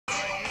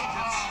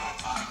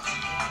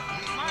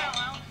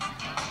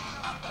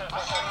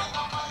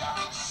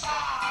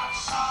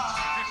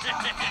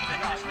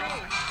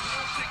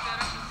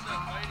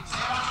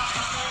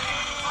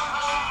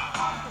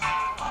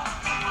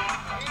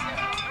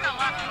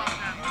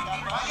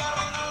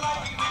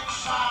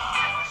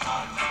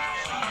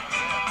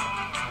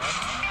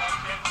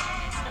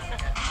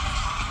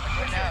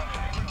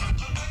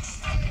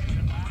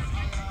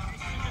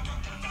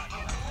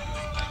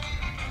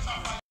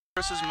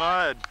versus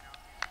mud.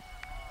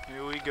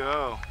 Here we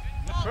go.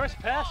 The first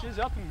pass is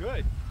up and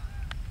good.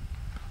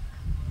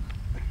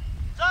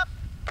 It's up.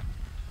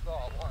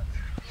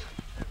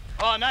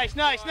 Oh, nice,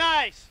 nice,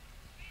 nice.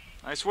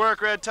 Nice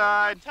work, Red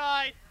Tide. Red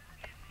Tide.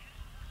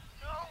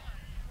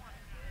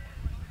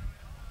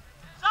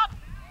 It's up.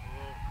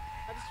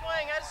 Had to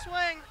swing, had to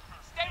swing.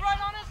 Stay right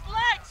on his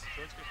legs.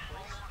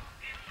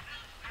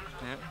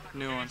 Yep,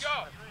 new ones. It's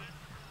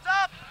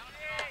up.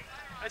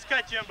 Nice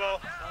cut, Jimbo.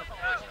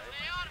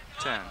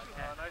 10.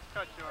 Nice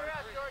cut, George.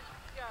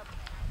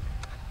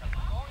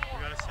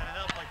 We gotta set it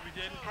up like we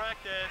did in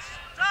practice.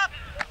 It's up.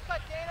 Nice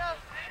cut, Dana.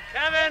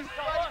 Kevin.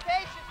 Buddy,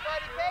 patience,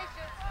 buddy,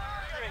 patience.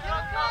 Get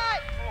up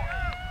right.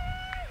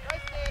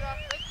 Nice, Dana.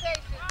 Nice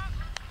patience.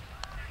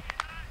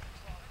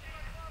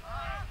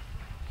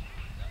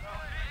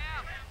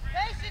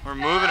 Patience, We're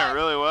moving it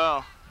really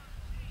well.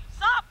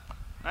 Stop.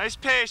 Nice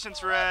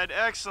patience, Red.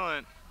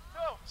 Excellent.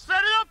 Set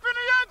it up in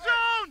the end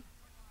zone.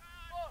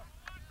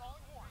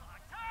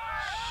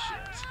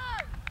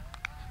 Shit.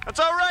 That's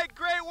all right.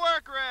 Great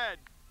work, Red.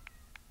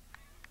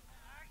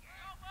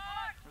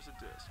 Where's the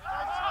disc?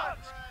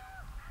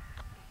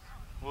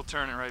 We'll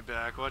turn it right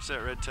back. Watch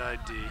that Red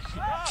Tide D.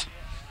 All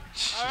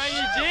right,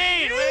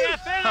 Eugene. Way to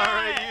finish. All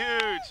right,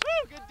 huge.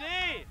 Woo, good D.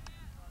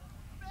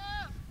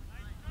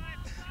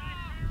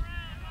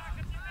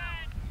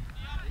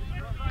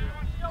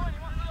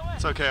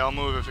 It's okay. I'll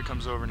move if it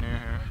comes over near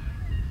here.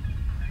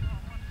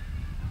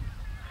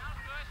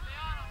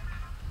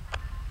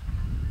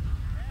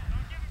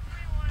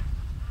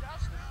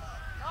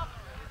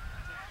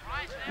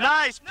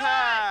 Nice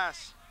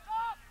pass.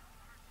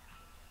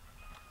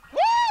 Woo!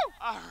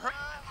 All right.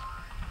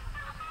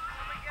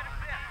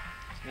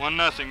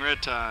 1-0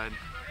 Red Tide.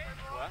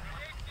 What?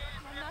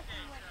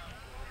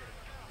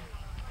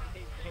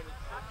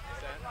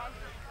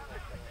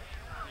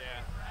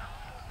 Yeah.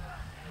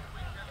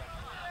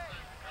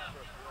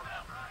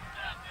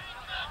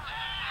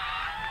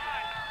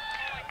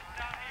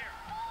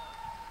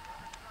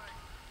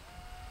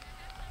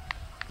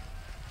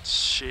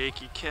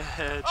 Shaky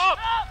catch. Up!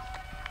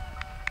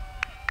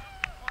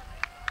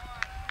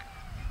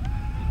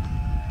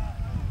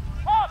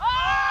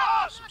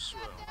 Some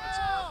swell. That's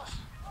enough.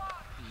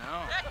 No.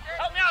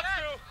 Help me out,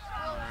 Stu.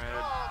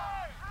 Red.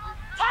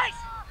 Nice.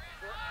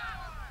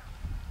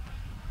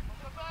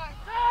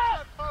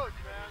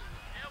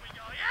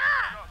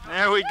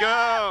 There we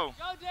go.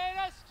 Go,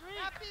 Dana. Street.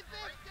 Happy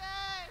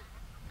birthday.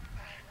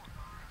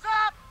 It's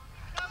up.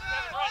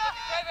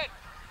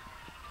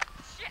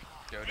 Shit.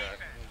 Go, Dad.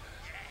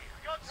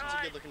 That's a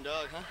good looking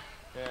dog, huh?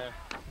 Yeah.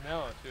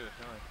 Mellow, too. It's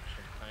not like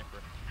some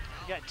sniper.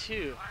 You got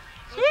 2.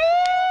 Sweet!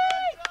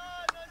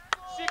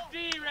 Sick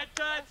D, Red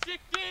Tide. Sick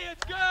D.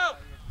 Let's go.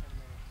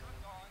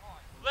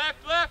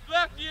 Left, left,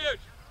 left, huge.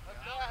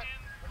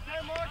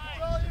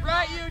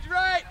 Right, huge,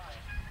 right.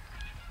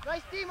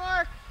 Nice D,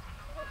 Mark.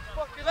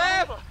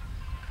 Left.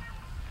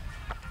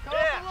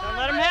 Yeah. Don't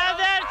let him have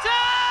that. It's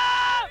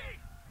up!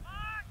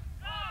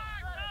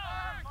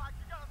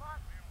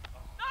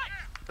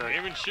 Back.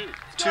 Even shoot.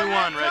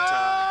 2-1 Red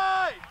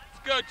Tide.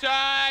 Let's go,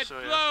 Tide. So,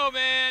 yeah. Slow,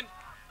 man.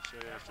 Show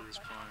you after this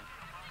point.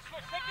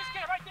 Take this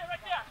kid right there,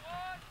 right there.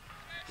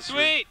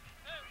 Sweet.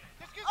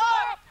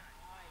 Up.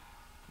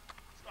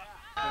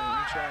 Hey,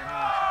 you try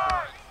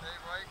now.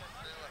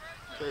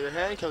 Okay, your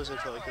hand comes in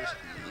focus.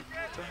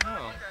 What the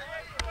hell?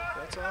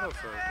 That's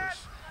autofocus.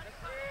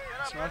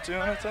 It's not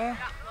doing it though?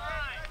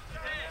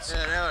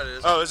 Yeah, now it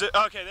is. Oh, is it?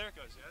 Okay, there it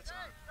goes. Yeah, it's on.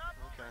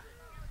 Okay.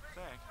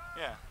 Thank.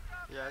 Yeah.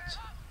 Yeah, it's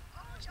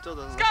still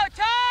doesn't. Let's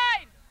go,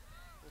 Tide.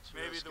 It's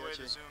Maybe real the way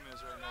sketchy. the zoom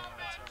is right now.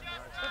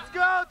 It's Let's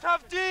go,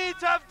 tough D,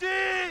 tough D.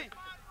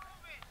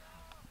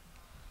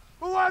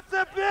 Who wants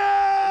the ball?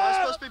 Am I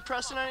supposed to be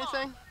pressing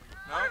anything?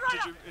 No?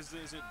 Did you? Is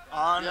it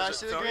on? Yeah, I Is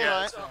see it the film? green Yeah,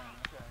 light. it's on.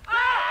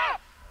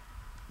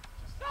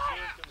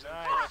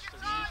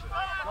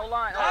 No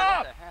line. Oh,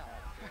 what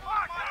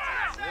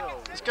the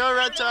hell? Let's go,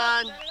 Red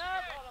Tide.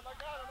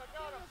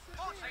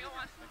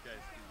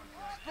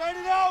 Spread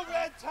it out,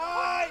 Red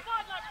Tide.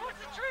 Push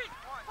the trees.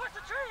 Push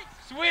the trees.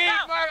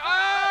 Sweet, Mark.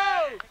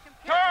 Oh!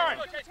 Turn.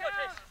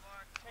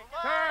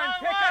 Turn.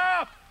 Pick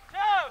up.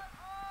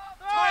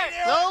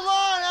 No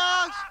line,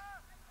 Alex.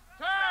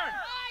 Turn.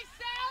 Nice,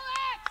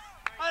 Alex.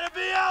 Let it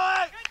be,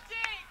 Alex. Good D.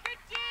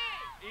 Good D.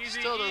 Easy,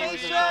 Still doesn't look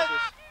easy. in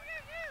focus.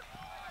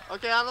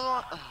 Okay, out of the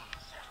line.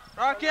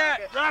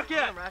 Rocket.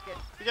 Rocket.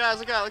 You guys,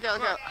 look out, look out,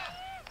 look out.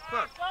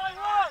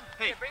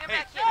 Hey, Bring him hey.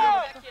 back here. Bring him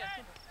back here.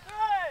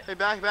 Hey,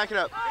 back it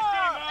up. Good D,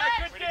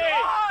 Mark. Good D.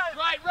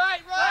 Right,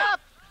 right, right.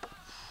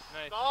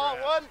 Nice. Ball,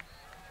 grab. 1,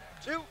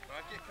 2,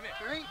 Rocket, come here.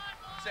 3.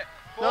 Sit.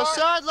 No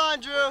sideline,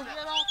 Drew. 5.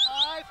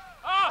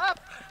 Up.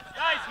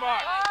 Nice,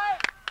 Mark.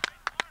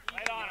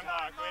 Right on him,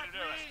 Mark. Way to do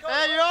it.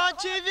 Hey, you're on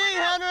TV,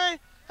 Henry.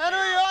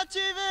 Henry, you're on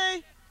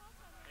TV.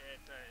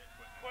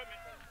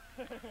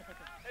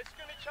 It's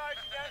going to charge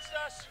against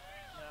us?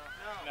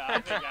 No,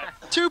 I think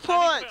that's... 2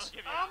 points.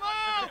 I'm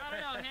out!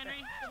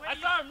 Henry. I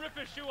saw him rip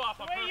his shoe off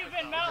on purpose.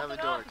 We have a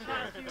dork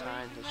here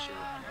tying his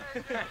shoe.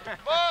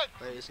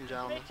 Ladies and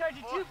gentlemen. They charge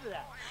you 2 for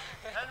that.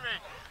 Henry,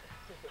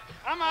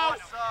 I'm out.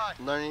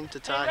 learning to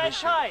Hey, tie red his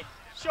shoe. tide.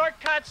 Short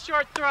cuts,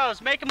 short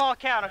throws. Make them all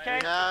count, okay?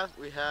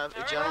 We have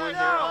a gentleman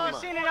here go. on We've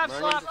loan, seen enough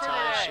learning slop to for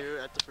tie his today. shoe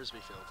at the frisbee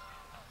field.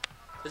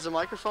 Is the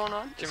microphone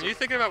on? Kim, are you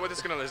thinking about what this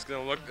is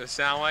gonna look,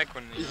 sound like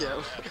when? You know,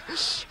 Yeah.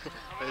 Ladies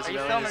Are and you gentlemen,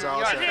 filming? it's You all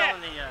aren't set.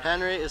 filming the.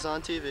 Henry is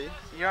on TV.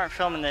 You aren't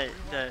filming the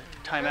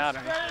timeout,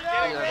 are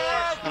you?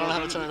 I don't know how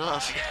to turn it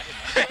off.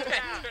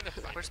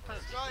 Where's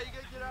Post?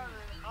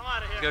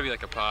 It's gotta be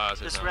like a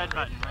pause or This something. red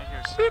button right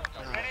here.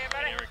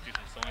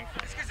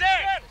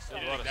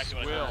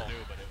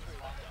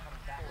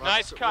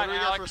 Nice What cut, do we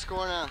got for a Alex.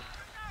 score now?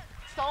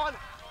 Stop!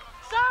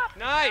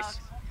 Nice.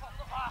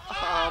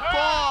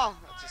 Paul!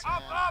 That's his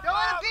hand. Don't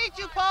let him beat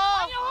you,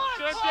 Paul.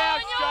 Shut him down,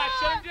 Scott.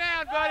 Shut him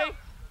down, buddy.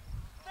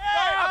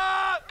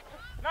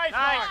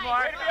 Nice,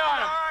 Mark. Way to be on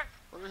him.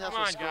 What do we have Come for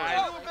a on, score?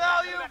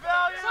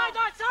 guys.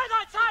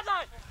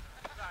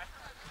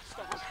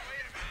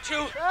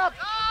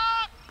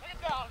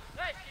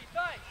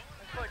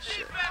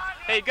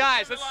 Hey,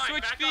 guys, let's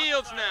switch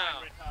fields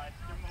now.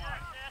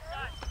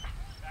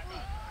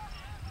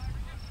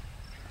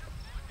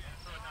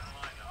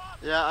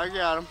 Yeah, I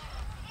got him.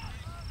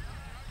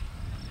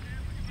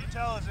 Can you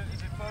tell, is it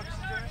focusing,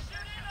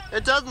 Jimmy?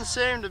 It doesn't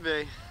seem to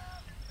be.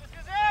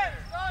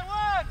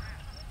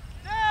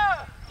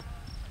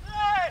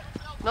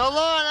 No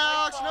line,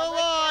 Alex, no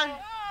line.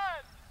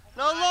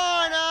 No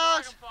line,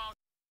 Alex.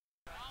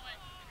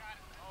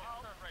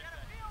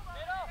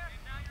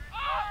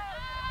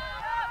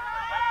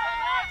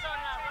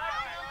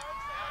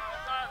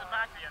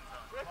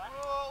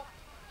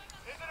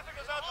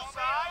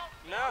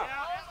 No.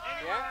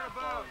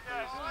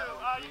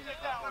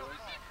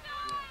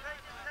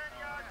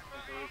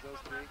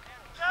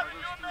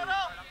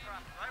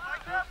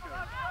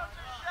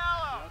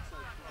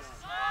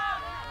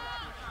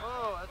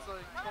 Oh, that's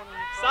like 20.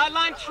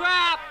 Sideline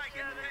trap.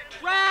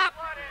 Trap.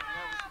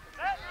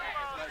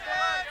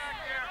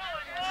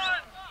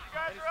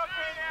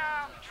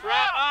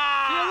 Trap.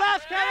 Ah. To your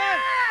left, Kevin!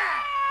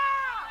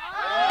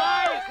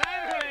 Nice,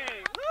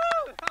 Henry.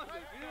 Woo! That was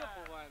a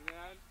beautiful one,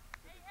 man.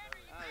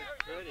 That was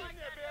pretty.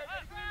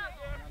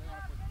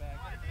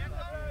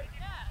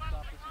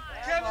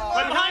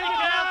 Right behind you,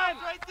 Kevin!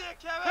 Right there,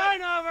 Kevin!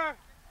 Turnover!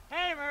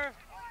 Hamer!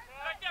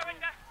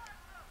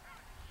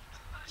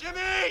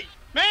 Jimmy!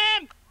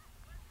 Man!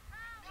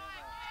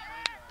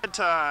 Red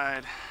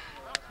tide.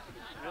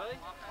 Really?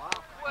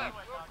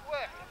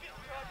 Quick.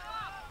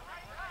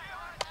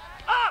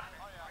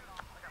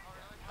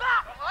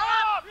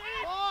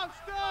 Long,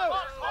 Stu!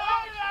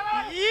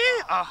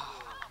 Yeah.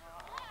 Oh.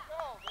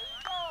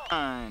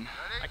 Fine.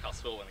 I call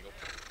Spill when I go.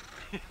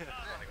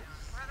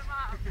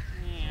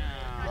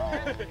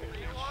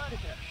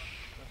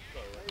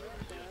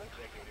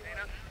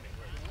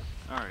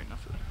 All right,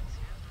 enough of that.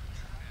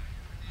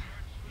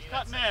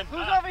 Cutting in.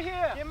 Who's over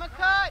here? Give him a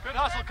cut. Good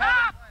hustle,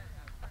 Kevin.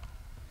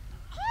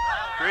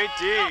 Great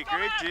D,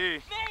 great D.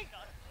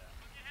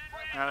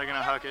 Now they're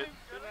gonna huck it.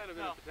 Couldn't that have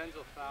been a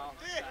potential foul?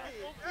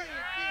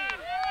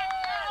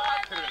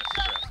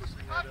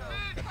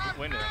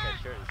 Window, okay,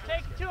 sure.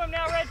 Take it to him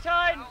now, Red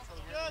Tide.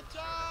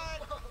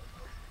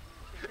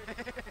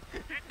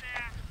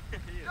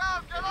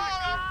 Come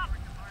on.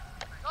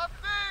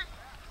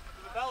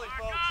 Belly,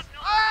 folks.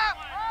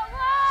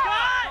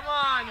 Come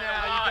on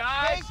now, you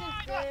guys.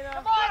 Patience, Dana.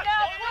 Come on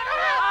now, put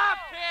her up. Up,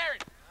 Karen.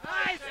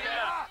 Nice.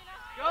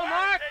 Go,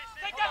 Mark.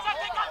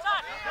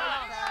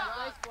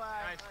 Nice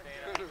flag.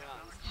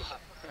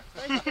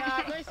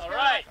 All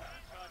right.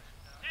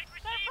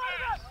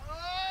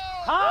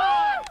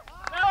 High.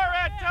 Now,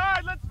 Red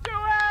Tide, let's do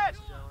it.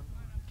 John,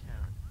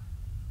 Karen,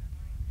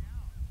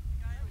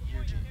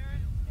 Eugene,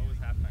 What was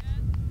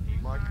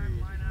halftime? Mark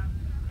Reed,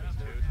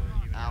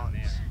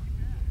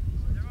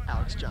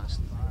 Alex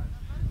Johnston,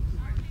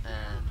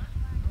 and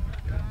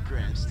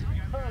Gramston.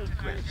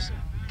 Gramston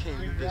came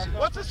to visit.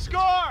 What's the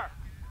score?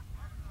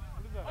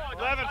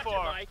 11-4.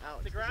 Alex,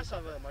 does this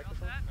have a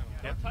microphone?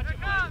 Yeah.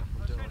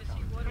 I'm doing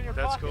all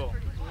That's cool.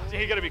 See,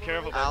 you got to be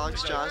careful.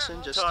 Alex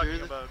Johnson just Talking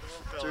threw about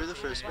the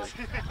frisbee.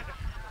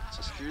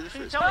 Just threw the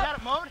Can you frisbee. tell me how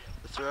to mode?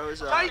 The throw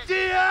is up.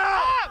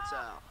 Idea! It's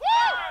out.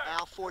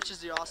 Al forces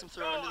the awesome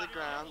throw into the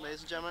ground. Ladies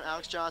and gentlemen,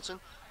 Alex Johnson.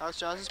 Alex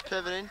Johnson's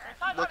pivoting,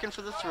 looking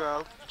for the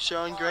throw,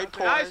 showing great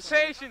poise. Nice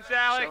patience,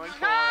 Alex. Showing poise.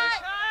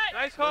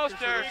 Nice Looking for holster.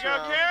 the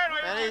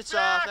throw. And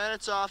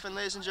it's off, and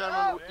ladies and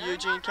gentlemen,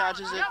 Eugene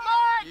catches it.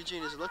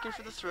 Eugene is looking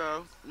for the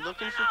throw,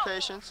 looking for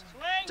patience,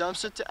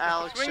 dumps it to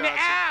Alex Swing Johnson.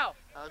 to Al.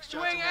 Alex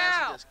Johnson Swing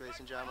has Al. the disc, ladies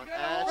and gentlemen.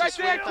 And it's Right a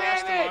swing there,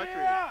 pass to Danny. Mark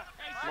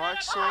Reed.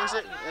 Mark swings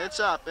it, it's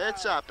up,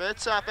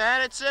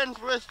 and it's in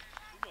with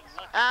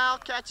Al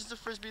catches the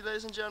frisbee,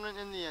 ladies and gentlemen,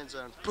 in the end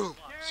zone. Boom,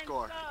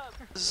 score.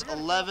 This is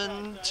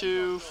 11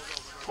 to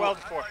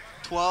 12-4.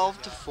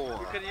 12 to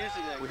 4.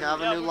 We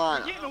have a new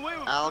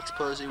lineup. Alex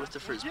Posey with the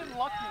frisbee. Getting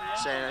lucky, man.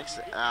 Standing next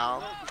to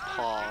Al,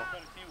 Paul,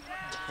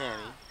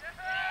 Tammy.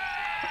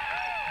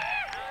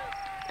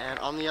 And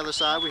on the other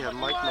side, we have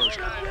Mike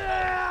Mosher,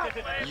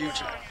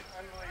 Eugene,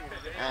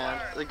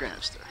 and the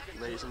Gramster.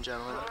 Ladies and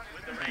gentlemen,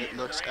 It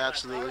looks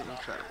absolutely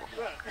incredible.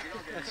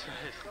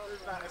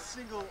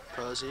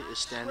 Posey is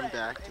standing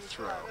back to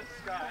throw.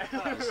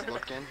 He's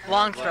looking.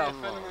 Long throw.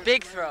 Low.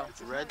 Big throw.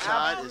 Red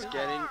Tide is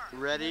getting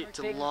ready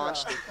to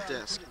launch the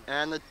disc.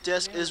 And the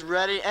disc is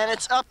ready, and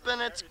it's up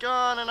and it's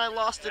gone, and I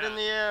lost it in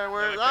the air.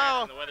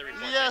 Oh,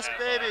 yes,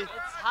 baby. It's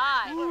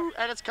high. Woo,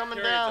 and it's coming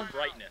down.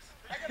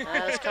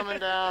 And it's coming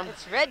down.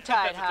 It's red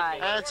tide high.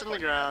 And it's in the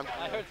ground.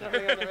 I heard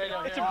something on the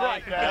radio. It's a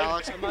bright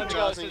Alex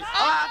Johnson.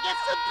 Ah, gets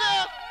the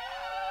biff!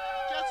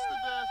 Gets the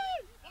biff.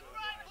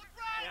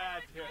 Yeah,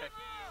 dude.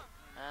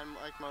 And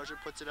Mike Mosier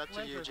puts it up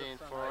to Eugene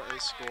for a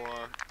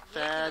score.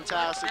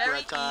 Fantastic Very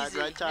Red Tide. easy.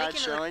 Red Tide Making it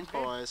showing look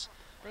very- poise,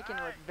 They can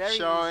work very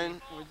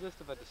showing We're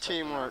just about to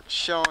teamwork,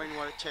 showing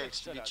what it takes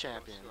to be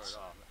champions.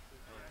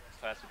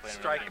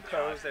 Strike a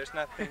pose, there's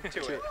nothing to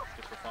it.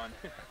 Just for fun.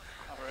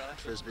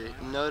 Frisbee.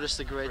 Notice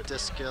the great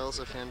disc skills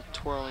of him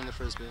twirling the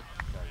Frisbee.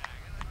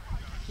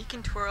 He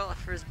can twirl a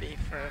Frisbee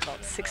for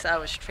about 6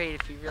 hours straight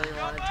if he really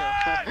wanted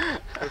to.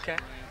 Okay.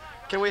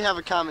 Can we have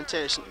a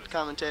commentator,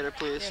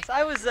 please? Yes,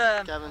 I was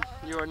Kevin,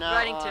 you are now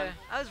riding on.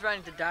 I was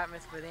riding to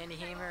Dartmouth with Andy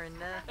Hamer and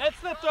It's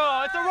the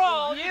throw. It's a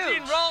roll. Huge.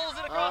 Eugene rolls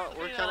it across the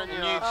We're field. cutting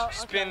you You off.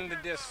 spin the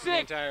disc the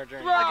entire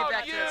journey. I'll get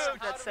back to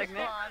that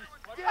segment.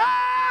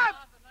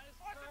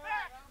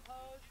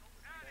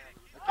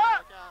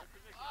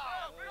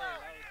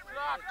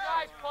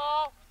 Nice,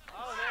 Paul.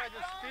 Oh, they're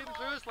just speeding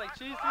through us like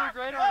cheese through a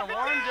grater on a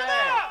warm day.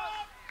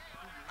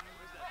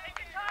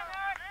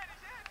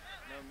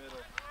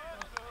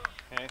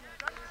 Okay.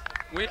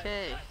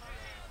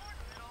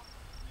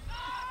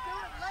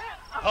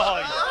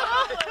 Oh,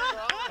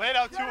 laid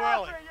out too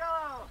early.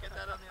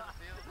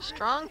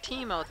 Strong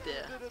team out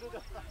there.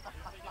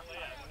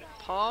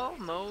 Paul,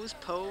 Mose,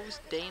 Pose,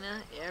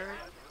 Dana, Eric,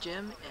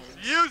 Jim, and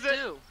Use it.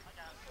 Stu.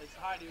 It's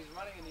hard. He was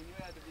running and he knew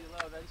he had to be low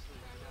eventually. He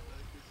got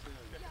really too soon.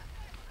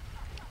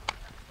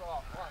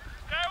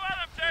 Stay with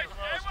him, Chase.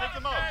 Stay with Take the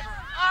him, most. Chase.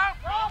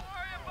 Don't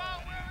worry about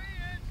where he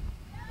is.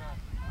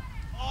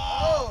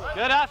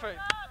 Good effort.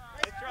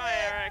 Nice try,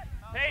 Eric.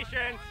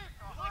 Patience.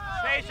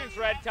 Patience,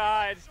 Red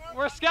Tide.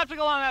 We're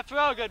skeptical on that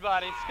throw, good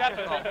buddy.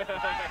 Skeptical.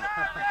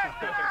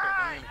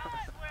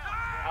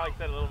 Alex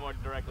said it a little more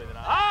directly than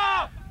I.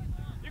 Oh!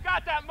 You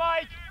got that,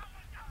 Mike.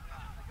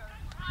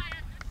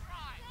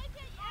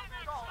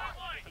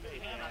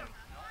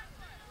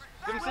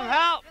 Give him some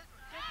help.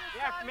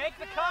 Yeah, make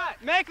the cut.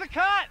 Make the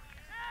cut.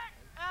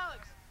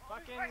 Alex.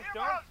 Fucking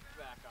don't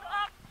back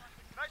off.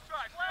 Nice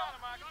try. Stay on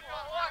him, Mike.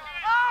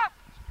 Up!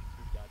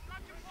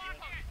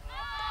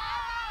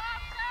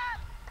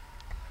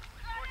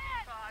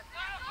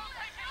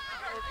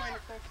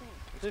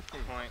 50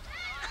 point.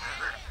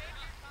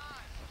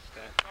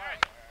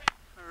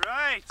 All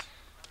right.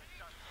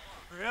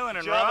 Reeling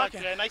and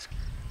rocking. Nice.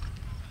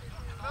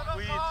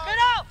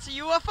 It's a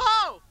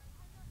UFO!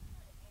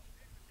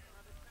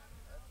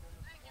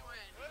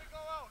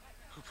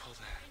 Who pulled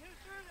that?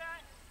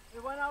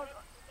 It went out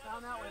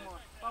down that way more.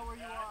 About where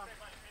you are.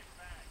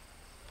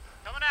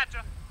 Coming at you.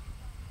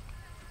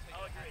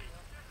 I'll agree.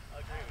 I'll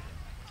agree with you.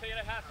 Take it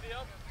at half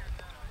field.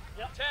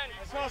 Yep. 10.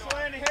 Let's hustle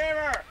Andy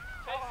Hamer.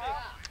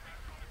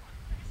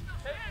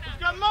 He's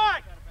got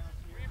Mike.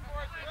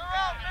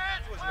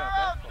 Wasn't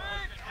that far.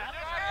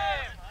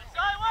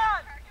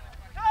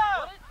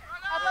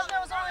 I thought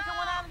that was only the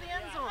one out of the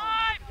end zone.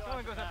 It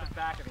only goes out the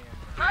back of the end.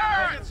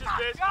 It's just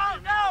basically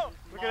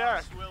Look at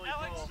Eric.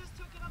 Alex just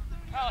took it up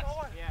 30. Alex.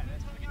 Yeah,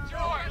 that's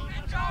George. It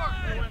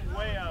went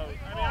way out.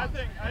 I mean, I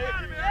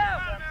agree.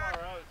 That far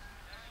out.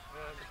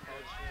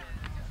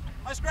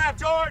 Nice grab,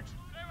 George.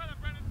 Stay with him,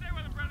 Brendan. Stay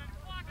with him, Brendan.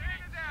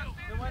 Take it down.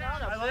 It went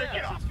out. I like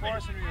it. It's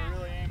forcing me to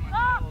really aim my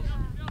goals.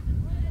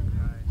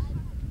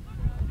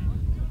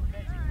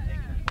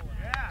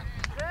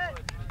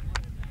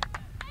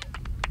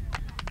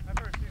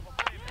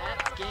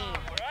 That's game.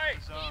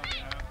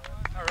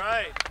 All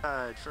right.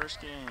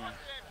 First game.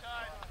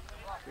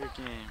 Good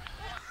game.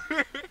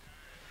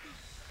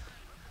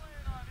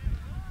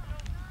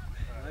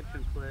 Mud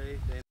can play.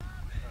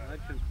 Mud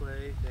can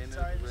play.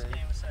 Sorry, this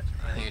game was such a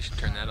I think you should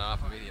turn that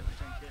off immediately.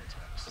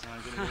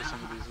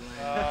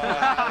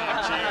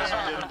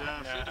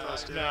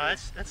 No,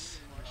 that's.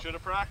 Should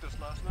have practiced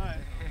last night.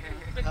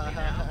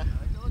 How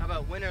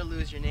about win or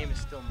lose, your name is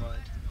still Mud.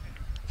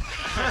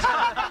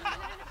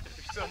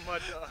 You're still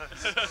mud to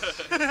us.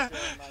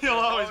 You'll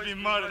always be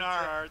mud in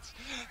our hearts.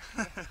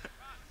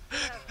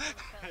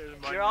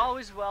 You're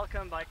always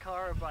welcome by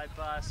car or by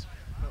bus,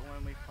 but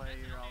when we play,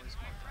 you're always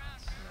welcome.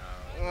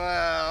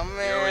 Well,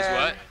 man. You're always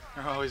what?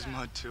 You're always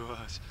mud to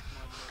us.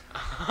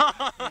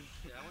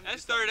 That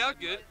started out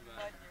good.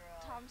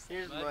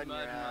 Here's mud in your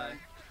eye.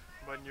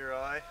 Mud in your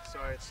eye?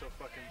 Sorry, it's so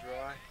fucking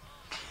dry.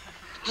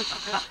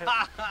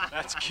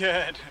 That's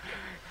good.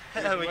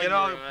 We can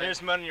all,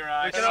 Here's mud in your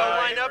eye. we can all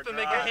line up and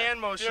make a hand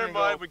motion. Your and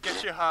mud go. would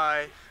get you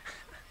high.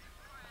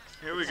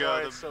 Here we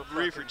go, the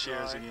reefer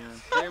cheers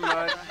again. Dear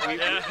Mud, We're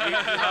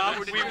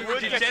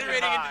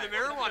degenerating into the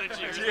marijuana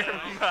cheers.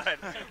 Dear Mud,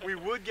 we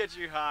would get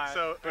you high,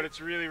 but it's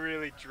really,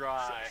 really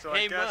dry. So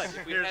Hey I guess Mud,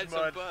 if we here's had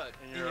some mud bud.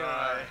 in your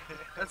eye.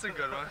 That's a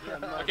good one.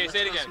 Yeah, Okay,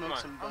 say it again, come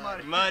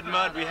on.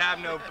 Mud, we have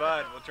no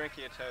bud. We'll drink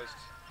you a toast.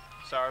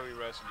 Sorry we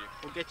roasted you.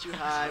 We'll get you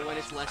high when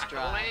it's less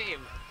dry.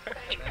 Lame.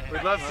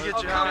 We'd love to get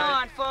Oh, you come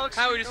high. on, folks.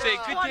 How would you say,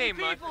 good 20 game,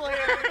 Mud? people here.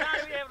 We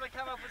gotta be able to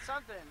come up with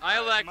something. I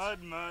elect. Mud,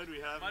 we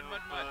have Mud, no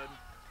mud, mud. bud.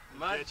 We'd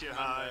Mud, get you mud,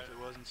 high mud. if it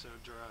wasn't so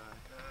dry.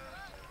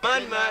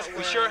 Mud,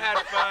 we sure had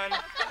fun.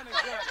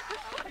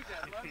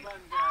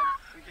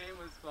 The game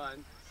was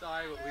fun.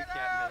 Sorry, but we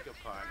can't make a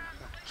pun.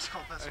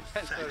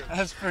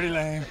 That's pretty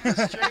lame. The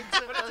streets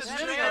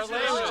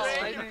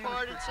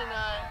party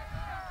tonight.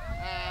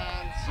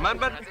 And Mud.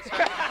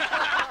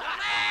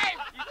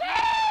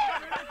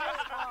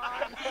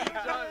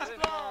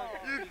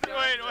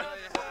 Wait, what?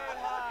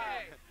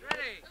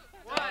 Ready?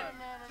 1,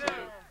 2,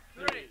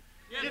 3.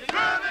 You threw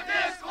the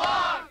disc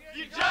long,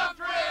 you jumped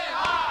really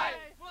high.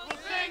 We'll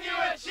sing you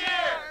a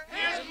cheer.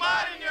 Here's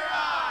mud in your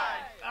eye.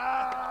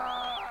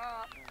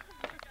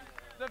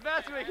 The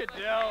best we could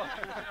do.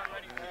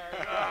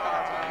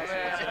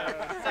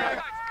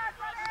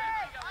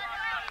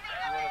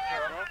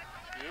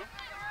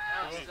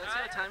 That's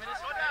how time it is?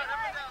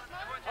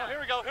 Oh, here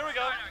we go, here we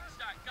go.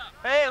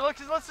 Hey,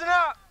 listen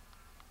up.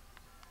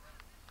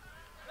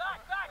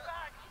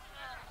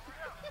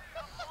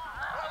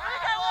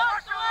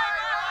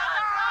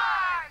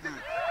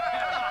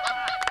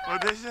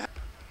 What'd they say?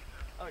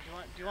 Oh, do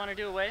you want to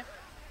do a wave?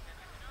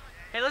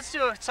 Hey, let's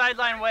do a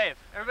sideline wave.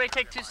 Everybody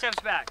take 2 steps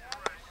back.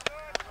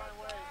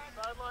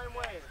 Sideline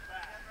wave.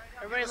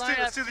 Everybody line up.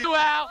 Let's do the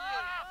Wow.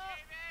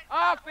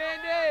 Up,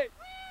 Andy.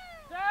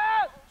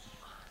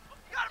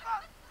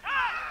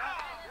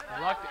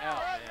 Lucked out,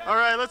 man. All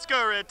right, let's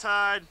go, Red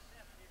Tide.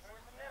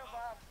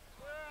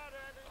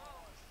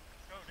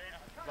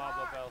 Bob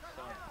LaBelle's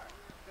son.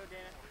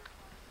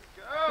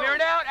 Clear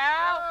it out,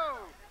 Al.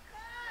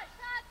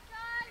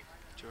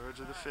 George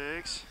of the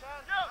Fakes.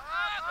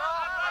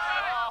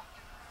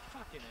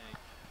 Fucking A.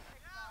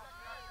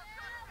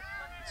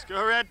 Let's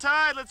go, Red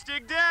Tide. Let's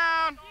dig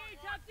down.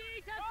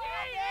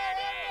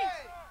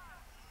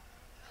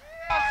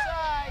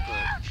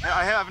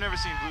 I've never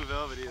seen Blue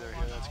Velvet either.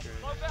 Yeah, that's great.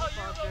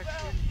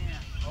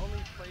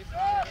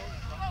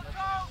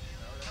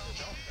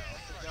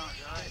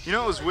 You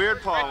know, it was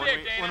weird, Paul,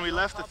 when we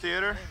left the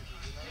theater.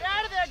 Get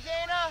out of there,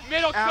 Dana!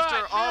 Middle cut.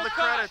 After all the middle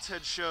cut. credits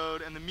had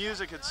showed and the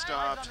music had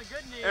stopped,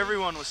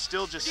 everyone was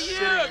still just sitting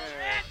Huge. there.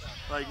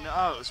 Like,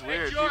 no, it was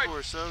weird. George. People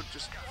were so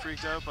just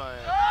freaked out by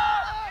it.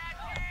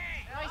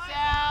 Nice,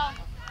 Al.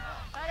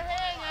 How to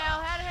hang,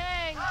 Al. How to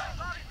hang.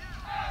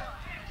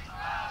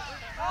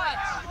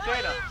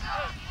 Dana.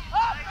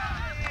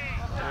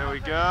 There we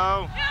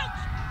go.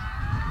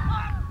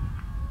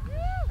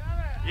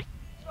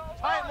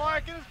 Tight,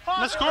 Mark. It is And the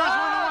possible. score is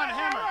 1-1.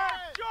 Hammer.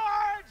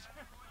 George.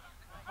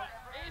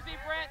 Easy,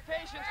 Brent.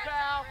 Patience,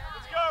 pal.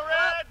 Let's go,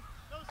 Red.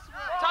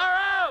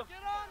 Taro!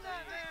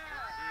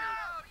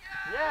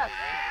 Yes.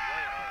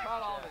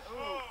 Caught all of it.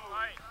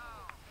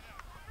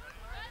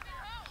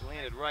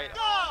 Landed right.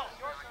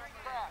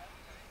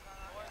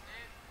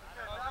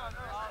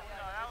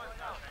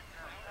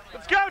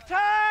 Let's go,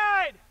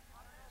 Tide!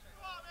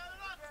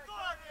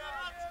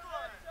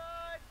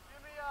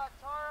 Give me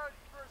Taro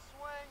for a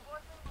swing.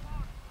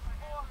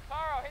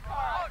 Taro, hit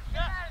Taro.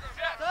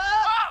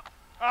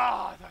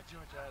 Oh, I thought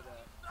George had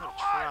that. What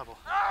trouble.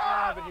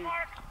 Ah, but he.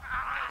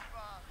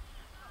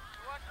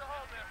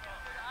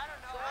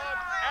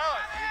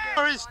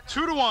 It's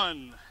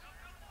 2-1.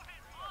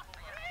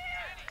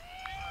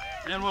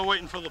 And we're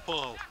waiting for the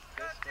pull.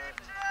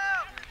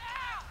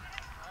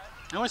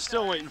 And we're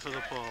still waiting for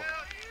the pull.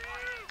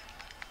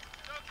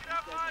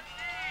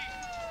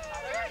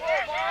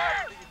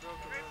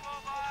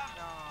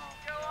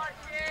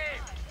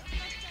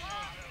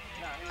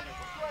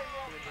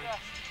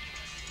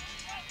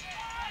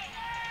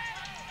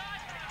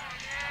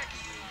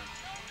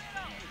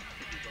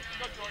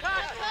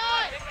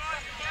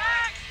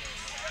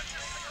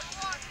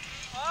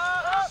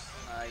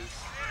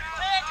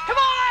 Come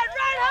on,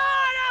 run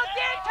hard out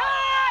there,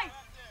 Tide!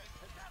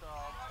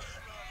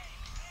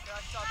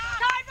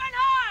 Tide, run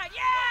hard,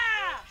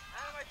 yeah!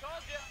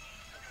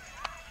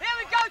 Here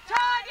we go,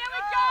 Tide, here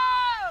we go!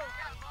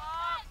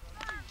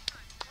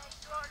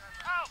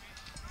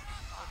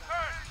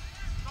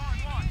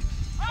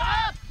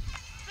 Up!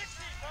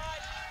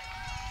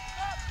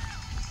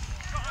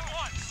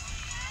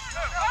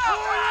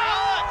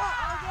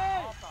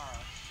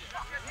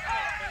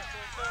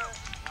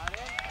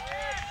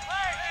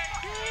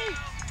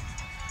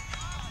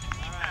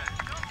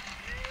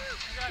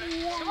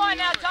 Come on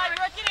now, Tide,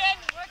 work it in.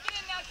 Work it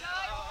in now,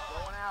 Tide.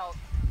 Going out.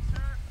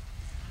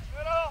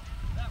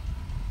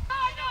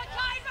 Tide, no,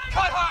 Tide, run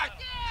Cut hard. hard.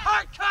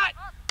 Hard cut.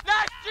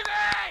 Next to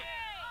me.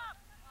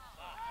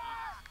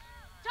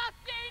 Tough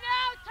D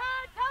now,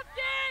 Tide, tough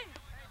D.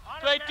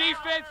 Play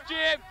defense,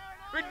 Jim.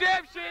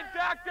 Redemption,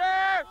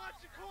 doctor.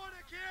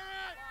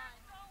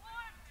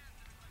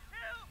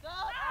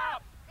 Stop.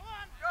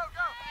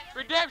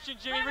 Redemption,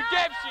 Jimmy,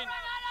 redemption.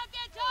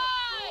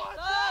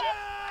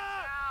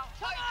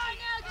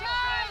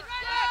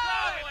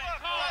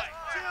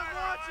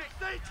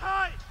 Stay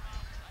tight.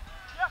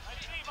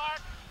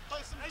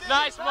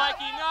 Nice,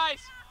 Mikey,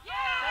 nice.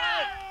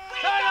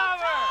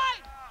 Turnover.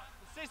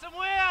 Let's see some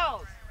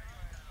wheels.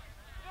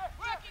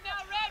 Working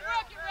now, Red,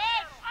 working,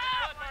 Red.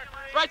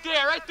 Right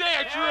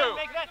there, Drew.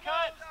 Make that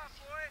cut.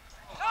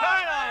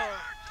 Turnover.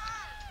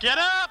 Get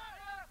up!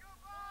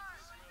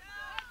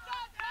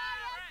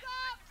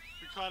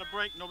 We caught a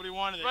break. Nobody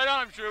wanted it. Right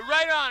on him, Drew.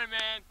 Right on him,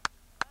 man.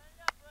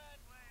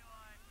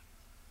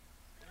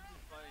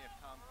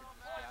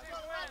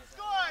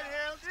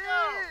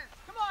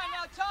 Come on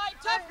now, Ty.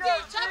 Tough D,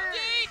 tough D.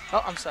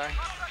 Oh, I'm sorry.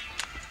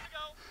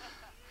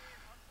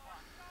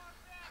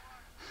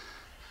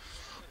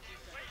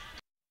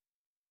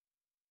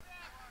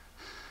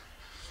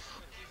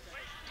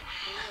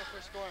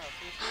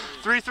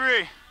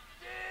 Three.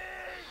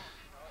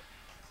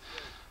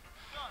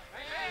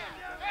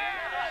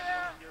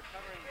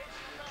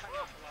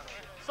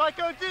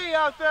 Psycho D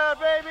out there,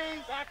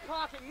 baby. Back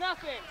pocket,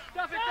 nothing.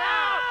 Stuff it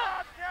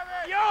down.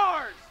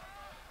 Yours.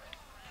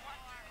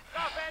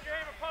 Stop, Andrew,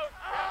 aim a post.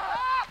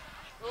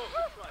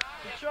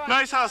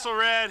 Nice hustle,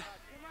 Red.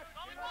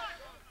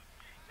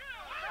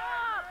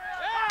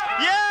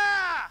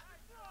 Yeah!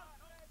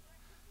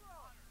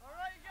 All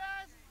right, you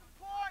guys, this is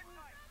important.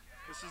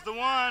 This is the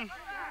one.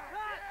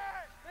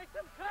 Make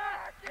some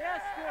cuts.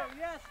 Yes, Stu.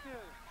 Yes, Stu.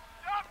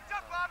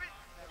 Jump, Bobby.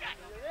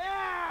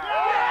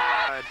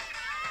 Good.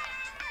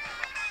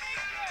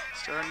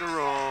 Starting to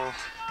roll.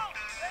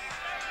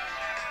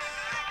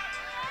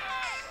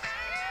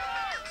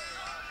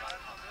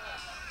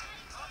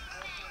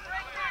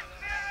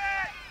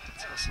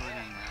 It's hustling in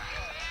there.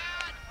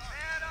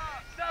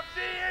 Stop D,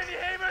 Andy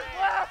Hamers,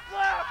 left.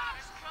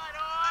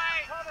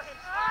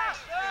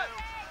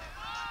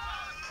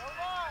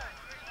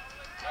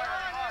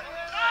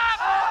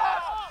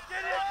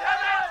 Get in,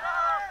 Kevin.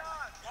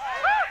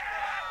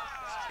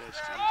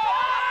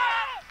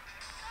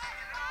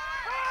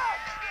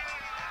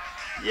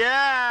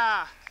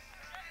 Yeah!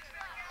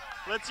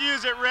 Let's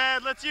use it,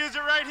 Red. Let's use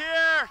it right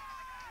here.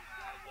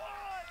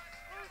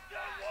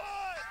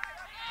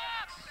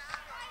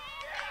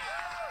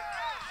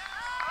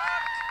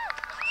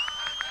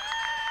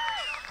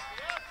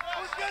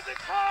 Who's got the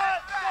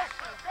cut?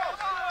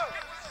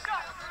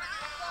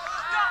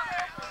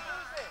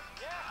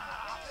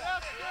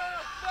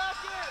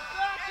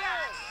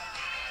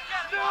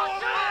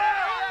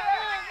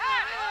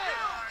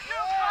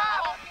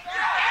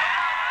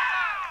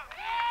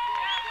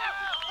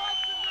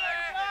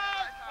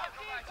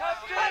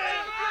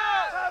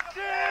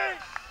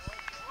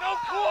 No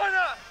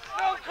corner!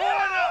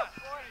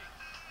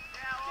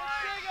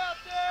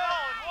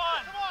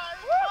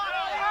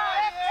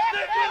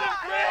 Stick with him,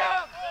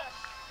 Graham!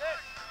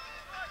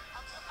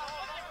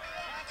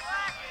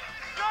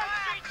 George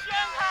Street,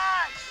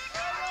 Shanghai!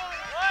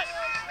 What?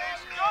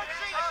 George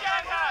Street,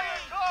 Shanghai!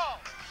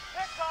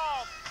 Pick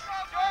call!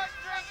 George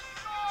Street,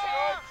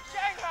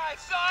 Shanghai,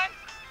 son!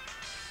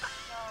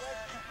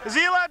 Is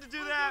he allowed to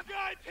do that?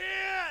 Guy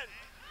Pan!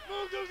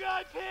 Mugu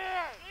Guy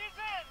Pan! He's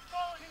in!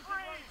 Falling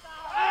free!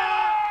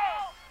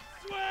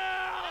 Swell!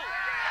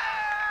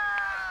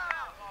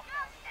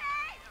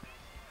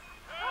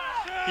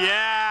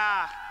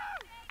 Yeah!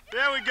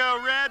 There we go,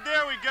 Red.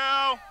 There we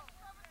go.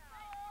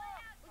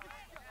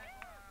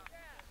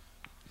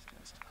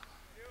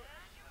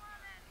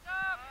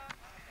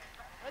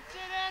 That's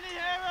it, Andy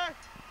Hammer.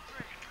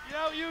 Get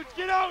out, Huge!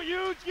 Get out,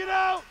 Huge! Get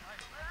out!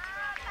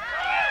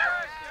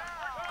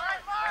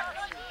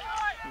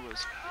 Who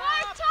was?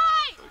 More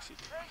tight! Folksy.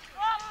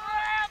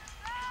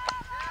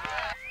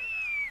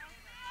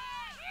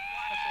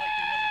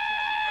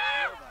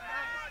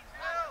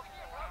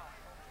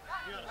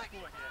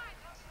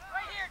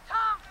 Right here,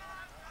 Tom!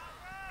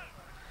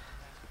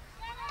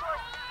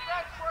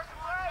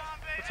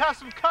 Let's have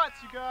some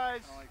cuts, you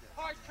guys.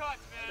 Hard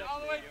cuts, man. All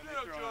the way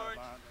through, George.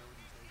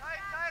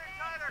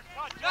 Tighter.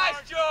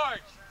 Nice,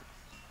 George.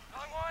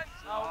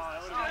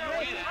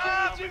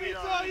 Jimmy,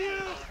 it's all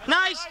you.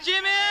 Nice,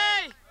 Jimmy!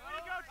 Way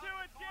to go to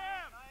it,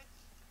 Jim!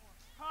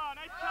 Oh,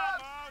 nice cut,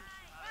 Moj.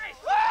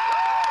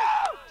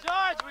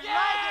 George, we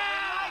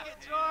like it,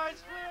 George.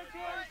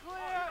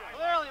 Clear.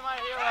 Clearly my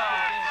hero.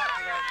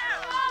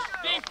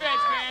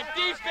 Defense, man.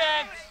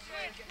 Defense.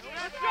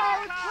 Let's go!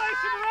 Let's play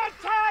some red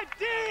tide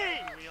D!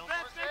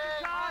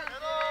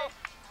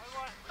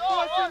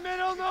 What's the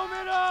middle? No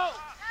middle!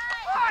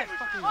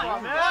 Oh,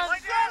 man.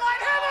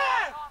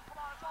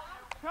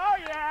 Oh,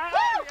 yeah!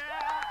 Oh,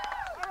 yeah!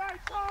 All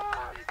right,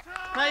 Tom!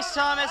 Nice,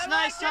 Thomas.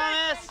 Nice,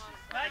 Thomas.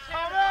 Nice,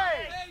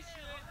 Tommy.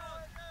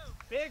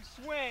 Big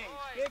swing.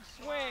 Big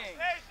swing.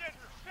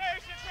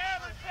 Patience,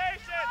 Hammer,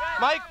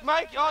 patience!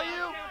 Mike, all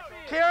you.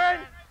 Kieran.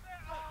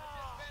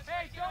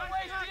 Hey, don't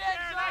waste the end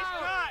Nice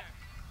zone. cut!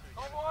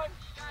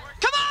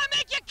 Come on,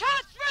 make your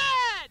cuts,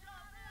 Red!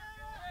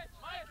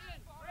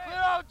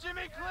 Clear out,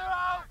 Jimmy. Clear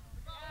out.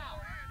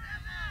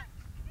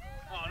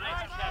 Oh,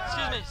 nice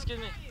catch. Excuse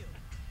me.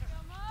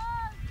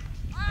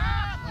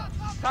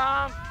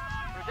 Tom.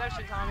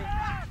 Objection, Tommy.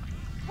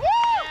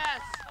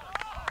 Yes!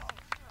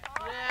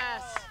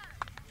 Yes!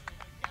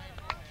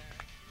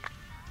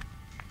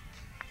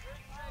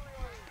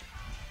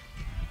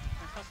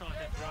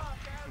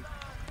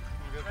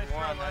 Good for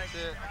one, that's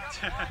it.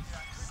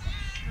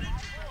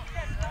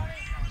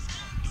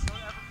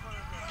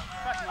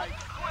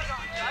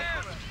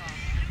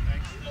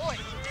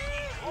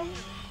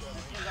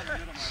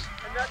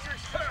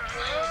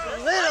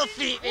 Little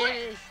feet,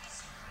 baby.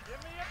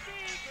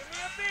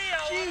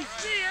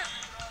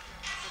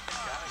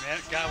 Man,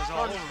 guy was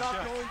all over him.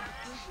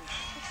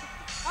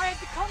 I had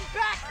to come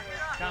back.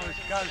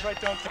 Guy was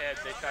right down to head.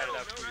 They tied it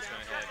up before he was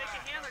going to head.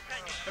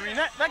 I mean,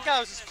 that guy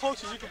was as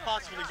close as you could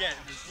possibly get.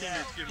 His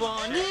teammates give him a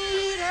shit.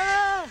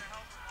 Bonita,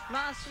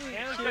 my sweet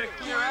Hands gotta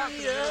clear out for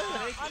the Chiquita. middle to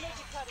make it.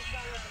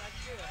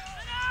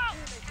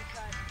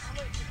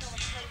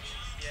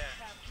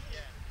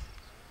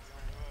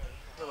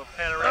 Little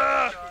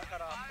panorama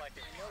cut off like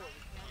it.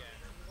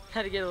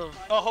 Had to get a little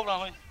Oh, hold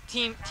on, wait.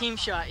 team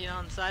shot, you know,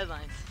 on the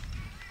sidelines.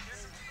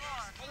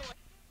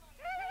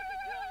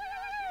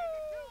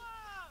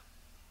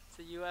 It's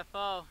a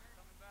UFO.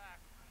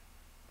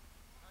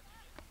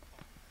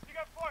 You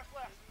got force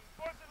left.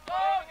 Force is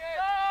long.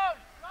 Down.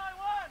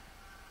 9-1.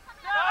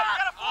 Down. You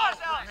got a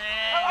force out.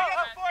 Man. Oh, you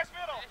got a force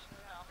middle.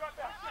 Drop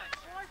back.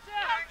 Force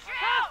out.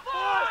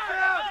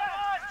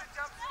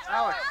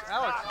 Alex,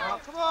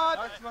 come on.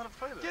 Alex, you want to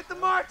play this? Get the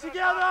mark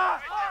together.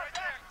 I'm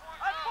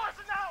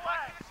forcing that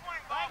way.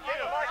 Get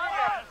him.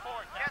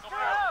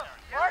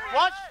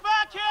 Watch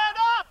backhand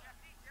up!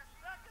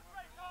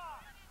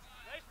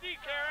 Nice D,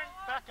 Karen.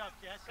 Back up,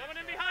 Jess. Coming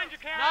in behind you,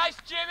 Karen. Nice,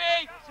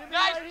 Jimmy.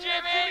 Nice,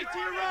 Jimmy. To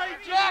your right,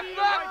 Jimmy.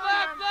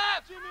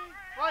 Left.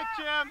 Right,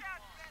 Jim.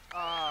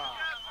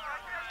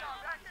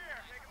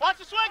 Watch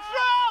the swing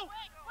through!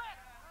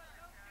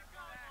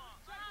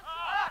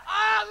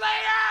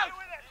 Lay out.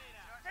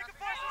 Take the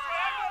force this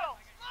way. Middle.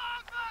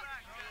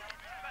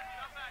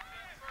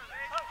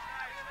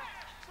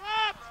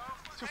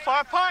 Too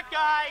far apart,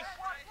 guys.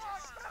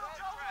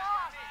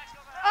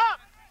 Up!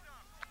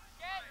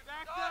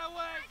 Back that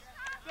way.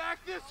 Back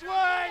this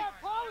way!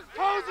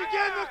 Pose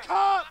again, the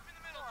cup!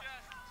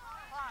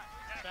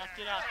 Back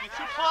it up. You're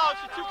too close.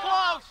 You're too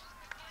close.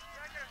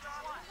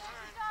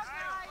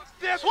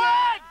 This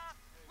way!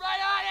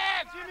 Right on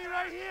him. Jimmy,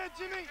 right here,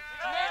 Jimmy.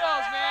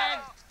 Tomatoes, man.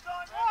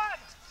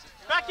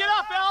 Back it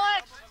up,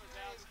 Alex.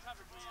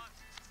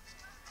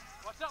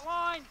 What's that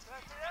line?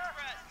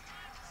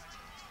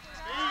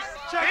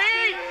 Check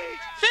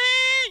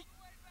Feet!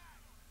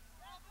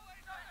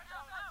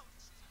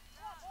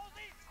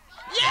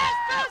 Yes,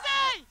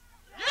 Boozy!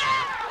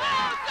 Yes,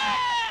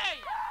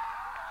 Boozy!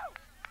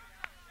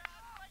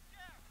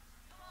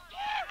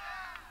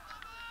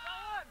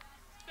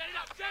 Set it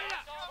up.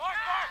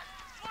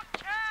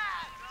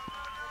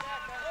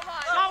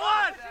 Got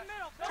one!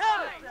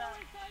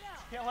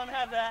 Can't let him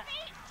have that.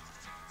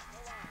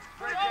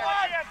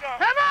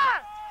 Hammer!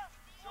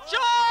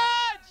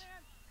 George!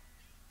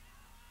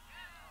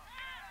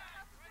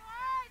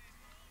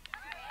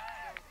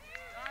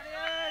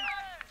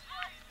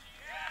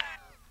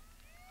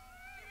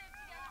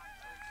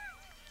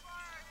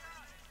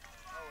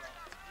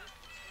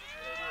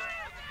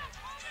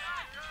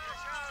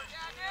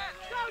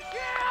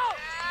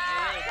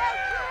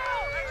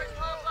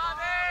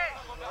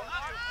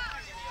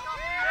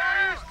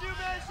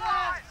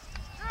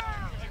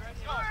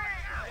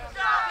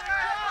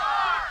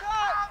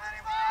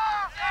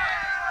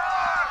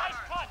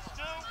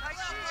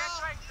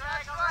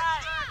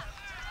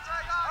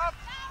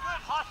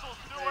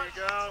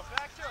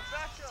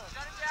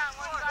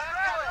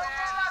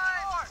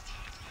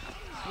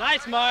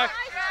 Nice, Mark.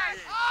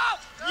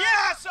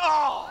 Yes!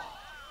 Oh!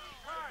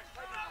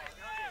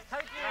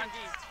 Tight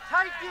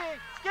D.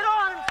 Get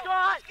on him,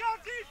 Scott. Go,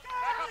 defense!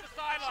 Back off the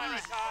sideline,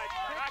 right side.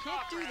 I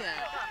can't do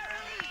that.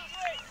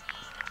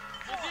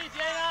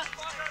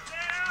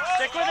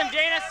 Stick with him,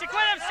 Dana. Stick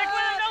with him. Stick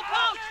with him. No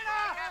coach.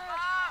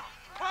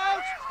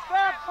 Coach,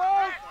 back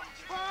post.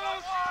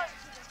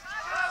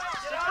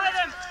 Stick with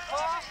him.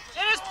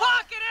 In his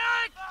pocket,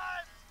 Eric.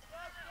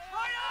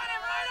 Right on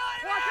him.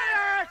 Watch it,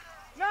 Eric.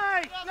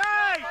 Nice. Get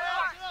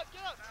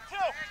up. 2,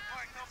 3,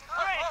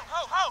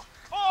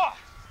 4.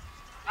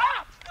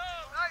 Up!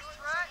 Nice,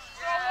 Trent.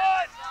 Go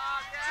 1,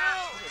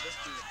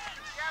 2.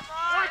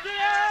 Watch it,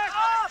 Eric.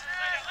 Up!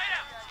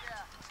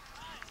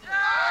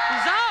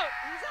 He's out.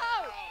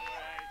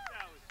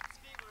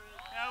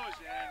 That was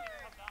in.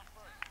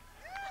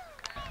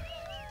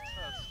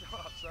 Still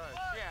outside.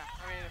 Yeah,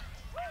 I mean, it's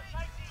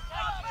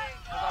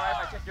all right if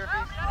I kick your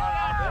feet on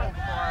a bull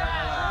before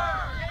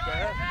Go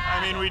ahead.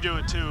 I mean, we do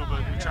it too, but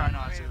we try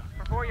not to.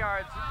 For 4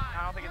 yards, I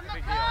don't think it's a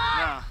big deal.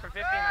 No. For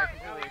 15, I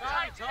completely agree.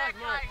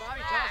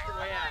 Bobby tossed it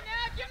way out.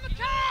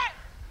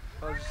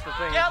 Well, just the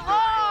thing. Get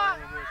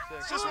long!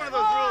 It's just one of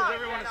those rules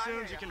everyone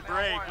assumes you can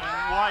break, and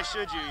why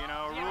should you, you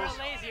know? You're Rules.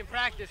 real lazy in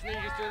practice, and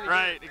then you just do it in the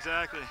Right,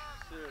 exactly.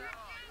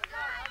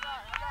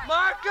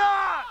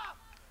 Marker!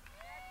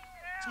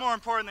 It's more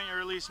important that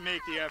you at least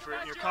make the effort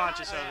and you're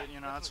conscious of it, you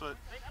know, that's what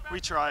we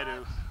try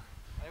to. game.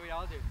 I think we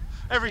all do.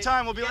 every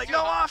time we'll be like,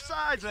 no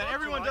offsides, and then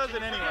everyone does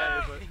it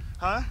anyway. But,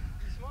 huh? You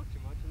smoke too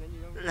much, and then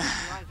you don't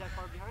realize that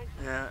far behind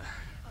you. Yeah.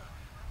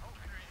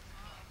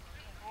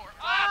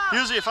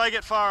 Usually if I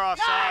get far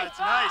offsides,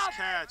 nice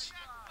catch,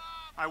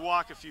 I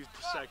walk a few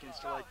seconds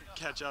to like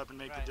catch up and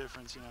make the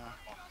difference, you know.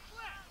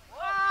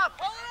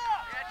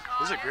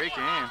 This is a great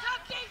game.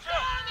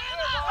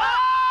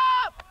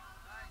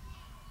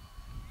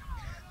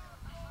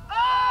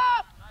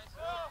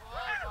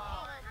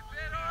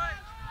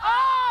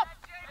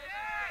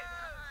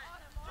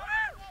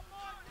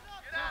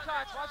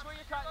 Watch where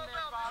you're cutting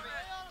there, Bobby.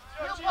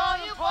 You Paul,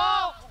 you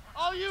Paul!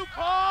 Oh, you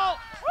Paul!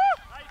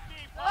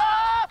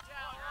 Up!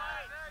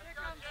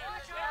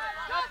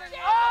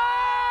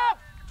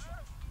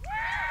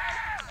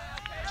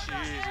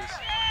 Jesus.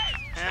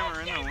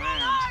 Hammer in the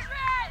wind.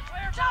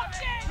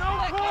 No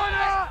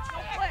corner!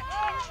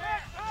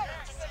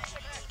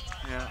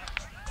 Yeah.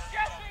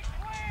 Jesse,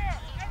 clear!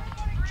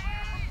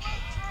 Everybody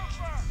clear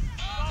for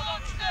Blue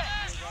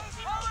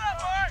Trooper! Hold it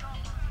up, Mark!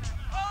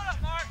 Hold it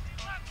up, Mark!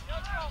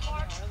 Let's go,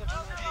 Mark! Blue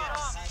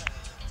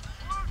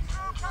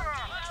Trooper!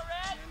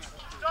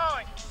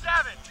 Going,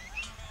 7,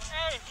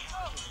 8,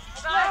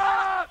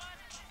 stop!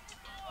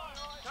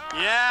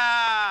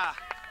 Yeah!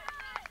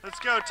 Let's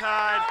go,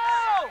 Tide.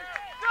 Go!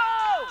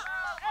 Go!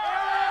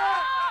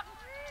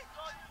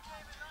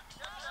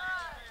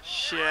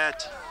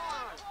 Shit.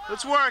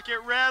 Let's work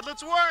it, Red.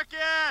 Let's work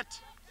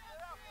it!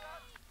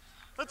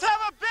 Let's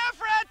have a biff,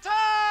 Red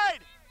Tide!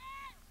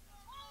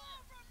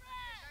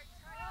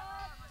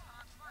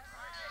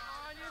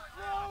 You're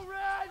slow,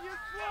 Red! You're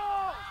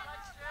slow!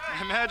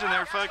 I imagine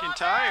they're fucking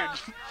tired.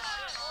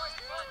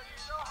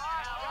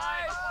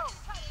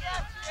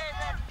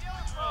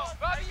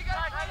 Bobby, you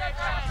gotta try that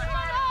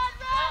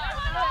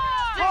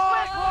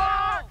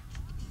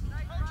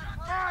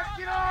Mark,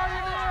 get on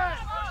in there!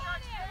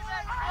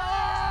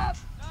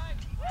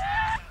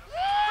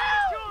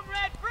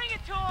 Bring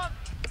it to him!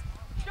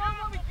 Show him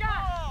what we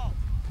got!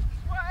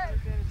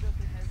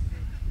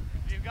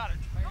 You got it.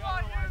 Come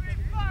on,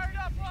 Jimmy, fired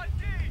up on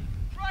D!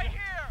 Right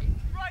here!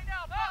 Right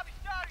now, Bobby,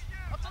 start at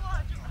you! Up the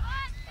line!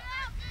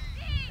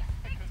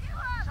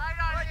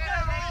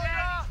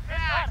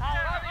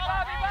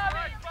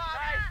 Bobby!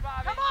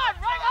 Come on,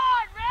 right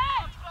on,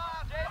 Red!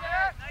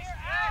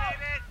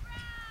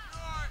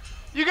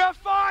 You got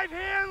 5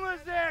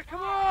 handlers there,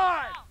 come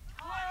on!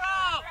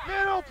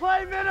 Middle,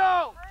 play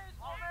middle!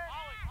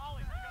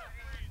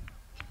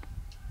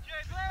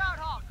 Clear out,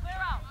 Hawk, clear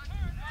out!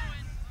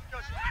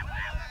 J-Man,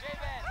 nice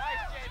J-Man.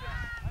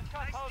 Let's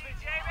come, Posey.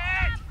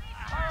 J-Man!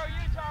 Taro,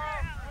 you,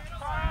 Taro.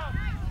 Taro.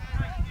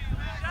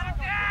 Shut him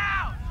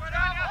down!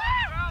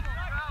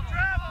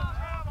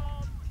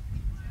 Travel!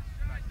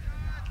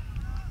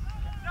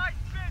 Nice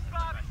spin,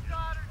 Bobby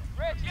Stoddard.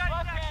 Rich,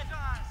 left hand.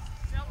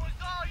 That was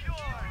all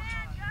yours.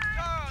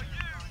 Taro,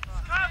 you.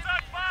 Comes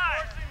on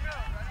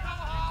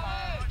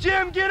 5.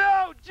 Jim, get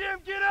out! Jim,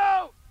 get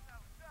out!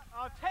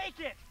 I'll take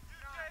it.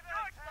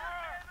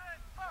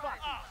 Fuck.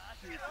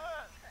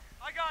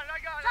 I got it.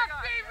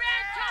 Tough D,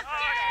 Red, tough D!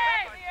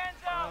 Back in the end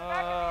zone,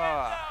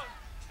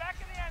 back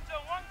in the end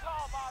zone. One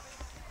call, Bobby.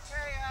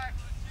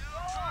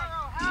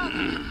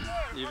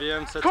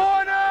 UVM sets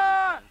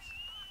Corner!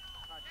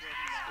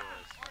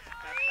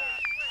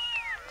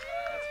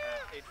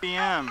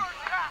 PM.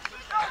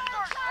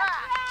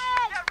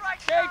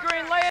 Okay,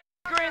 Green,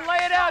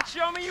 lay it out.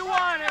 Show me you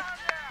want it.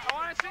 I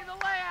want to see the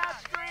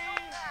layout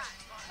screen.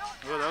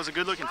 Oh, that was a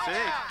good looking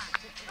fake.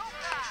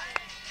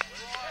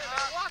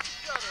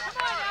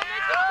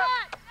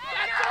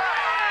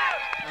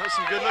 That was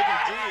some good looking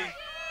D.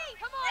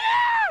 Come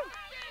on!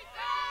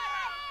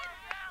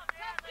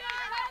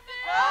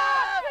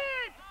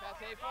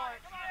 That's A for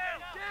it.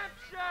 Dip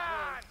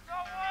shot! Go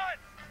 1,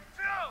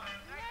 2,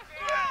 3,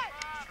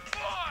 4,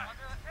 5,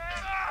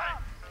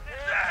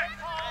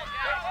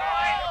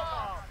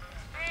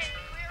 6.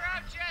 Clear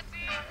out,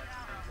 Jesse.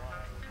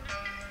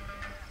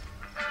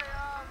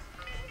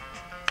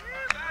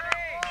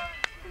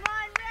 Come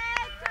on,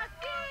 Red,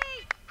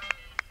 Tucky!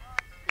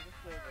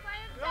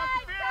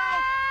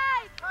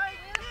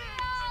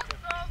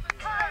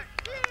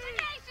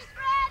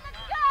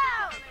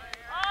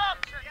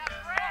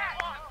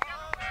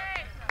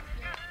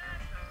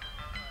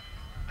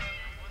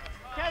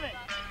 Kevin,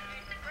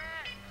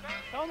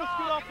 tell him to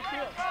scoot off the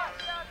field.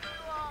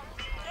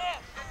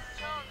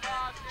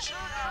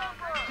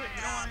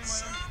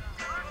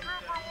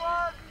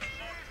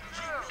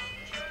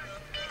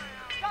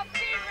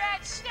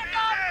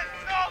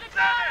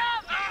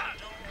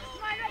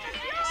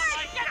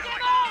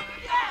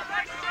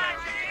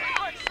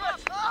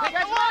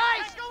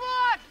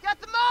 Got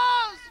the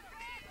moves!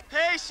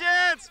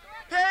 Patience!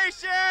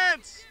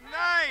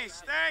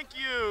 Nice, thank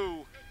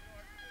you.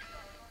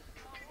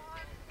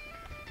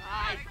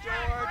 Nice,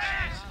 George.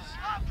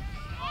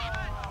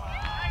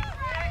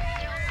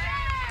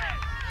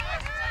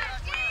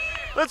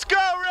 Let's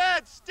go,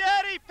 Red!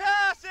 Steady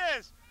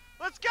passes!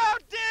 Let's go,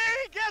 D!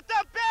 Get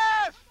the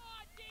biff!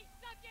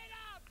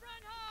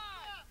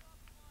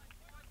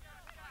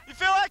 You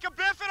feel like a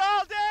biff at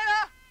all,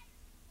 Dana?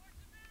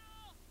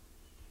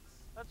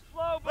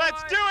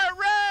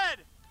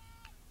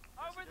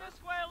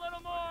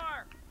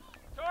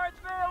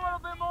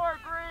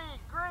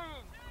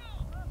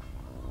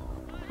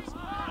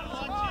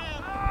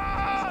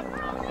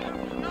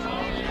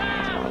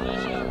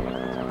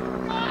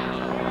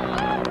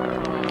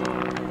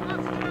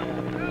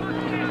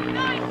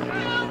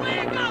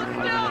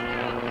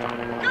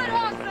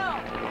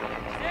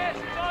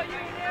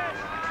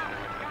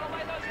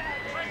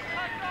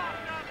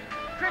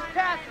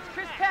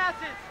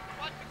 faces.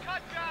 Watch the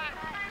cut, John.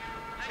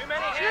 Too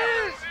many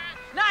hands.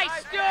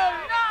 Nice, dude.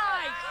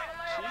 Nice.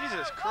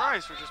 Jesus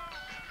Christ, we're just...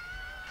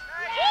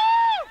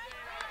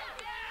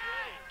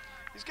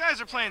 These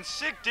guys are playing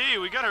sick D.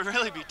 We gotta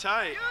really be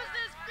tight. Use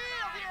this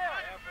field here.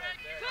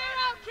 Clear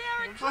out,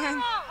 Karen. Playing...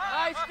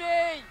 Nice, D.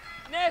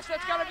 Nish,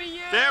 that's gotta be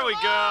you. There we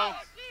go.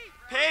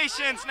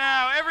 Patience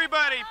now,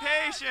 everybody,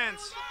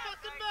 patience.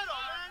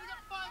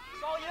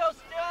 So you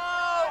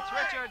still. It's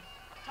Richard.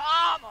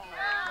 Tom.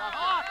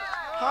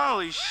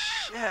 Holy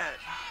shit.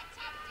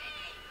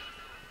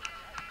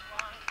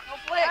 No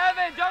flick.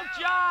 Evan, don't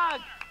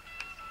jog.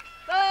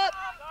 Stop.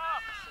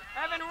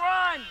 Evan,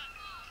 run.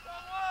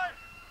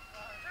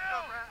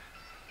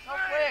 No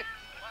flick.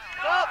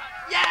 Stop.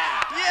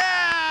 Yeah.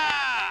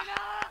 Yeah.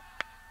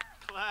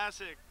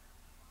 Classic.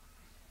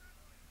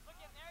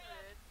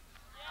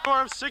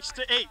 Score of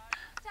 6-8.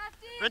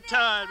 Red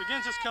Tide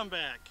begins his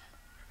comeback.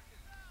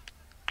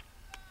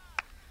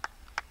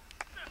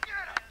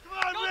 Come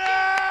on,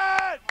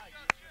 Red!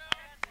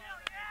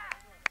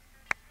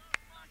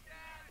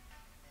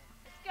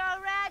 Let's go,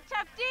 Red.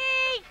 Tough D.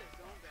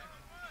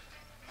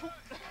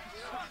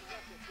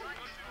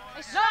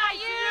 Nice,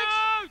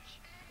 huge.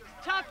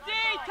 Tough D,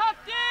 tough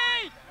D.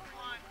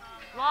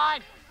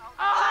 Line.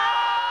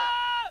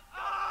 Oh!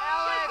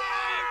 Alex.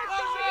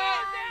 Close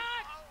it.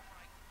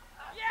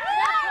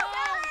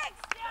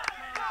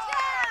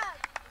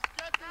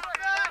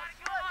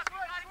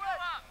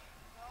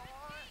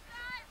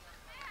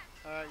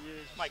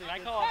 Mike, can I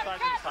call outside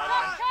from the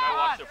sideline? Can I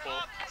watch the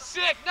full?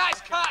 Sick, nice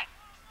cut.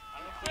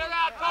 Clear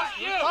out, post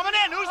you. Coming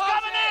in, who's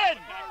coming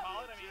in?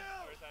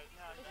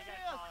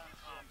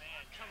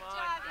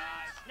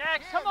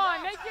 Next, come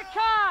on, make your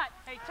cut.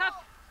 Hey, tough.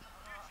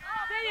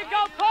 There you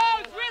go,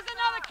 pose. Where's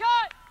another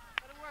cut?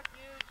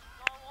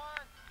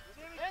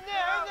 In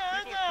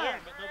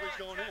there. But nobody's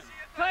going in.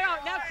 Clear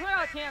out, now clear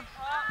out, Tim.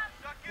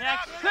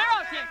 Next, clear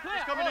out, Tim,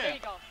 clear. Who's coming in? There you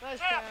go. Nice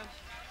time.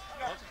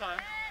 Lots of time.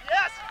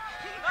 Yes.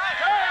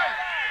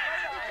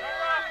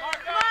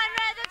 Come on,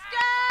 Red. Let's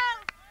go.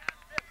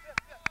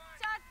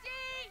 Tough D.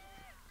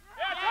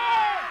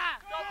 Yeah.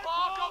 Go,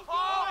 Paul. Go,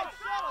 Paul.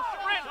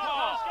 Sprint,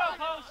 Paul.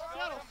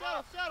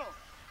 Settle.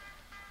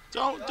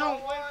 Don't.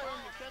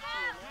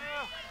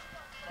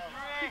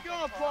 Keep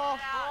going, Paul.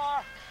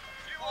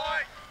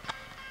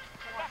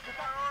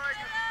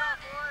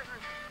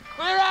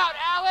 Clear out,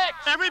 Alex.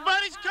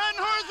 Everybody's cutting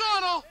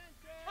horizontal.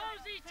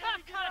 Posey,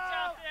 tough cuts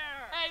out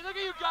there. Hey, look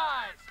at you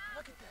guys.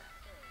 Look at that.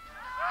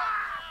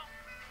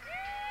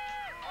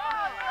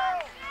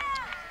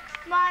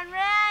 Come on,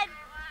 Red.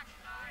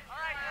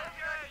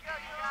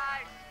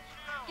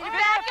 Get it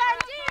back on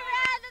D,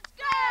 Red. Let's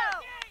go.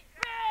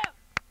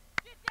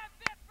 Get that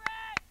fit,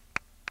 Fred.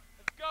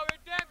 Let's go,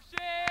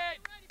 redemption.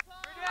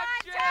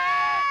 Redemption.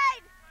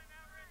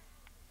 Redemption.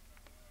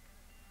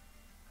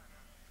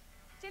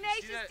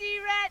 Tenacious D,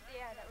 Red.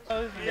 Yeah, that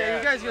was. Yeah,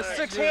 you guys got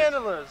 6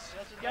 handlers.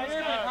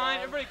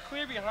 Everybody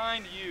clear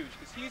behind Huge,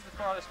 because he's the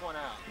farthest one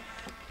out.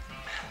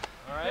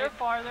 All right? Clear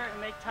farther and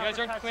make tougher You guys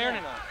aren't cuts clearing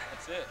in. enough.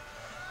 That's it.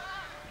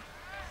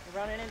 We're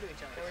running into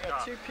each other. We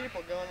got 2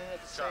 people going in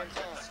at the same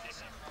time.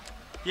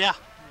 Yeah.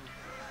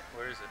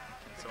 Where is it?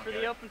 For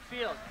the open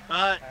field.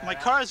 My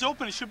car is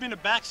open. It should be in the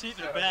back seat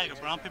in a bag, a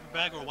brown paper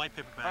bag or a white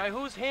paper All right, bag.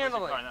 who's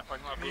handling?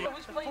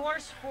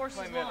 Forces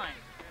line.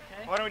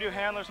 Okay? Why don't we do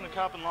handlers in the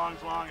cup and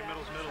longs long and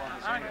middles middle on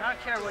the I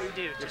don't care what you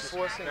do. Just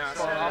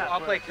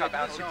I'll play cup.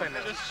 Alex, you play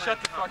middle. Just shut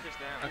the fuckers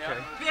down.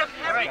 Okay. we have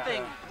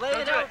everything. Lay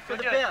it out for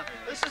the bill.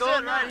 This is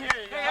it right here.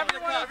 Hey,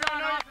 everyone who's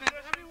on offense,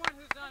 everyone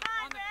who's on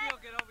the field,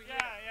 get over here.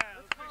 Yeah.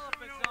 Let's call up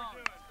a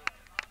zone.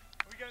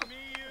 We got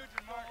me, Huge,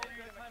 and Mark in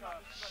the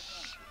cup.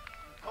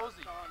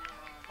 Posey.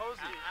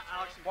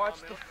 Watch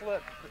the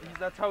flip.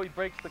 That's how he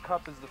breaks the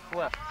cup, is the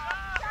flip.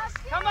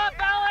 Come up,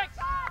 Alex!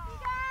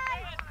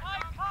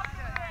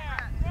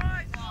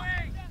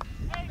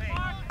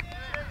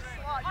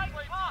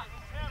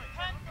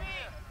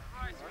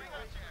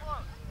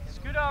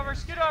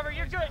 Scoot over,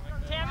 you're good.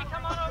 Tammy,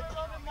 come on over a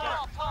little bit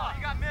more. Paul,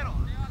 you got middle.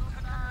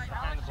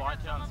 And the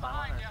blind on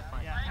sideline.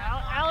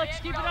 Yeah, Alex,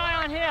 keep an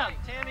eye on him.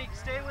 Tammy,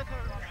 stay with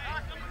her.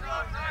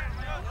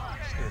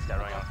 Just get this guy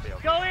running off the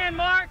field. Go in,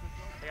 Mark.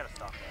 They gotta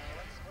stop.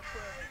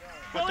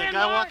 With that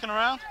guy walking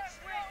around?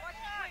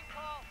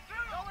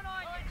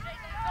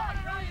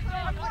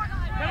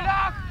 Get it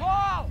off,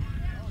 Paul.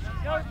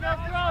 No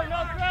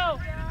throw.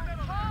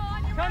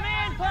 Come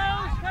in,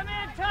 Pose. Come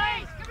in,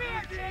 tight. Come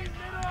here, Chase.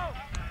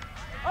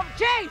 Oh,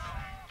 Chase.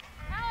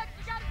 Alex,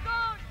 you got it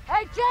going.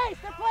 Hey, Chase,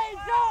 they're playing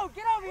zone.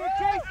 Get over here,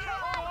 Chase.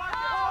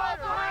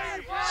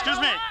 Excuse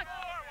me.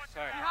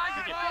 Sorry.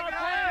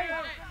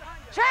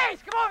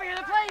 Chase, come over here.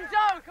 They're playing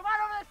zone. Come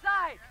on over the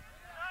side.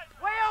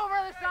 Way over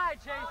the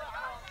side, Chase.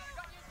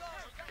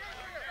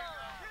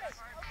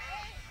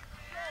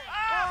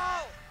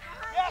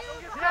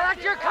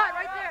 That's your cut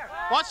right there.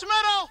 Watch the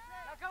middle.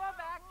 Now come on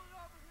back.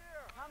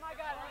 Oh my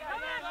God. Come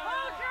on,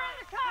 Paul, you're in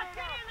the cut.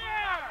 Get in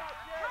there.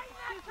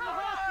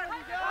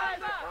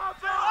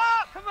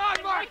 Come on,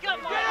 Mark. Get on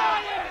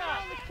here.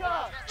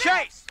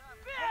 Chase!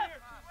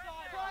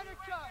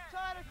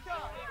 Tighter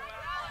cut.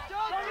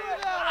 Don't do it.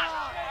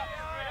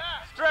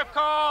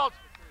 called.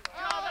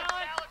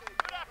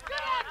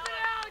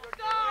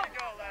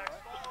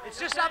 It's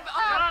just up.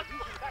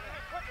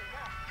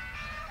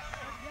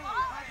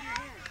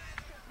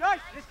 Nice.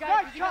 This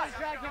guy, you gotta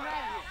drag him out of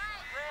here.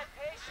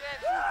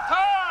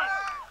 Turn.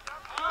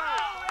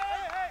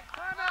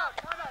 Time out.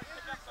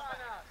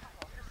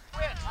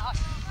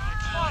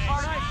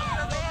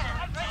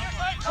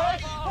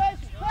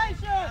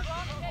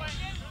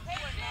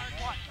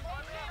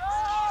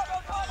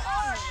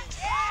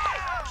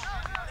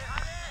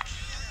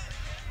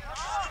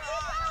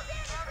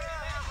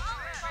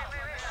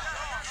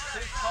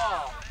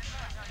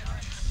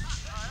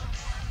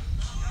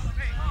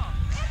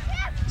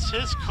 It's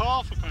his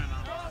call for crying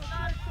out loud.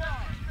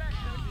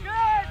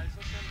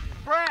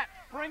 Brent,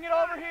 bring it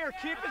over here.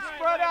 Keep it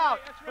spread out.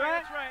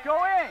 Brent,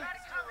 go in.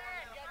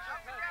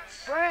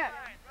 Brent.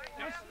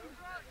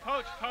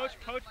 Poach,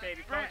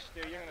 baby, poach,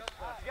 dude. You're gonna.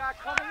 You gotta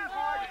come in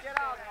hard to get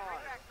out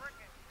hard.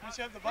 Once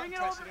you have the button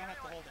pressed, you don't have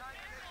to hold it.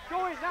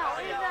 Go in now.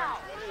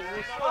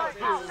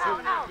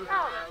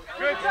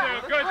 Good,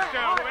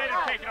 Stu. Way to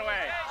take it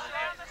away.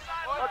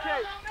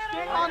 Okay,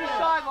 stay on the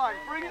sideline.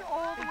 Bring it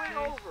all the way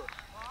over.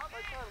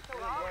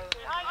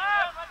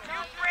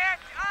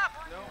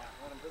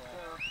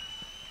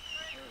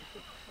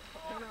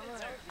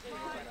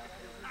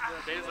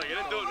 Dave's like, I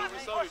didn't do it over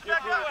so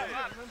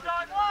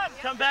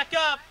Come back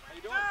up.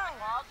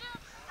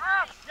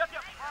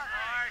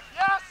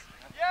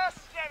 Yes.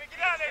 Jamie, get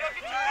down there. Don't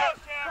get too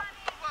close, Cam.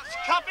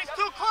 Cup is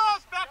too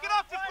close. Back it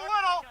up just a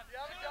little.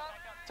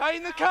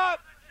 Tighten the cup.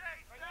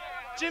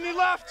 Jimmy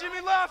left. Stu,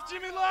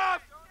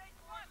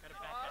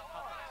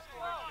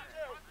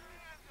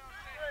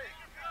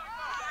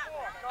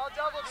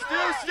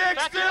 stick,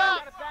 Stu.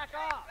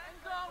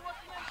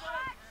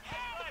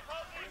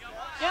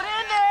 Get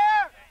in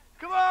there!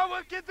 Come on,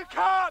 we'll get the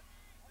cup.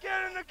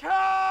 Get in the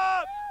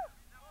cup.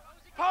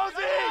 Posey.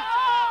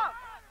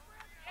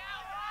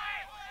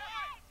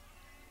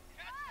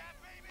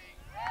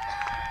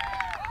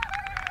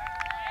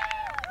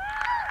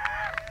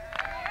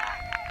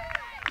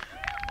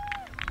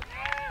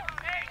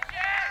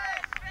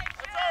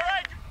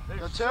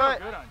 Go to it.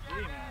 Good on D,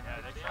 man.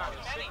 Yeah, they tried.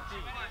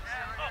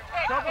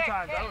 A couple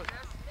times I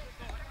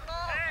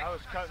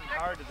was cutting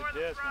hard to the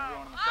disc and we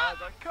were on the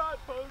sides. Like, cut,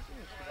 Posey.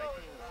 It's because I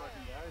can't the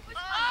fucking guys.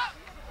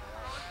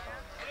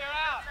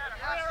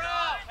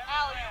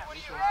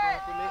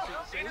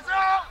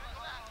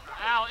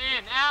 Al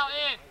in.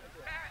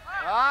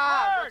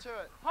 Ah, go to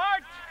it.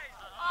 Hard.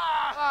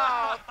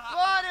 Oh,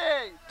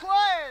 buddy.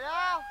 Play it,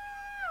 Al. I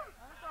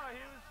thought he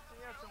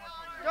had so much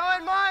more. Go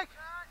in, Mike.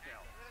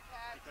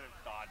 He could have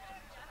dodged him.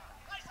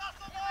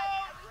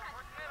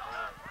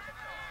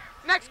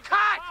 Next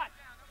cut!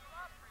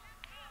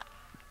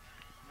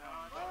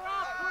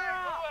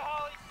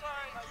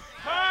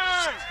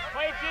 Turn!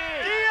 Play D!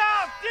 D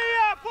up!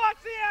 Watch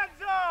the end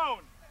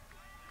zone!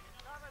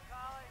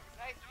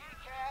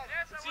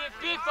 Let's see a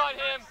beef on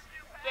him,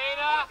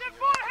 Dana.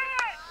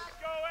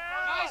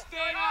 Nice,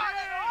 Dana.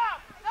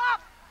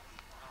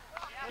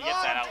 He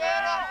gets that out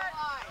there.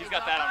 He's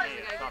got that on me.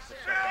 It's not the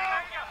check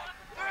out.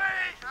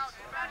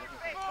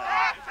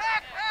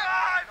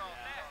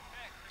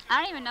 I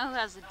don't even know who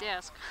has the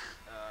disc.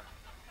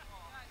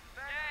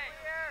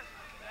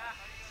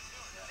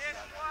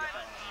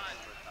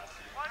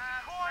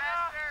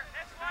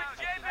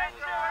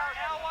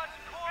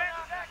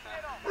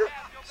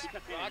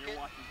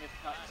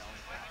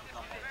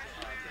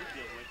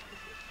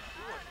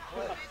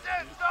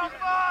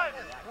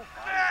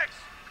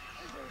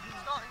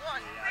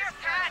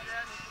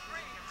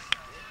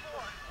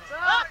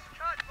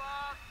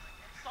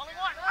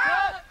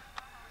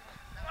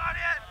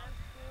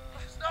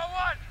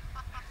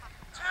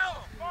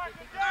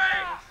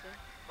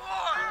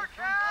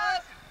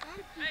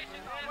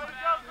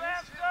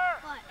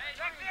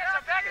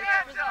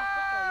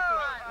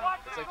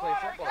 It's like playing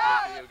football.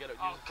 You get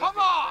Come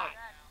on!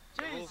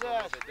 Jesus.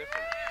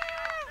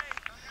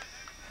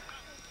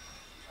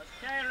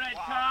 Okay, red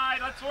tide,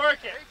 let's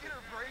work it.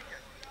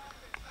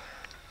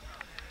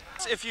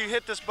 If you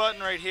hit this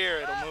button right here,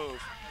 it'll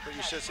move. But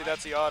you should see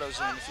that's the auto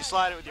zoom. If you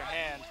slide it with your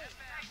hand,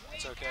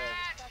 it's okay.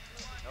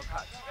 No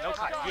cuts. No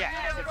cuts. Yeah,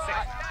 I said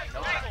 6.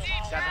 No cuts.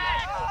 7.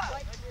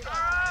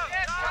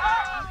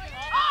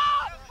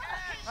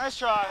 Nice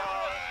try.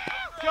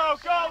 Go,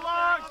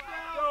 long.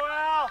 Go,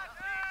 Al.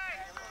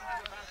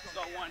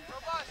 Go 1.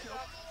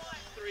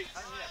 3.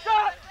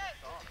 Shot.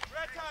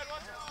 Red tide,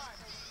 watch it.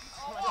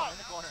 In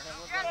the corner.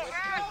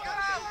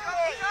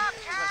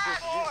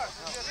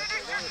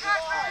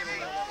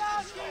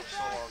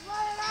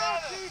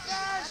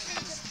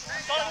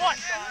 Solid 1,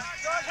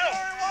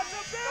 2,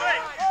 3,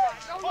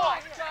 4,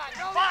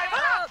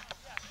 5.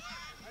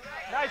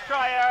 Nice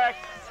try, Eric.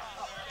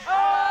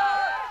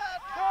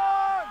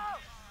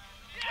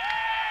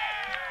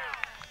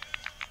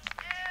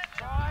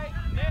 Try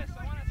this. I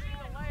want to see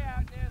the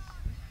layout, this.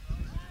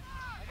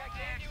 I got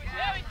candy with you.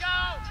 There we go.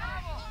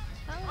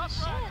 Oh,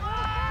 shit.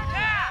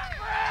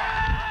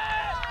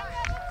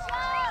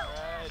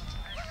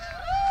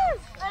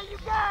 Hey, you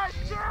guys,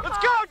 Let's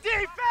go,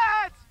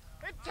 defense!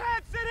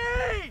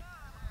 Intensity!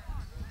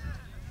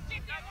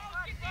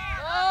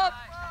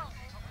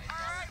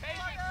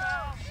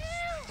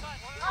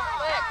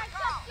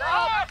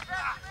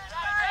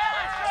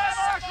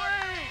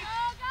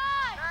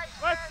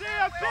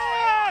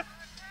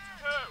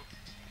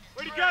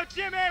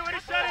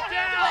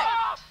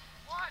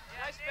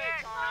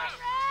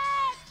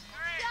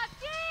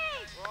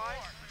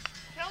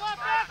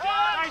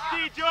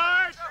 D,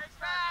 George!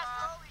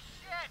 Holy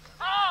shit!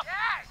 Up!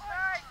 Yes!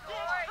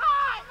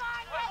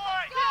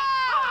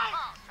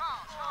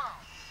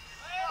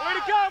 Way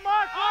to go,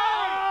 Mark!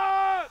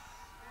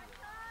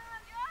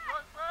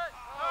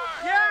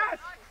 Yes!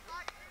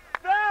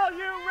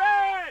 Value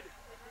red!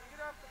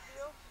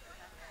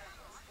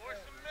 Force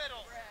the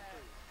middle.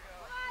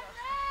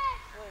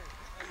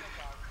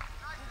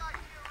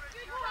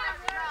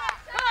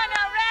 Come on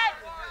now, Red!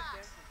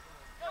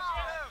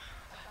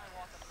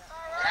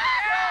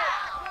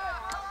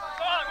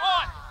 Solid,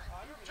 1,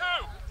 2, 3,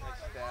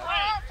 4,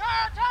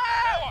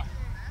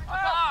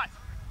 5,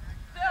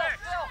 6,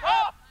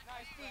 up!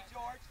 Nice D,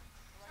 George.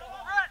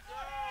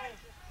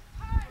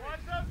 Watch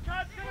those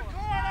cuts to the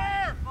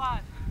corner!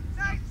 5,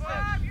 6,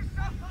 7, You're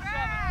so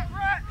fast!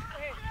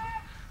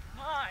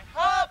 9.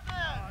 Oh,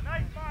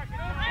 nice mark.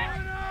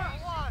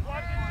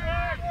 Watch it,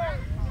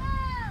 George.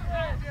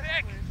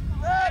 Pick!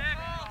 Good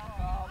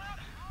call,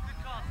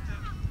 Stu.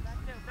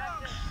 That's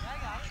it. I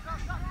got it.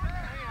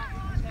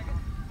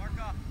 Mark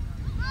off.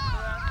 I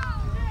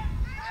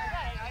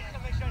just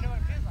gotta make sure I know what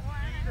it feels like.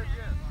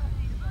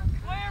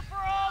 Clear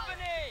for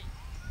Albany!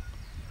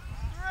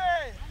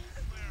 3,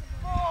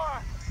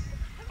 4,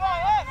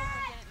 5,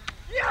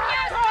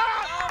 Yes!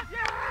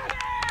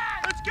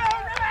 Let's go,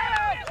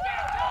 Red!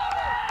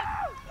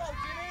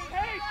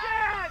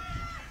 Patience!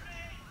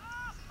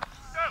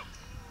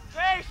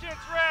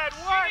 Patience, Red.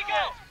 Work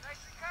it!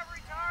 Nice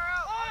recovery, Taro!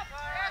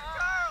 Yes,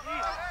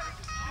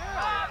 Taro!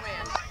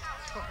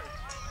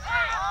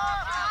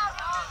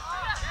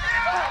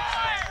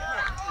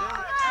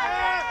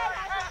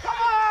 Come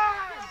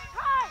on!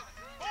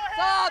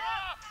 Stop!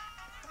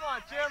 Come on,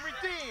 Jim,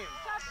 redeem.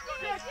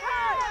 Get it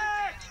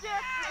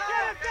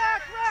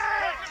back,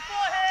 Red!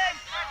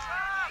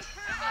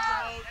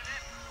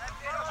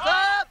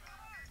 Stop!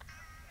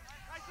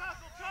 Nice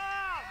hustle,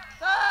 Tom!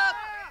 Stop!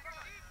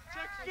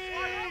 Check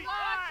speed!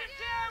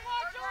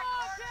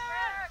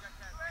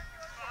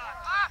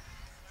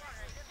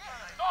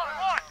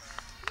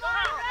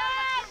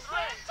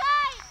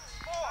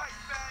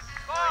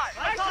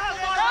 Nice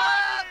hustle,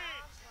 Bobby!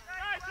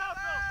 Nice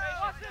hustle!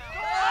 Watch this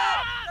goal!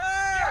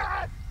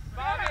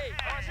 Bobby,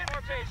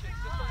 more patience,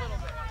 just a little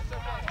bit. It's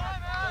okay. It's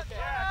okay.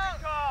 Yeah,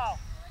 good call.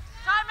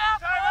 Timeout,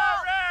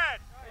 Timeout, Red!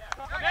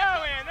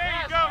 Now in, there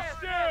you go,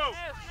 Stu!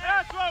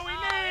 That's what we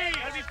need!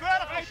 Gotta be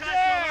vertical, right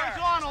there!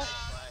 Horizontal.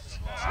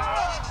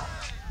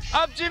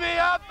 Up, Jimmy,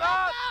 up,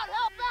 up!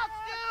 Help out,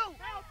 Stu!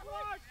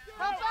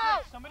 Help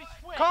out! Somebody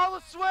switch. Call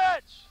a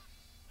switch!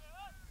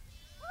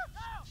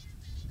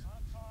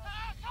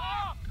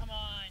 Come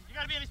on, you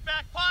gotta be in his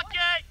back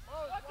pocket!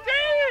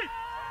 Deep!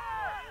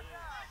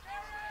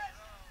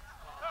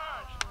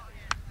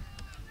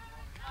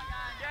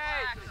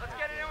 Let's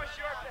get it in with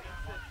short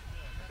passes.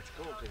 It's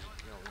cool because,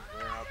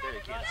 they're out there, they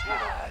can't see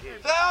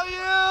it. Value! I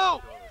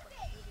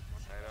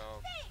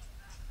know.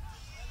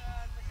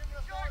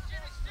 George,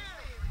 Jimmy,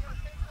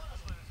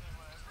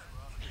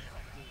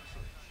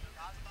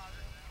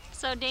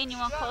 So, Dane, you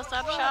want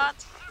close-up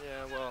shots?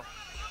 Yeah, well,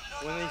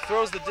 when he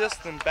throws the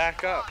disc, then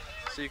back up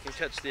so you can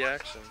catch the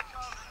action.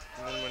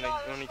 And then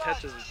when he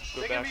catches it,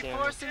 go They're back going to be in.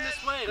 forcing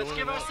this way. Let's Go in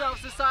give and out.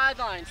 ourselves the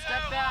sideline.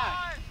 Step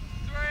back.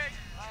 3,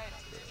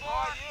 4,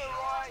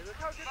 Roy. Look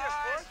how good their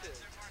force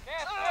is.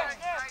 Yes.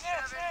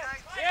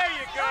 There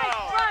you go!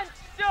 Front,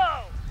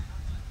 Joe!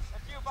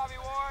 That's you, Bobby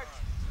Ward.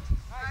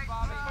 Nice,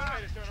 Bobby.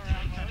 Way to turn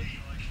around,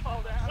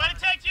 Fall down. Way to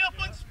take you up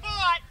on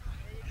spot.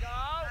 There you go.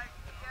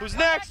 Who's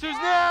next? Who's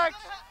next?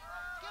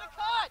 Get a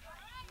cut.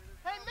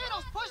 Hey,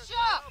 middles, push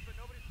up.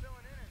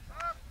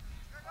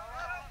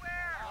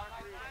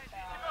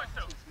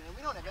 Man,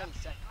 we don't have any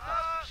second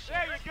cuts.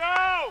 There you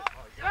go!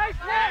 Nice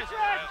catch,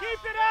 Red!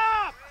 Keep it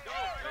up! Woo!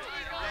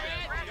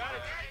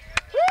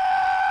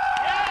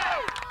 Yeah!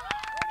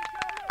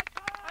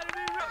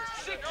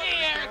 60,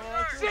 Eric.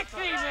 60,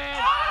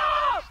 man.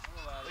 Up!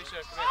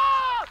 Alicia, come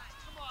Up!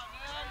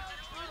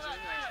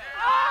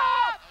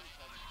 Up!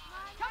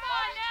 Come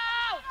on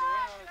now.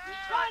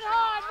 Run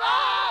hard,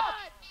 run.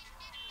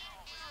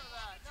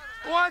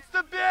 Who wants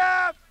the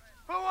biff?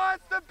 Who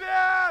wants the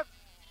biff?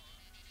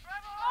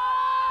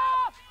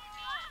 Up!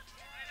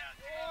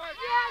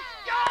 Yes,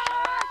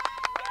 God.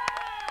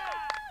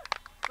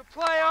 The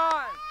play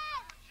on!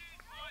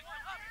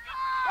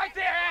 Right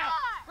there, Al.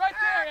 Right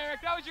there, Eric.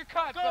 That was your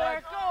cut, Go, bud.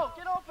 Eric, go.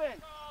 Get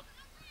open.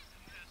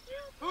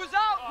 Who's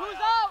out? Who's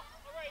out?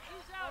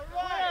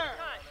 All right.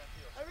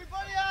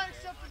 Everybody out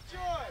except for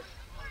George.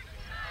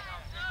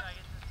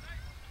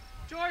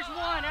 George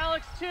 1,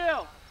 Alex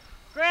 2.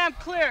 Graham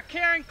clear,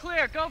 Karen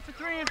clear. Go for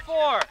 3 and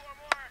 4.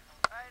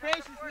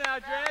 Patience now,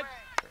 Dred.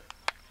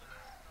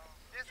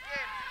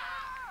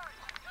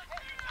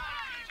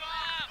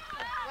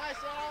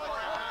 Nice,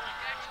 Alex.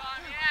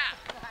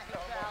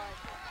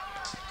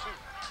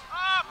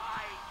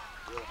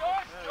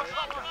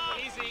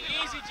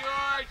 Easy,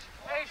 George.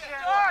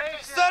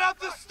 Set up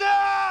the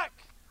stack!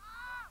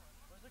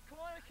 Where's the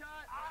corner cut?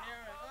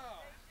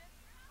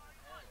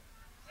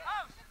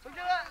 Look at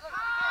that!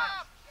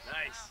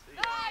 Nice.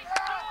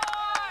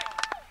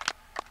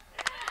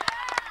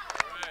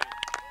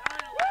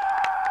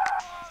 Woo!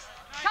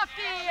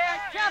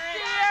 Go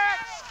back!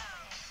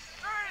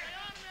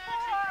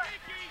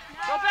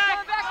 Go back!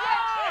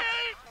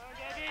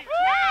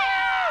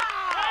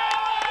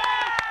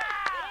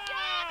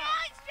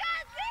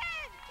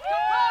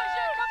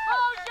 Composure!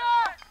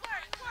 Composure!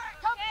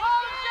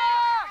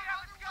 Composure!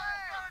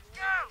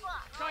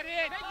 Cut in!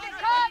 Make it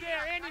cut!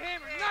 There, Andy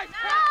Hammer! Nice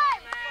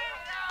cut!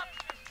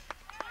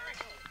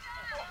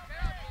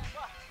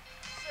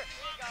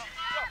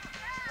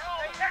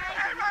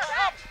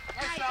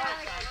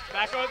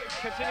 Back over,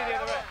 continue the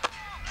other way.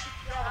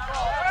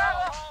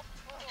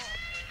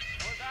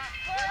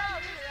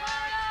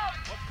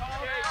 What's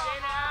called?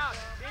 Dana out.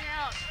 Dana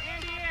out.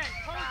 Andy in.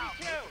 Posey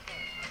two.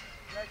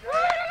 Let's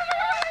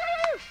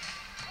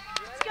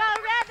go,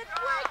 Red. Let's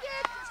work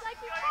it. Just like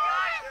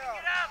before.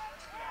 Get up.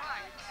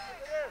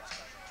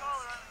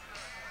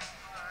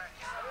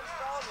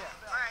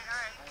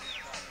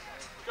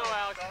 Go,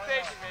 Alex. Be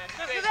patient, man.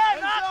 Be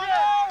patient.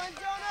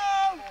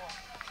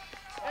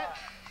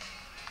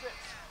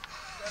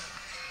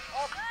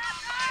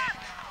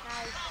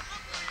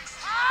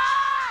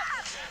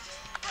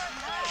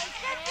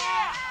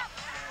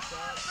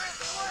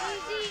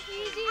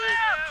 Easy.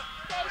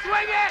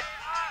 Swing it!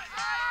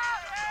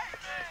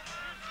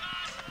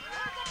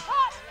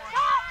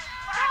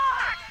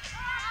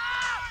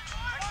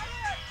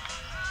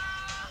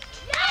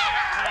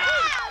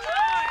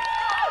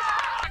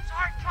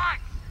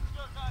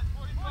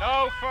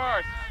 No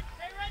first.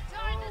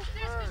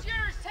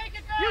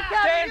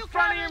 Stay in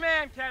front of your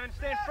man, Kevin.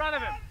 Stay in front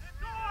of him.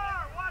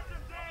 Watch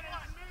him, Dana.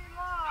 Mean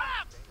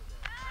line.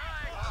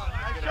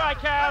 Nice try,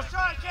 Kev. Nice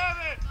try,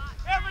 Kevin.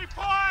 Every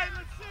point.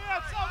 Let's see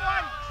it.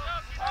 Someone.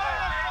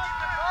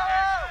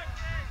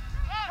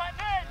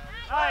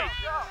 Nice.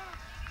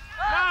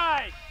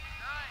 Nice.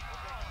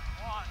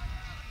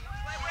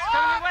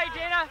 Coming your way,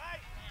 Dana.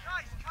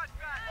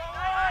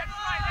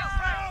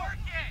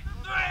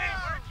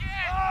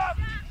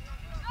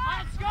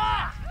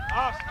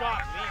 Oh,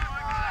 Scott.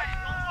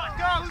 Let's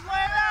go. Who's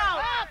laying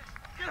out?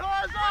 Get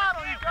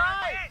horizontal, you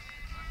guys.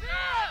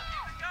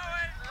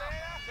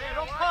 Man,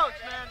 don't poach,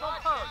 man. Don't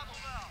poach.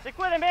 Stick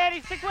with him,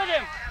 Andy. Stick with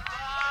him.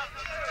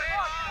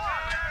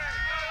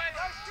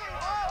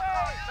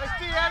 Nice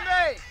D,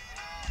 Andy.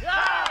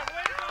 Yeah.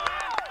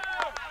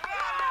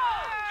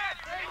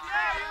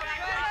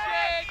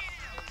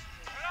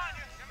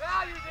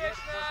 Value this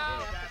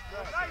now.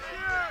 Nice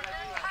here.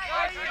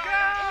 Nice to go.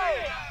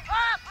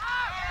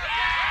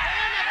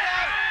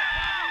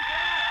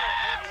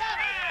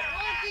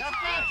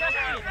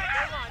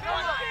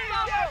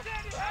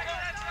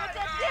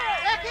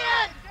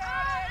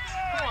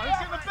 Come on, who's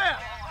getting the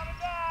best?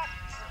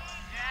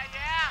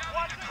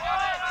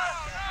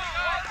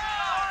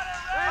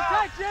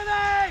 Take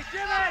Jimmy!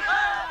 Jimmy!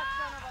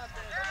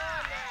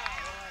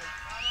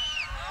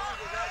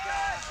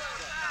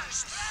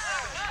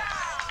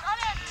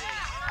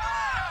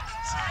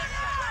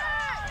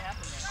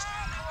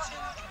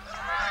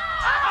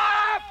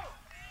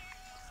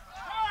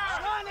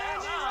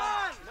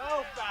 No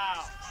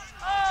foul.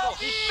 Oh,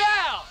 he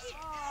fell!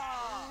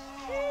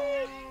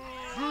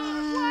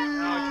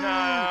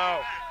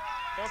 No.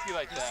 Don't be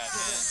like that, man.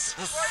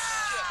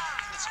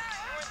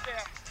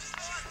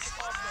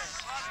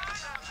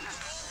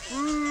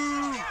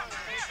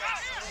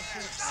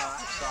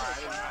 Sorry, I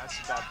didn't know that's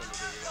about them to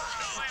do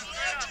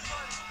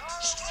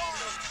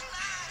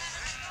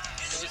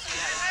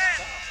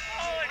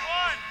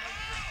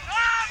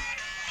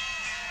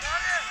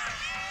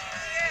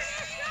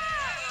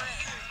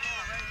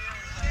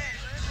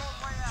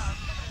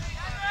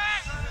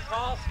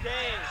Call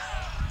stays.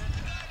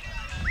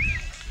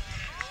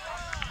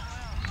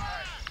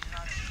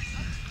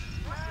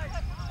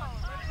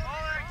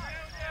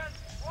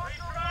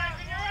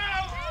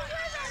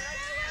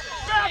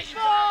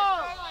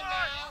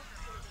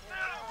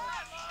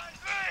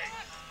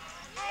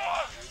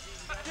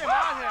 Get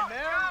on him,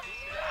 man.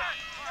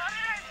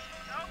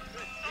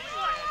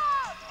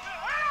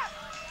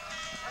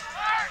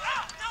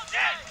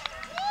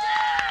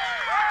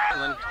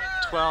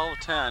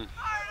 12-10.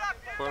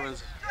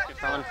 Portland's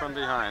coming from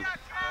behind.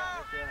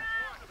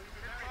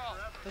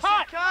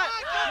 Cut! Cut!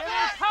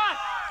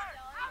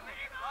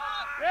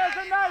 There's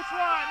a nice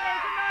one!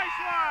 There's a nice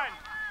one!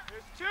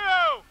 There's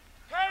two!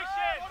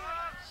 Patience!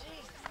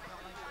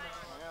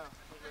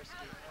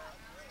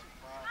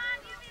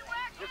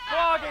 You're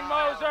flogging,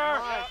 Moser!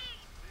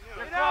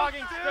 You're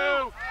flogging,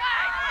 Stu!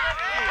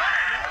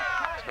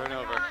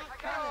 Turnover.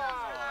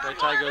 Right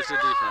tie goes to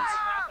defense.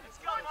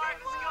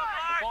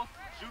 They're both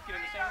juking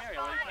in the same area.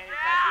 Well, you can't even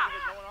pass it,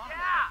 there's no one on them.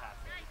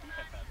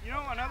 You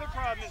know, another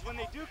problem is when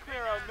they do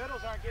clear out,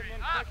 middles aren't getting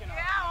in quick enough.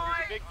 You know,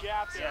 there's a big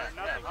gap there,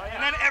 nothing.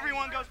 And then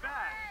everyone goes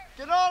back.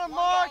 Get on him,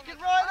 Mark. Get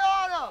right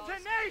on him.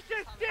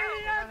 Tenacious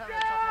DMs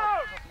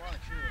out!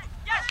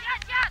 Yes!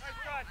 Nice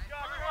touch,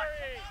 Scott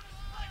Curry.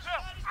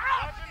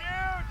 Watching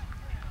you.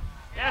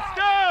 Yes,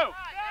 Stu!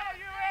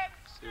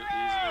 Stu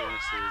easily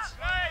intercedes.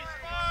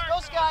 Go,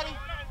 Scotty.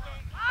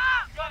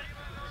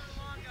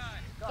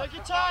 Take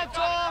your time,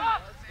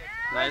 Tom.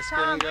 Nice give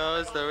and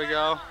goes. There we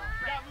go.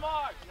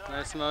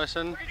 Nice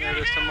motion. There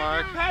it is to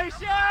Mark.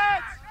 Patience!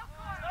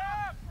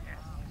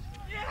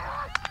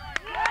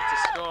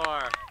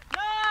 Score.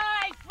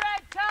 Nice,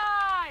 red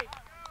tide!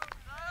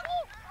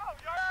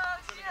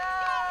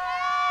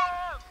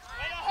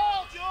 Way to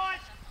hold,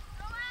 George!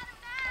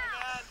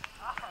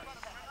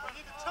 We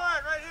need to turn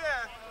right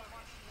here.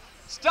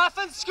 Stuff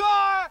and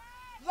score!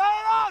 Lay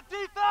it out,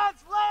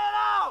 defense! Lay it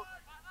out!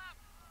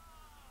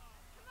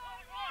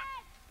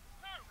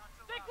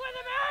 Stick with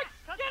him, Eric!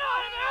 Get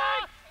on him,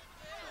 Eric!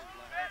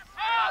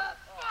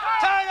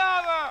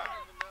 Turnover!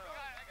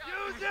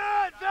 Use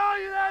it!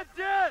 Value that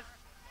disc!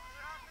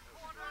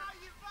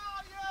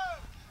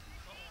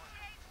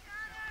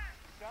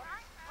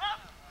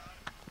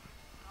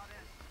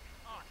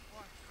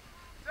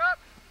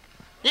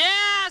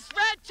 Yes,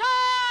 red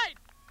tide!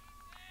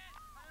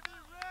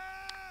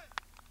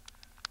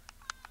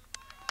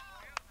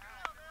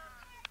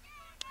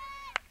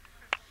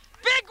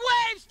 Big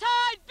waves,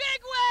 tide!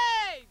 Big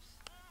waves!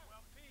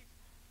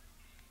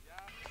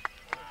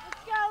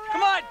 Let's go, Red!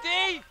 Come on,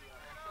 D!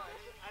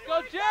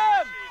 Go,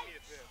 Jim!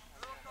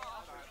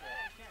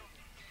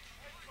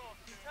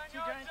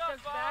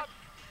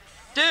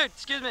 Dude,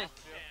 excuse me.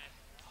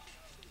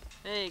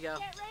 There you go.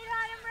 Get right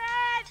on him,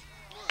 Red!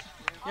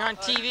 You're on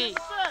TV.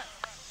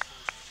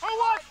 Who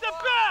wants the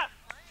Biff?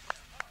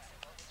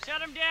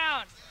 Shut him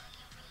down.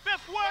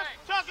 Biff work,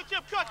 chocolate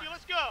chip cookie,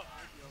 let's go.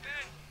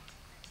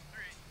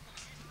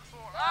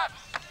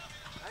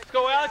 Let's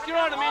go, Alex. You're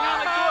on to me now.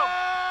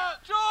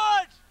 Let's go.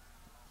 George!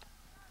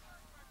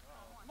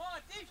 Come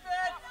on,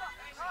 defense!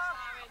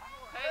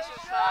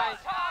 Patience, guys.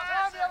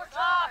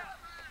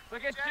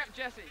 Look at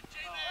Jesse.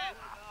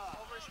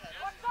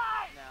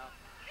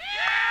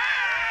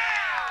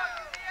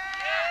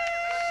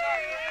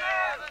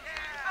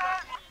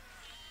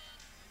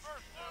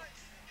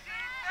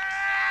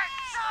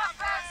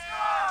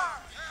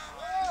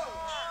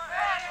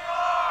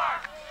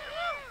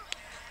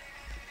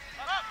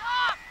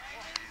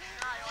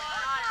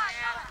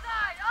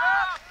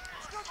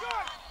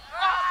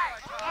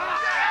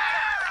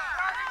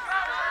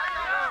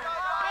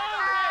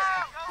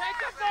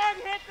 Take a big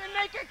hit and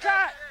make a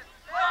cut.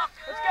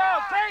 Let's go,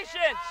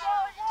 patience.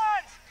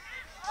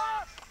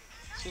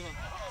 Excuse me.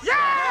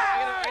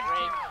 Yeah!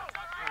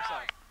 I'm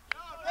sorry.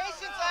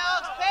 Patience,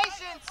 Alex,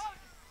 patience!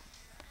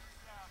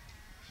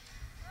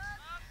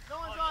 No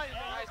one's on you,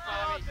 man. Nice,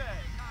 Bobby.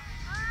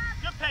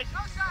 Good patience.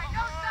 No side!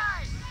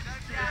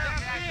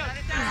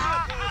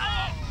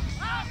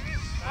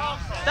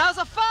 That was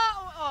a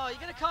foul! Oh, you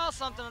gotta call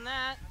something on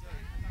that.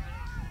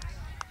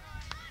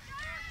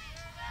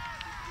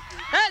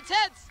 Heads,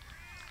 heads!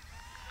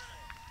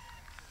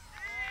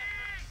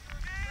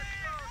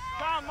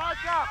 Tom, mark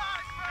up.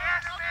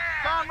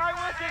 Tom, right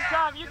with him,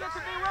 Tom. You get to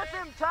be with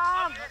him,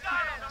 Tom.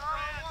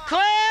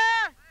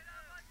 Clear!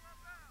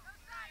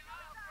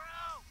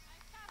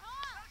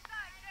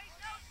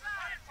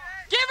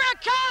 Give her a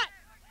cut!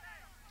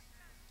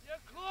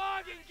 You're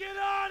clogging, get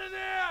out of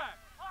there!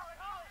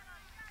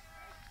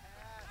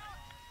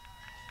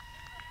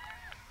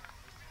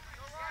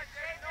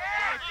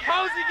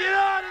 Posey, get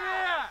out of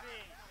there!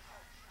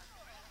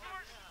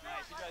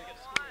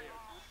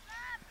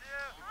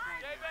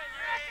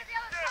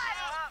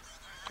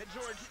 Hey,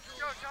 George.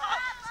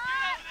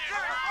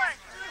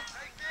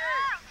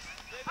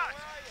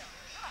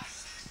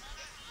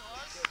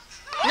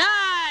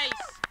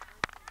 Nice!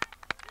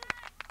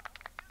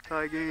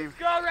 Tie game.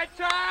 Go, Red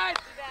Tide!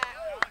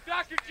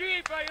 Dr.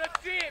 G, buddy,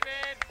 let's see it,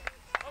 man.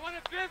 I want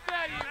a Biff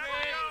out of you, man.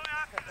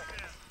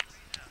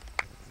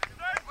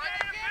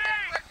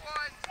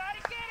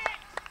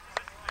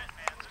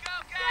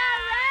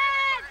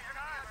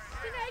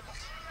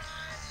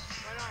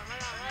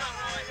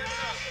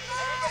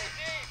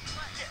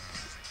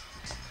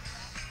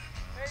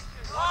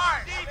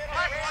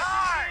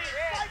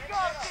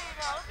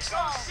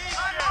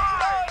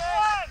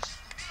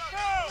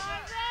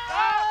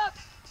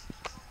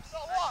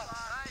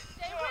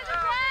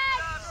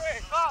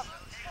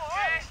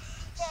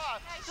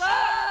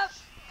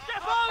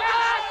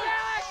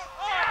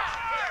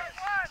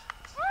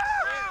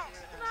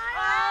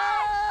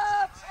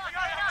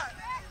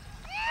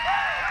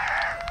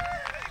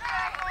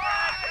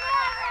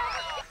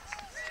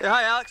 Say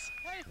hi, Alex.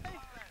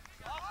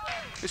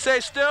 You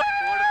say still? 4-3,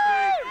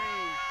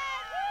 green.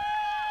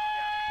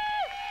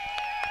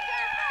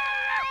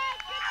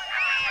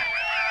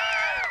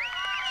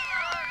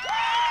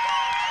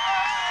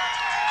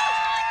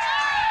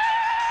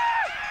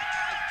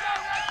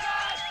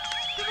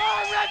 Come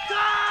on, Red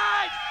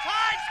Tide!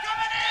 Tide's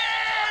coming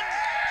in!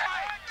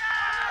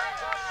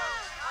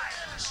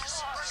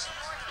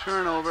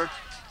 Turnover.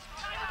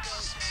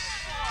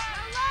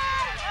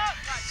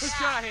 Who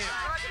shot him?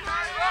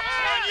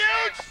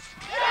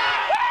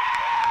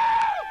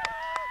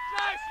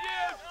 Nice,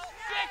 Hughes!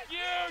 Sick,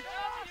 Hughes!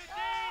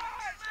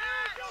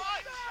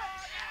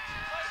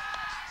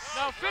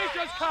 No, finish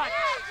those cuts!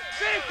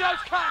 Finish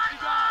those cuts, you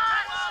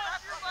guys!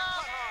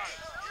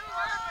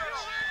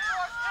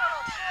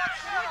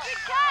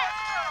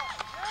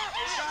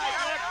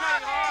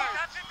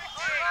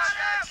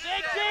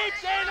 Dig deep,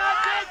 Dana!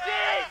 Dig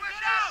deep!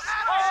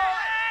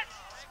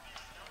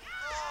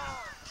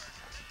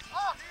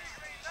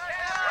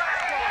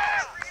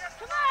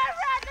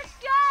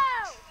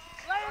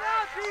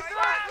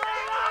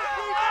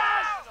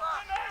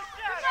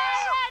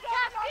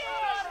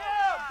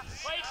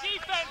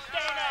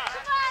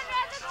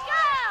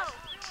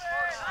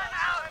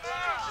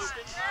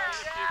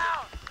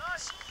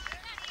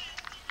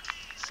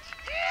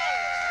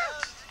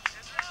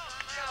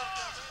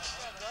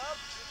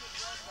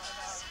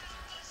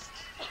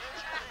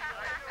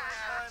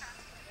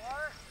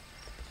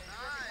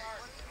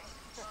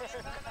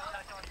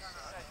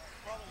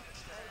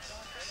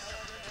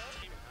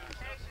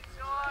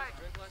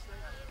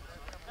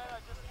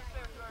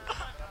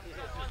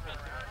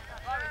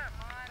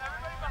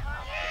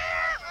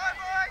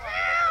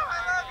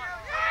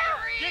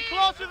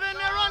 else within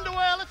their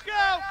underwear. Let's go.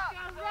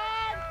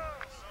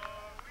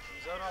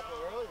 He's out off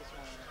early this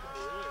morning.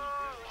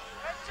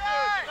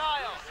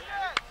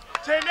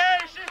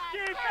 Tenacious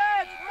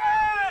defense.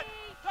 Red.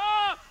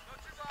 Stop.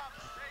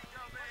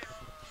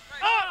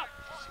 Up.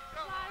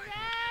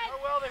 How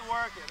well they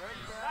work it.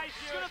 Nice.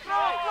 He's gonna throw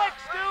a flick,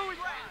 Stu.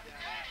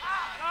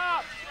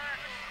 Stop.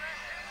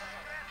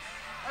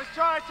 Let's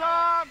try,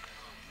 Tom.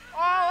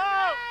 All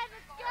out.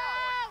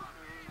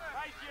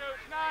 Nice, you.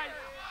 Nice.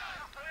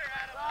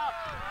 Stop.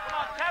 Come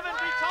on, Kevin,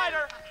 be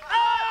tighter.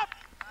 Up.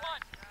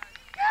 One.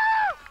 Go.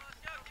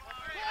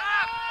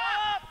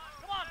 Up.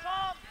 Come on,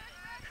 Tom.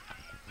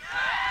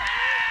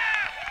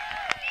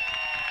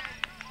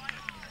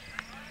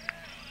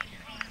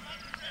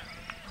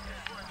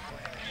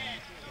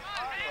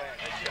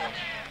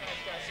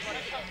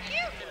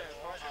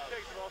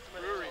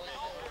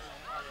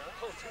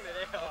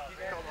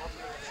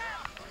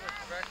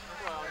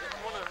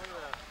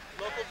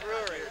 Local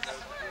brewery.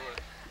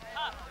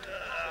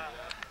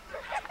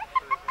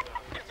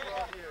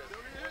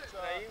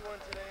 I eat one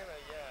today and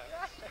yeah.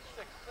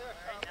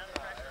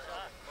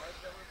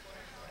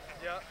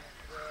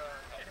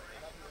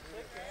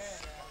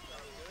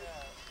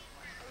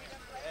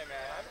 Hey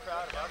man, I'm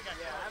proud of them.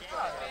 Yeah, I'm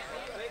proud of them.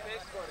 They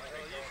scored a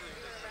goal.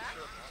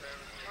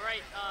 All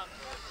right,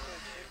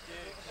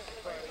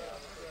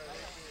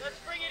 let's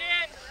bring it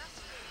in.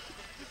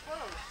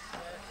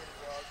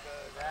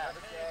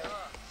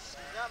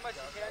 Not much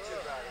you can do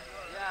about it.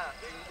 Yeah,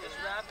 just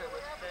wrap it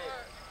with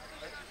tape.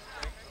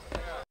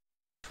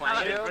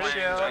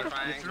 Chill.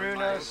 You threw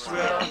no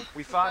swill.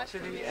 We fought to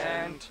the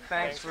end.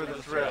 Thanks for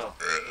the thrill.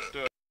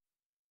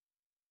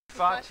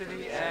 Fought to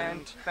the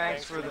end.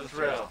 Thanks for the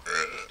thrill.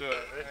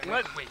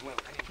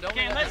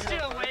 Okay, let's do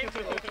a wave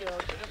roll.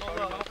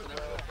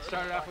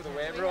 Started off with a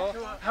wave roll.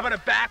 How about a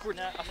backwards,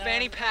 a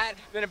fanny pat,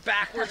 then a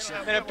backwards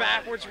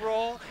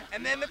roll,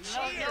 and then the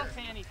cheer. No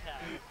fanny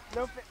pat.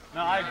 No,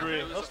 I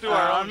agree. Let's do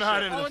our own. I'm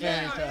not into the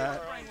fanny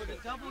pat.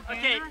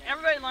 Okay,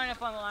 everybody line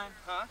up on the line.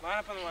 Huh? Line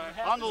up on the line.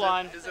 On the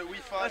line. Is it we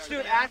fought? Let's do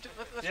it after.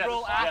 Let's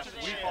roll after the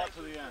we fought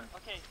to the end.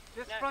 Okay,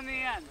 just from the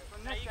end.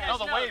 From this end. No,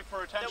 the wave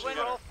for attention. The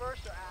winner roll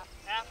first or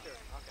after?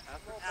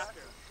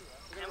 After.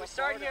 And we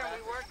start here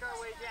and we work our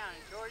way down.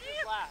 And George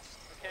is last.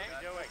 Okay?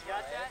 You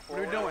got that? What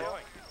are we doing?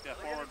 Yeah,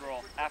 forward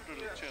roll after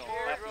the chill.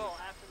 Forward roll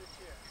after the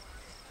cheer.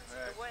 It's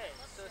a wave,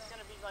 so it's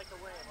going to be like a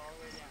wave all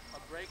the way down.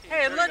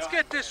 Hey, let's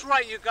get this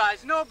right, you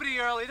guys. Nobody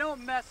early.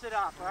 Don't mess it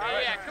up, all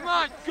right? Yeah, come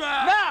on,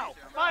 guys. Now!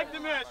 5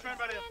 minutes for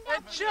everybody.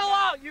 And chill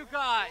out, you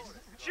guys.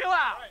 Chill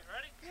out. All right,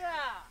 ready?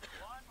 Yeah.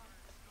 1,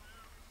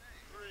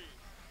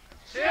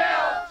 2, 3.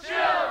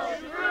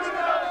 Chill, screw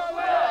no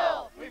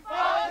swill. We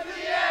fought to the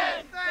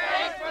end.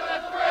 Thanks for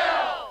the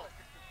thrill.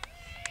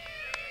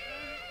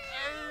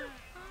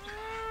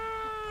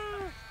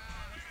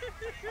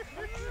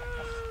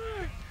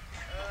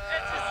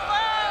 It's a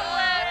slow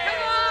wave.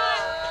 Come on.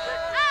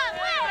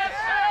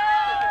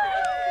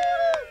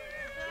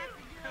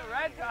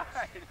 Red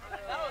tide.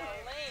 That was a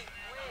late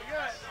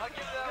wave. I'll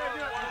give that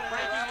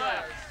breaking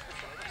left.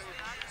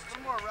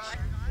 One more round.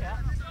 Yeah.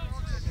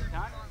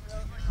 Done?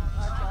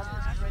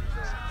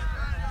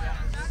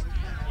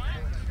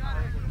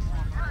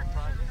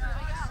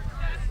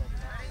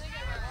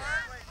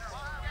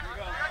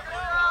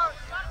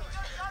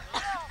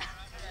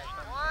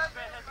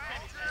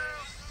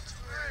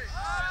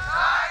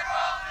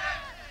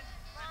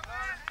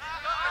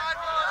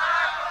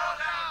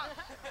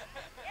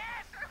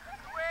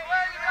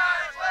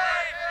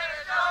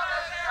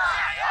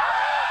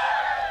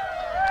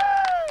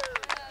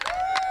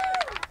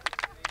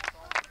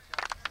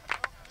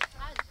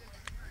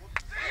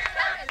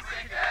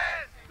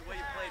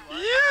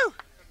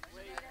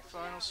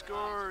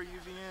 Score,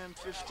 UVM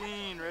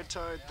 15, Red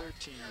Tide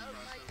 13.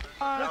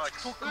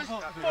 Let's talk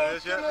about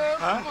this.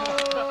 Huh?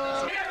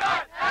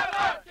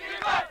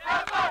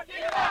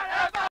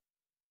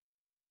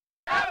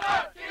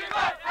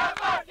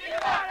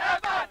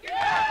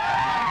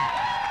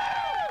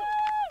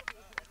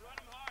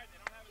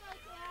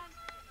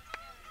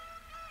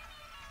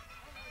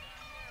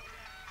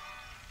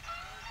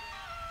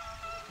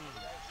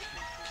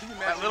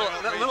 That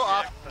little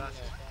off.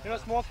 You know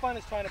what's more fun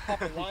is trying to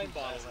pop a line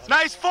ball.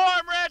 Nice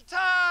form, Red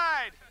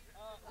Tide!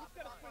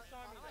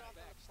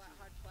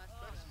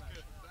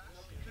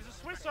 There's a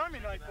Swiss Army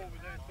knife over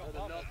there. It's got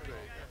milk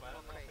crate.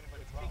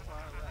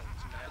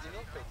 The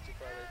milk crate's too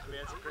far away.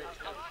 That's a great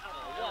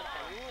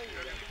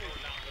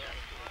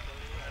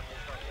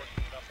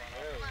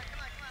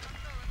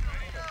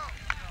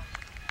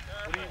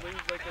What do you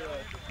like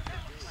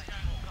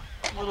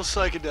a little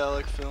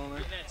psychedelic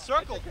filming.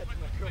 Circle.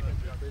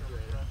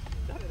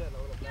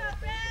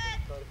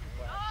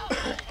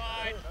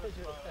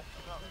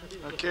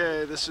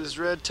 Okay, this is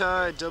Red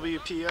Tide,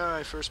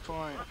 WPI, first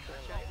point.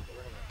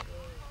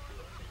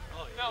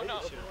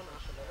 No.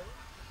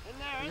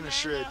 I'm gonna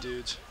shred,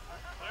 dudes.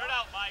 Clear it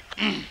out, Mike.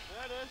 There it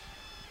is.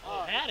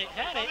 Oh, had it.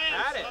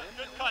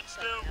 Good cut,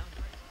 Stu.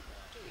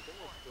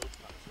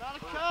 It's not a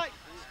cut.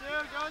 Stu,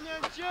 go in there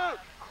and shoot.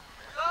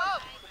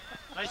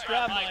 Nice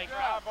grab, Mike.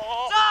 Grab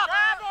ball. Stop!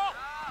 Grab ball.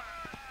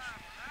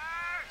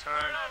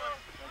 Turn.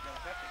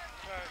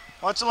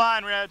 Watch the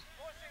line, Red.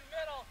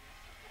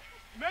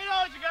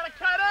 Middle, you gotta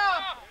cut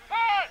up!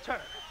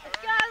 Turn. Let's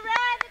go,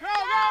 Red! Go, go,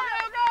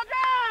 go, go,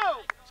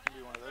 go! It's gonna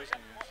be one of those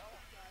games.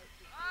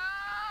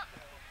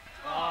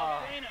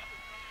 Oh.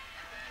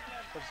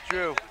 That's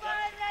Drew. Come on,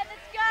 Red,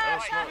 let's go! That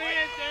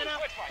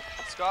was smart.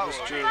 Scott was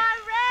Drew. Come on,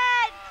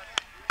 Red!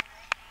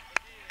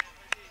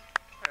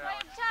 Play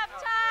him tough,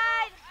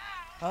 Tide!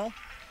 Huh?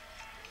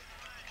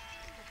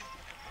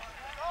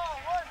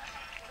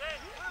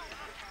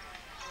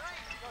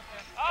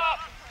 Up!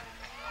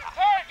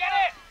 Hurry, get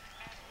it!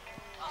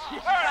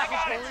 Hurry, I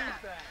got it!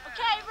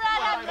 Okay,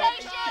 Red, I'm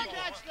patient!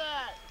 Catch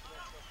that!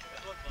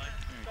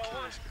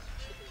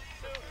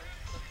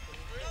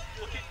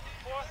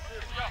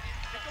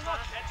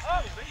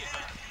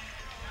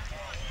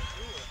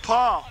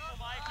 Paul.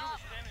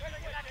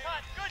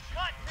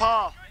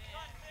 Paul.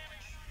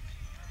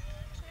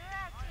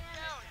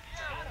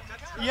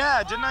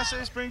 Yeah, didn't I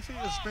say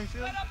Springfield?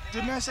 Springfield?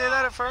 Didn't I say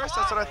that at first?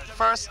 That's what I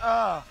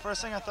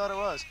first thing I thought it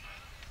was.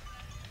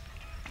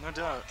 No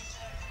doubt.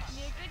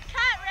 You're a good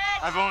cut,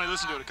 Red! I've only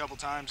listened to it a couple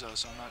times though,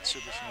 so I'm not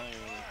super familiar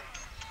with it.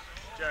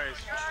 Jerry's.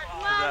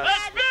 Come on,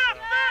 Let's Red, biff, let's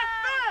biff,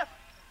 go! biff!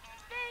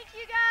 Thank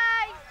you,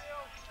 guys!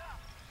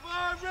 Come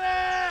on,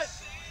 Red!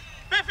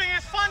 Biffing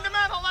is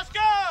fundamental, let's go!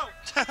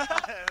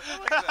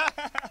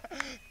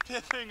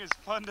 Biffing is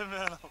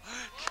fundamental.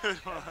 Good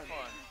one.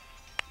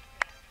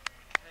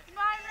 Come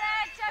on,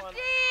 Red, tough D!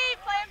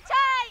 Play him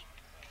tight!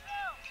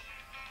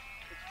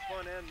 It's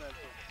fun and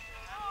mental.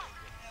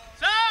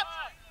 Stop!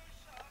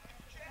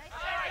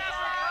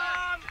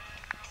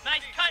 Nice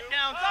Nice cut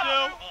down,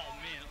 Stu.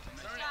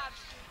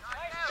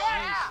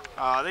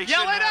 Oh, they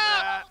Yell shouldn't it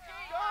have up!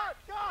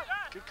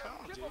 that. Good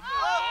call, dude.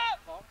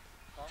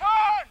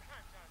 Turn!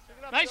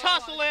 Nice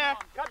hustle there.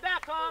 Cut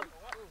back, Tom.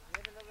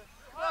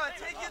 Come on,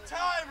 take your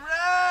time,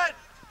 Red!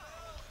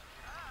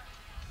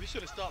 We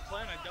should have stopped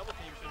playing on double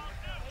team, shouldn't we?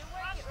 Hey,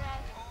 work it,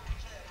 Red.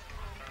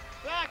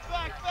 Back,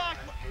 back, back.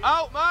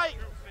 Out, Mike!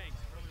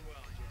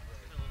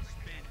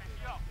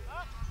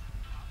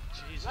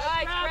 Jesus.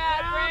 Nice,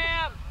 Brad,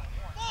 Ram.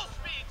 Full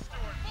speed,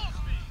 Stuart, full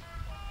speed.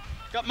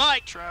 Got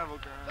Mike. Travel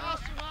ground.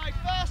 Faster, Mike,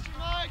 faster,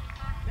 Mike.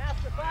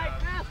 Master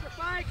fight, master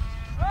fight.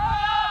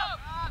 Yeah!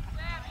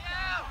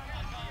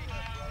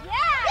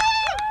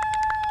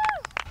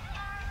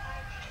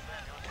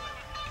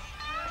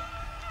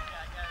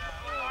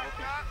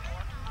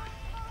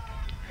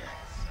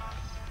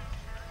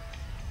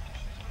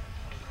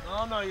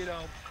 No, no, you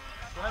don't.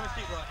 We'll have a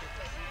seat rocket.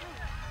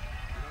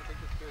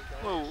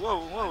 Whoa, whoa,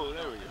 whoa,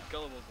 there we go.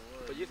 Gullible.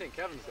 But you think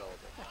Kevin's gullible.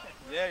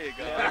 There you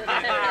go.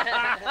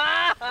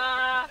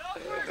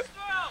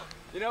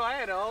 You know, I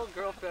had an old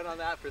girlfriend on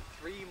that for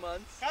 3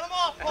 months. Cut him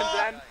off, And Paul.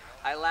 then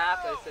I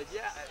laughed. I said,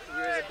 yeah, we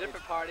were at a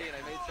different party, and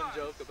I made some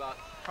joke about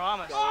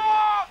Promise.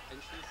 gullible. And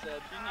she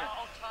said,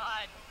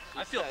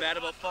 I feel bad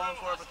about falling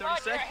for it for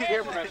 30 seconds.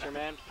 peer pressure,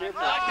 man. Peer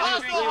Knock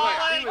pressure. it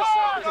off, He was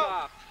suckers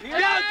off.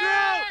 Yeah,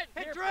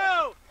 Drew! Hit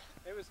Drew!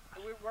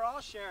 We're all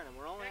sharing them.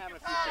 We're only having a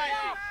few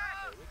seconds.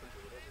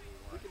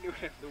 We can do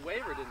it. The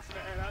waiver didn't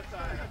start.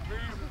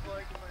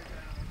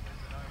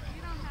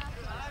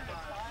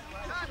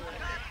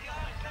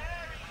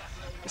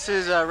 This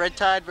is Red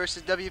Tide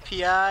versus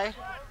WPI.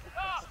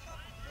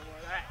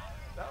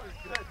 That was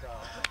good,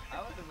 though.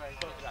 That was a nice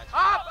match.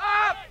 Up,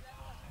 up!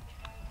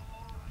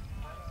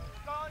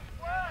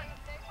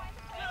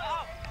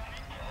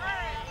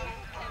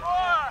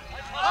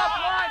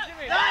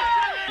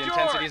 The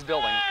intensity is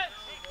building.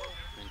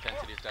 The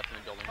intensity is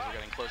definitely building as we're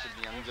getting closer to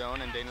the end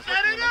zone, and Dana's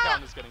looking, and then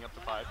Calvin is getting up to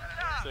 5,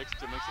 6.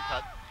 Jim makes a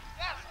cut.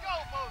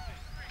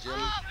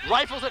 Jim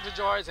rifles it to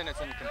George, and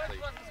it's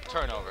incomplete.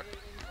 Turnover.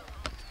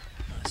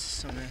 This is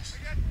so nice.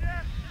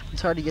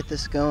 It's hard to get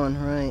this going,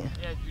 right?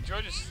 Yeah,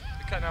 George is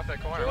cutting off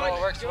that corner.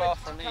 What works well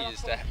for me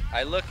is that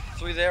I look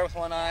through there with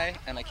one eye,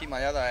 and I keep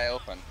my other eye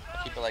open.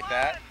 I keep it like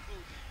that.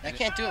 I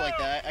can't do it like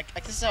that.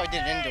 This is how I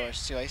did it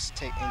indoors too. I used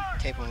to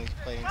tape when we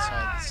played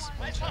inside. This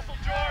one shot.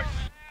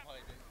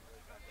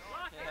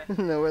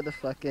 No, where the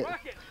fuck it?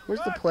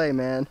 Where's the play,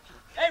 man?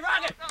 Hey,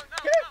 Rocket!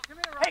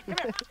 Hey,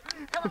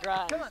 come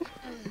here! Come on.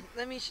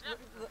 Let me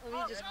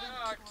just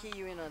key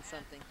you in on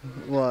something.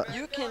 What?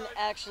 You can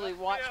actually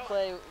watch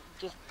play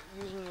just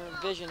using your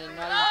vision and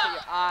not even put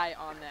your eye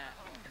on that.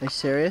 Are you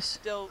serious?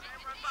 Still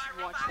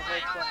watch the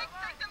whole play.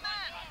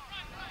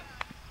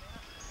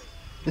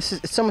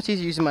 It's so much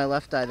easier using my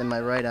left eye than my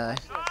right eye.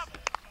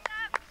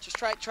 Just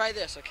try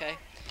this, okay?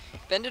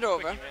 Bend it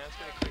over,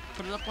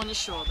 put it up on your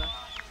shoulder,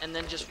 and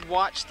then just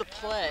watch the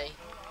play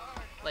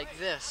like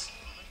this.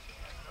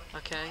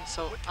 Okay?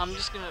 So I'm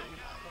just gonna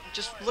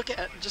look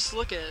at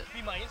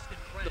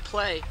the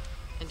play,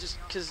 and just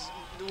because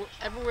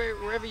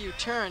wherever you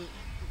turn,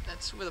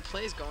 that's where the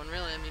play's going.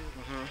 Really, I mean,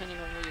 depending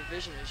on where your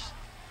vision is.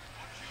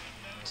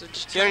 So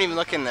just. You don't even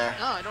look in there.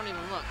 No, I don't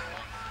even look.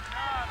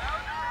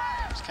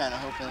 Just kind of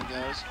hoping it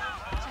goes.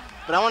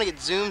 But I want to get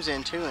zooms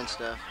in too and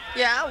stuff.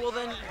 Yeah, well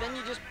then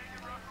you just,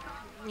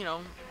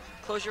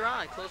 close your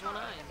eye, close one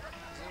eye, and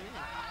zoom in.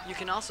 You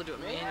can also do it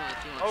manually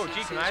if you want. Oh,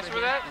 gee, can I for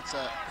that? What's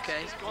that?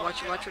 Okay,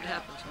 watch what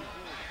happens.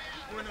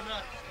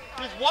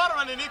 There's water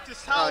underneath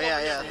this towel. Oh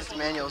yeah, it's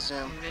manual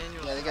zoom.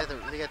 Manual. Yeah, they got the.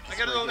 I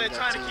gotta go there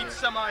trying to keep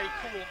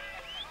semi-cool.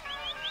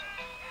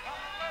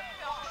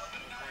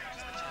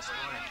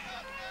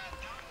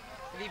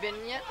 Have you been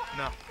in yet?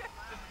 No.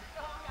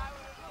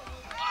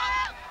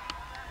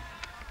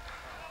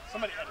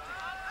 Somebody had it.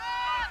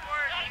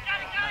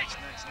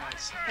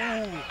 Nice.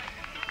 Ooh.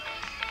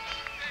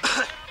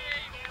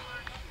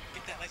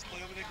 Get that nice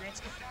play over there,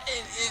 Grant.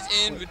 It is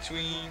in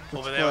between.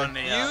 Over there on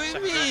the you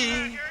and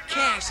me,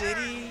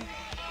 Cassidy.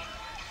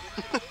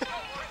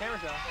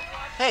 Camera's on.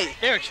 Hey.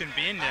 Eric shouldn't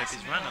be in there if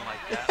he's running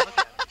like that. Look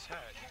at him, he's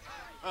hurt.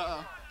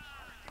 Uh-oh.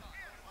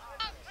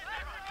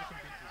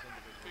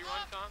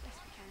 3-1, Tom?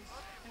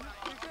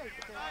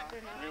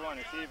 3-1,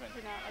 it's even.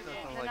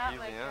 They're not like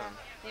that.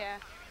 Yeah.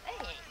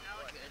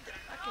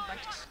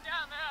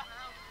 Down now.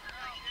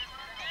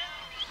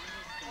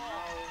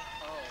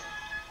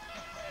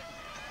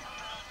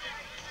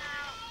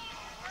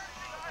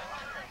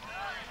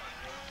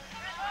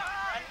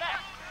 And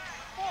next,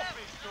 full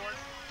speed, Stuart.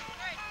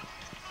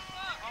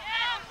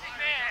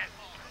 Man.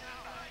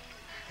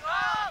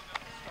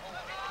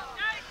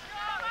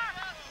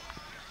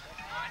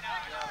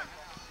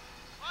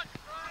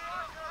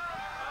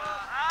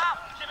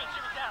 Jimmy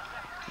down.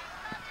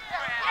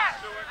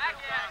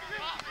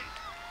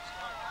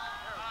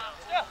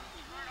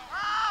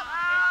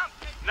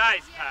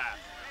 Nice pass.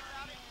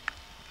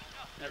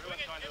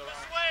 Everyone's going to the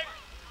swing.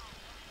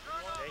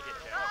 Take it,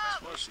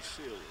 Jeff. Watch the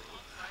field.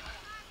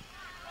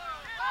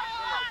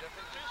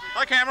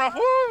 Hi, camera.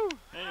 Woo!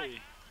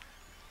 Hey.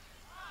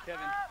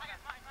 Kevin.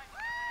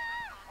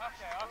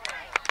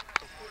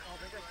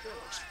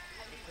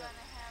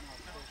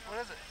 What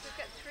is it? We've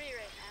got 3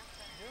 right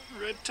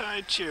now. Red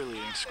Tide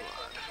Cheerleading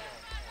Squad.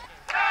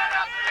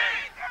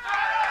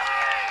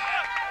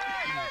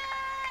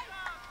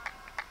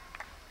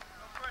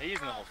 They're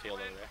using the whole field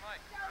over there.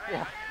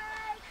 Yeah.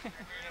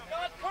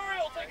 God, Curry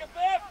will take a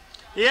biff.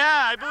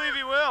 Yeah, I believe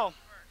he will.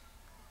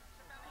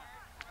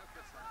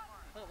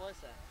 What was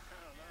that?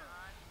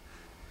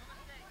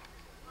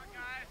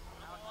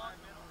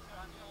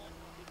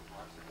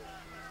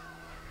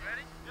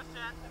 Ready? Just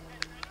 10.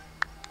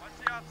 Watch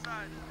the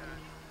offside,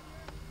 guys.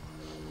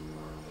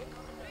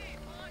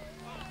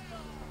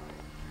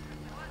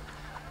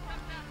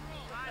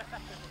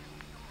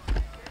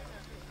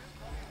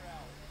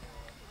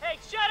 Hey,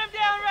 shut him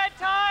down, Red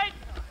Tide!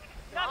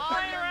 Stop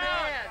playing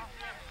around!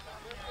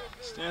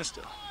 Stand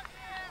still.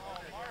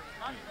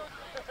 Come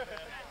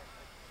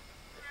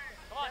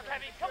on,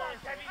 Kevin! Come on,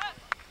 Kevin!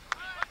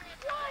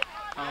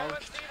 Oh,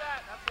 See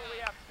that? That's what we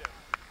have to do.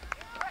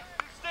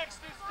 Do sticks.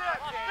 Do.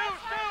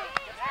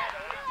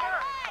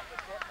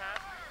 Short pass.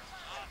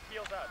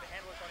 Peels out. The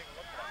handlers don't even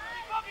look for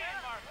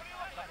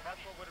that.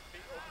 That's what would have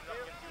opened up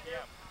against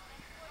UVM.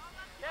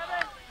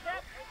 Kevin!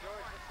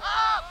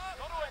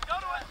 Go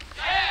to it.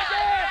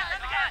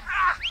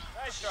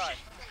 Nice try.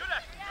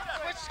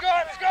 Switch,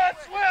 Scott,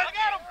 switch. I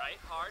got him. Right,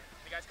 hard.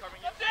 The guy's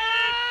covering you.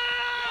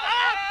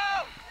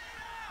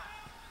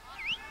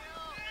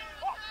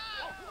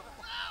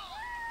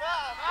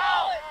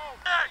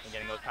 And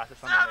getting those passes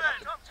from them,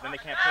 then they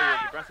can't play you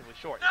as aggressively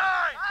short.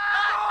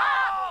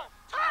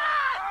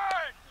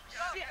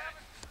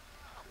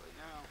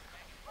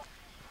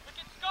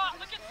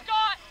 Look at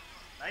Scott.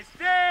 Nice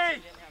D.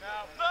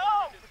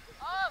 Boom.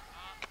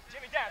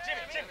 Jimmy down.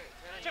 Jimmy.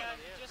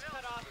 Just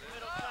cut off the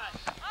middle cut.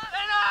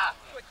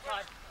 Quick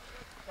cut.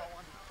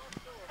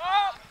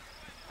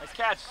 Nice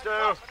catch, Stu.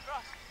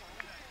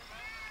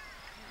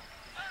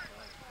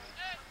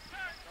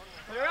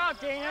 Clear out,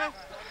 Dana.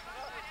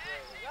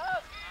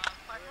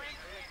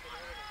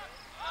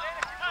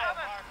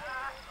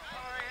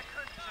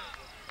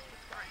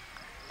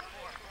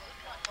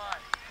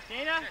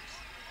 Dana?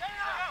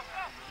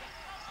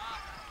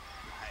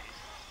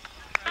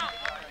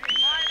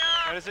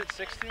 What is it,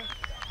 60?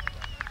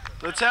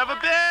 let's have a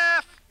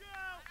biff!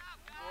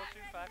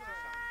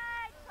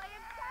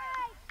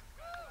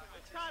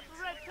 It's time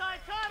for Red Tide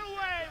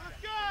away.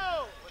 Let's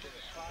go!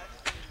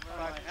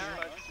 Are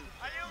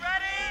you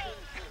ready?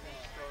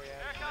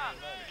 Here it comes.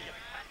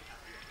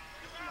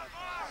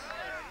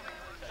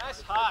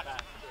 Nice hot.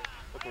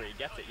 Look where he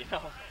gets it, you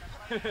know.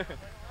 Gets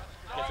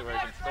it where he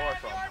can score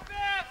from.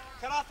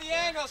 Cut off the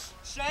angles.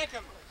 Shank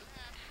him.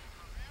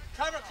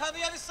 Cover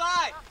the other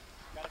side.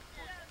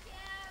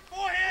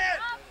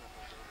 Forehand.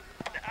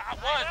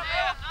 One.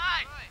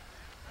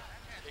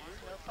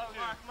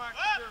 Mark.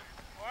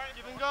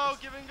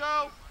 Give and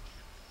go.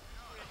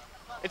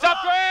 It's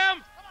up,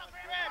 Graham!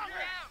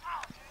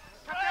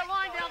 Cut that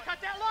line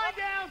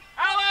down.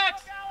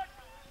 Alex!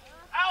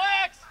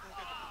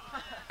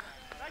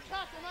 Nice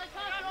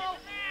hustle.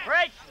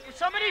 Break!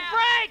 Somebody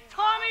break,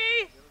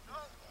 Tommy!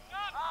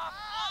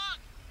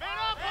 Man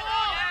up,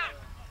 Paul.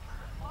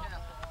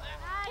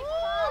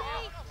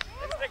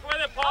 Stick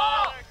with it,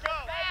 Paul.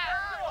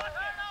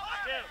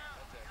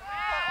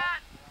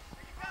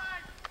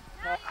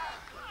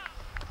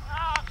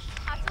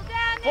 Hustle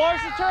down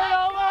Force the there.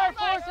 turnover!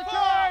 Force the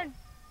turn!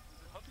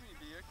 How can you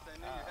be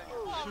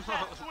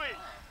Sweet.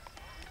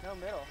 No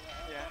middle.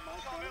 Yeah.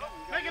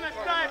 Making us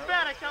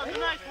diabetic. That was a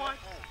nice one.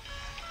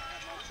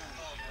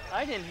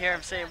 I didn't hear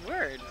him say a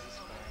word.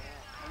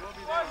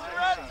 Forcing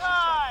red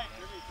tide.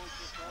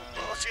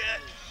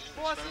 Bullshit.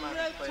 Forcing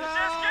red tide. This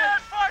is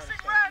good.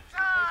 Forcing red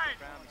tide.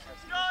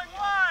 Going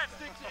one.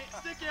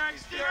 Stick Eric.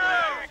 Stick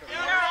Eric.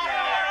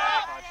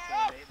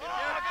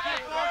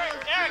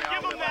 Eric,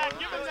 give him that.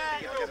 Give him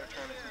that.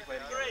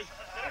 3.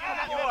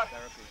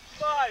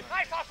 5.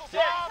 Nice hustle,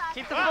 6.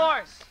 Keep the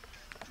force.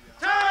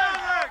 Turn.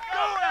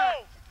 Go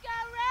red. Go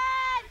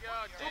red!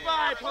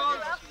 Goodbye, Paul.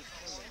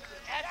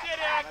 That's it,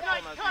 Eric.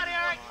 Nice cut,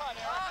 Eric.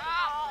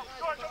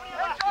 George, over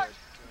here. George.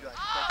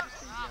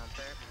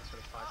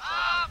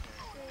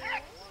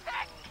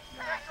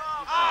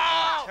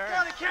 Oh,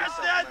 gotta catch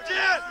that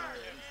dip.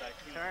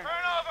 Turn.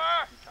 Turnover.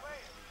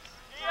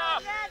 Yeah.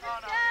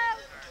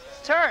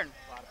 Turn.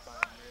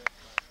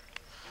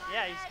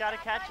 Yeah, he's got to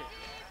catch it.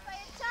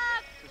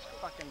 Just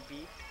fucking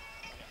beat.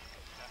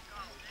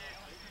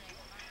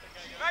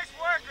 Nice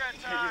work, Red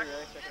Tide.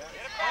 Get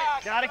it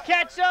back. Gotta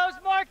catch those.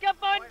 Mark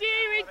up on D.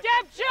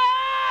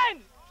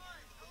 Redemption!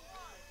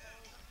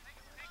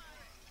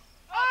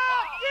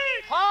 Oh,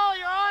 deep. Paul,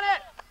 you're on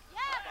it. Yeah,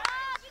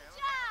 Paul, good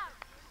job.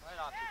 Right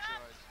off to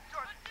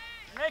George.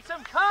 Make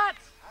some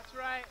cuts. That's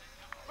right.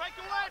 Break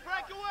away,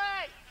 break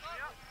away.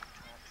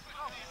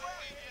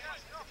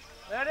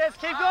 There it is.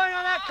 Keep going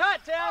on that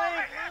cut,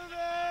 Tally.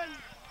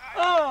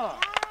 Oh.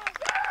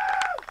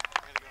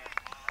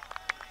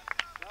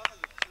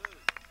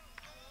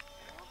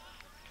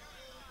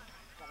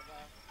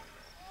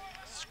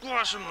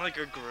 Squash him like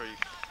a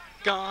grape.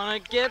 Gonna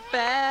get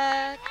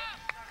back.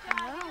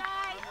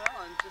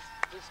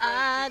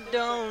 I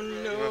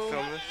don't know. You wanna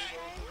film this?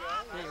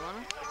 Yeah, you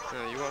wanna?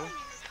 Yeah, you wanna?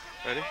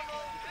 Ready?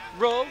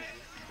 Roll.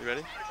 You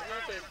ready?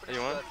 Hey,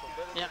 you want?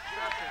 Yeah.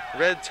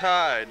 Red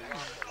Tide.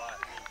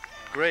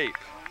 Grape.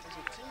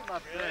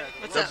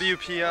 What's that?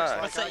 WPI.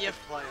 What's that? You?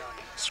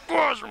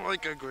 Squash him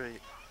like a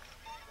grape.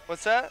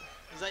 What's that?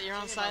 Is that your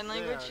own sign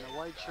language? In the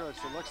white shorts,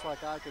 it looks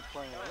like I could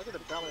play. Look at the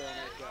belly on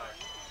that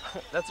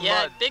guy. That's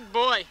Yeah, mud. big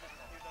boy.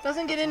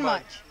 Doesn't get in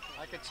much.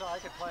 I could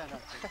play on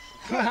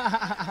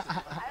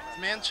that.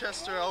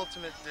 Manchester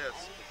Ultimate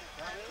Disc.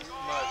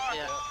 Mud.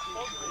 Yeah.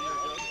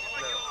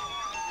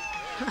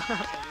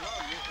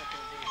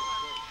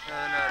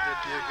 No, the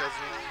beer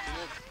doesn't.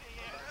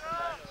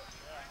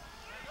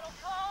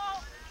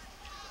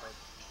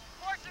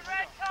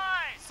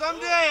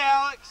 Someday,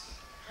 Alex.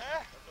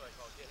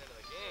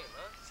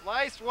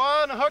 Slice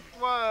one, hooked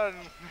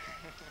one.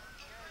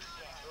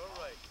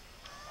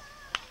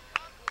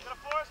 Got a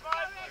force,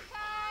 Mike? Red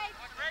tide.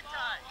 Red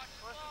tide.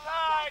 Force the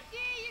tide.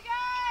 See you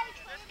guys.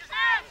 This is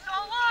in. So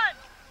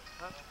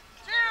 1,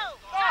 2,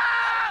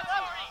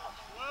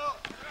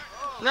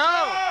 3. No.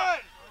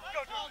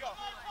 Go.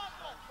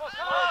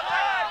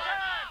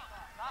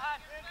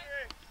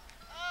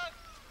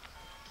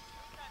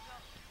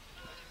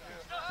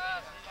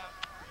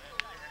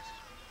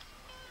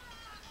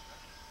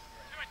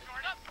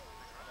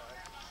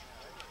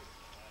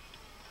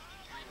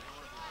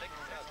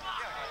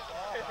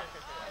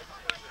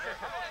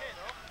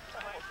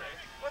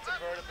 What's a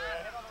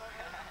vertebrae?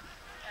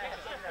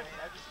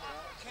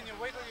 Can you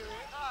wait till you're in?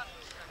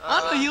 I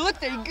don't know, you looked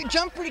there, you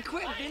jumped pretty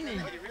quick, didn't he?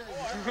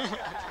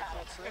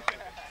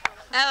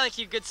 Alec,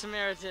 you good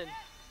Samaritan.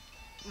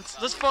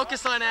 Let's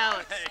focus on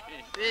Alex.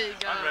 There you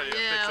go. I'm ready to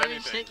yeah, fix let me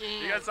anything. shake your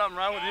hand. You got something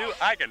wrong with you?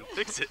 I can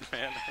fix it,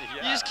 man.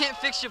 Yeah. You just can't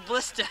fix your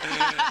blister.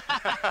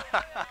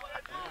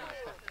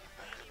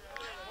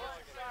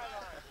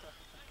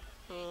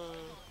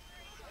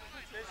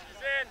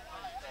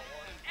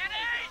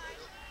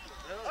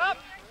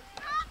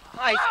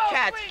 Nice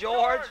catch,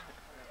 George.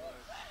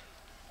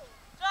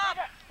 Stop.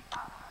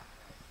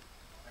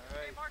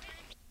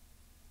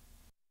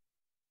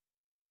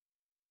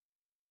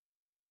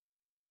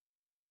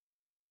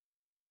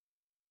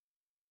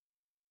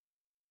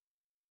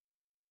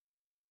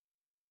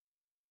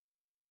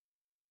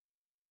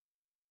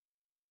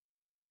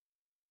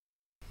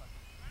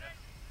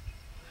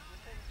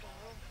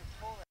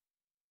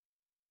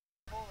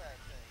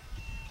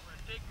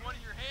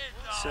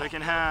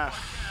 Second half,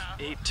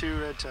 8-2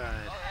 Red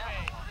Tide.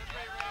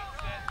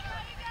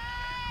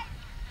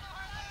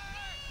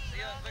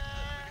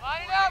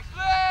 Line it up,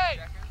 play!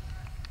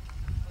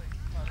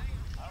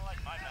 I don't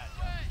like my match.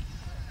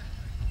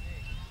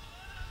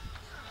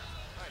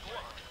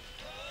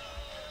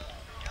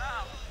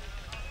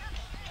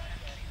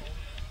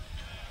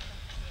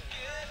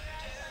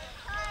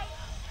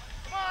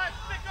 Come on,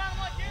 stick on him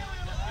like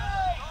alien, let's go!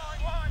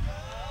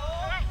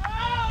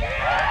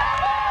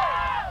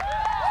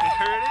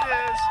 Here it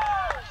is.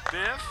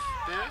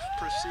 Biff,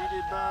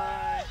 preceded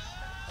by,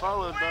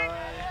 followed by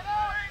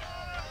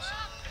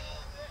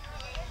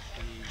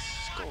the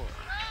score.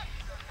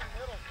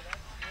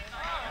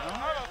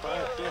 By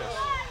Biff.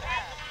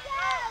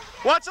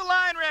 What's a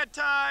line, Red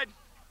Tide?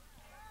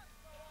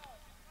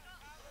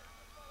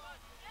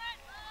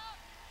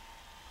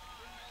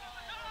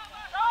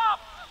 Stop!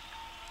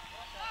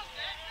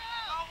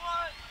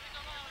 1,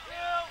 2,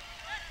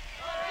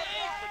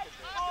 3,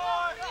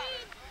 4.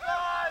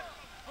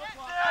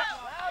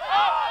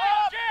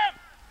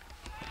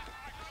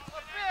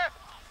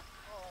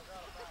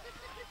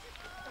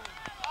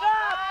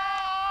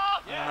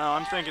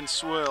 thinking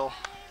swill.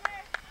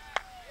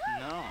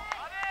 No.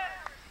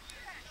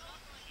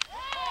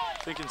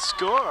 Thinking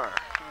score.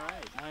 All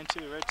right,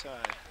 9-2, red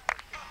tide.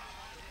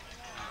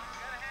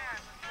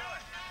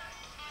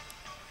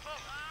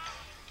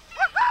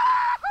 What the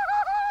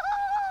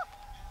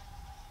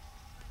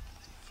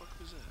fuck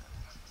was that?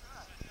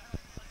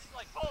 It's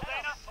like pull,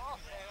 Dana. Pull,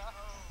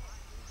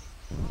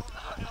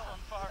 Dana.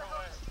 Far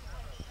away.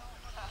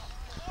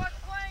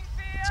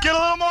 Let's get a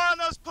little more on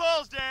those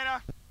pulls,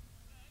 Dana.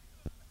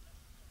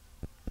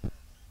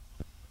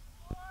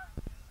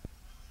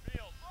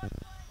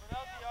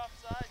 Without the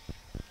offside.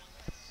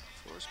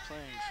 Force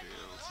playing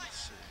field. Let's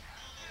see.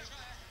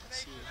 Let's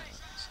see what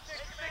happens.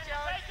 Stick,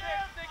 Alex.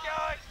 Stick,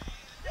 Alex.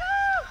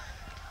 Woo!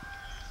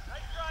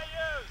 Nice try,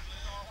 you.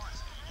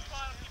 Keep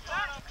on him, keep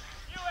on him.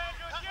 You,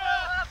 Andrew, it's you.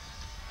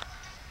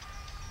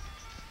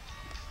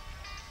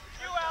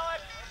 It's you,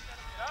 Alex.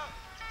 Go.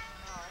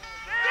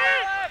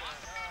 Alex.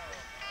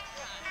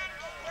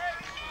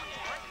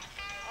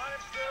 On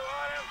him, Sue,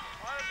 on him.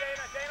 On him,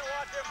 Dana. Dana,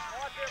 watch him.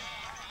 Watch him.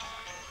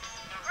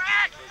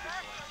 Brad!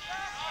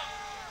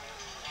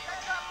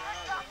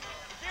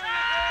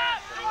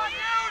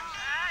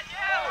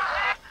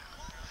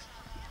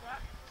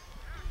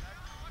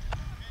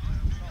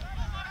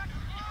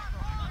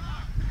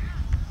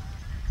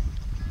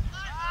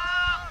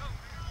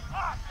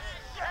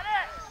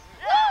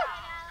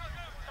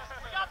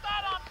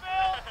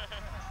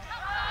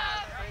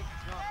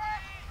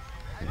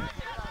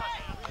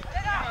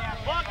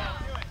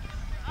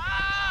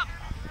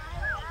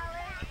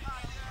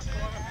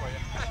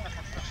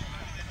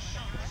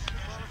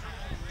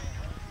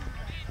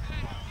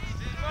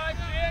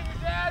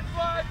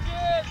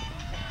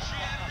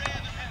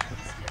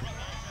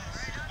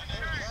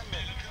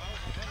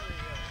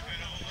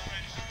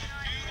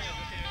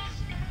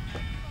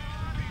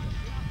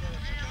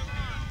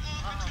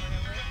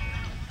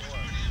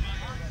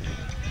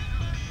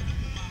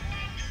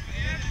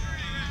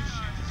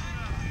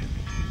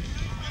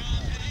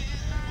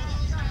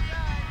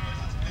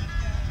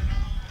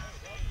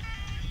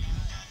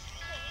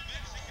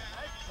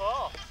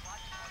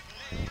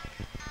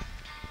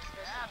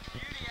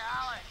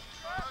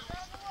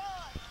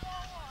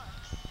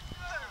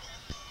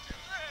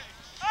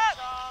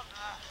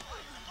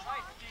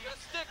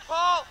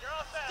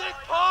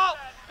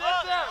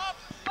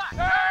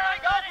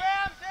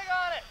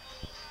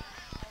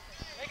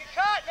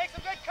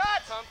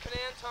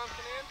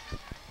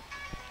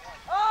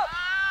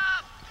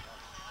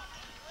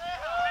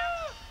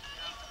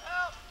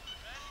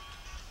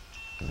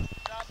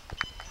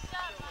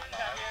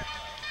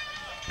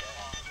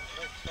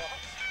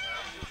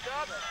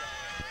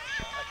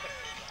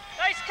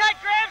 Nice cut,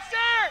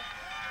 Gramster!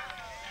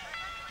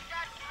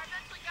 I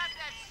eventually got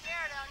that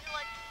stare down. You're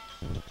like...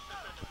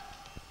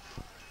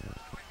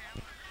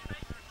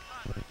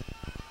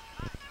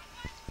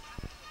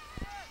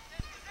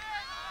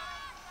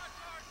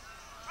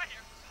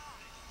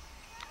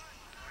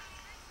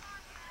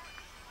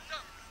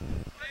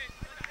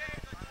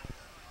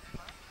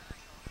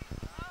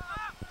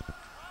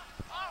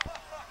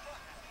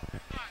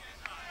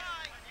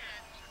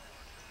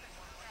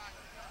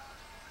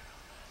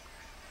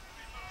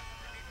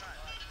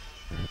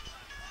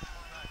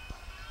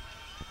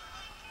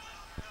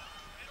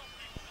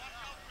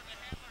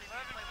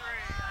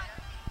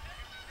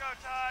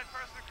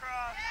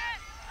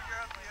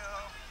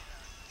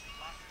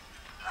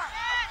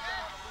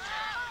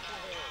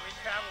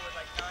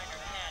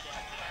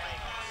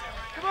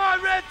 Come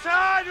on, red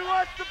tide, who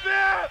wants the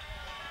bib?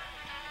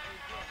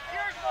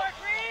 Here's Mark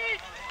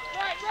Reed!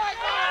 Right!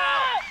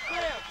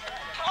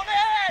 Come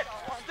in!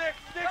 Stick,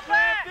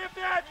 Clam, dip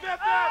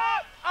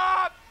that!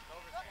 Up!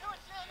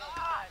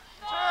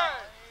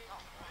 Turn!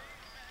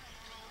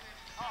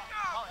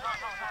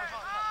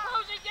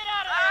 Posey, get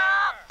out of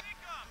there!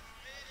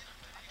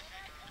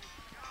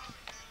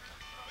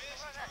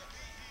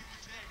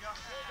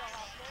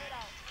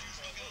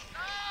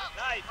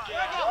 Nice, Jim.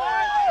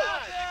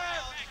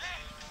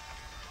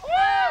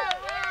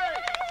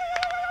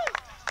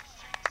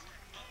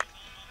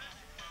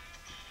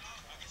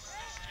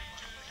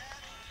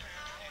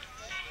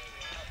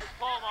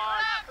 Paul,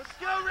 Mark. Let's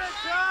go, red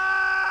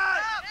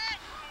tide!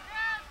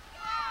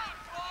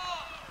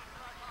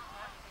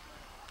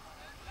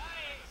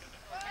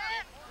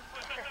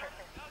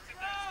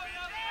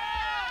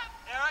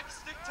 Eric,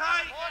 stick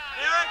tight!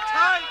 Eric,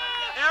 tight!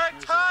 Eric,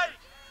 tight!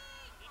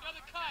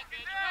 Another cut, man.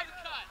 Another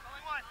cut.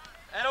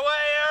 That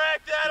away,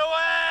 Eric! That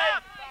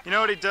away! You know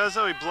what he does,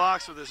 though? He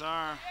blocks with his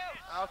arm.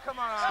 Oh, come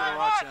on. Just gotta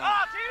watch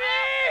out.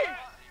 TV!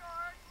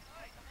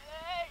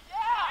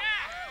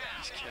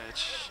 Nice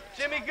catch.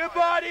 Jimmy, good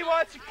body,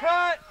 wants a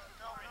cut.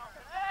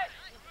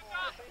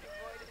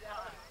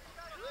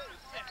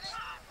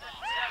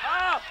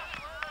 Oh!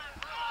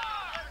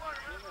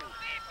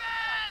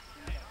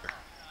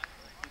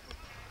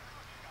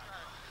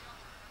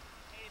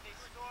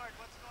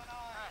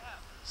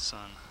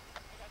 Son.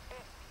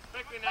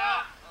 Quickly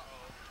now.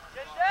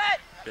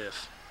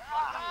 Biff.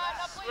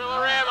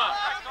 Swillerama.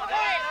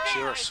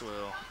 Pure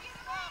swill.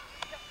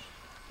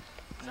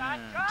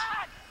 And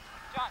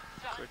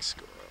quick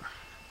score.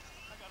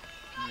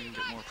 And we can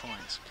get more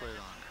points. Play longer.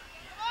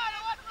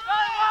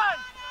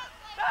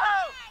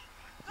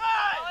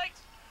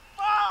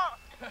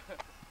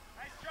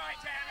 Nice try,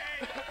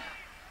 Tammy.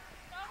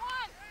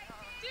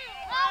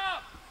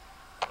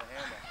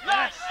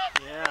 Yes!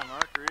 Yeah,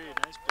 Mark Reed.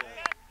 Nice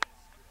bit.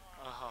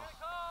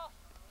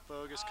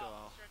 Bogus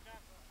call.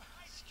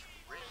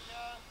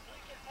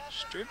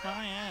 Strip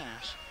my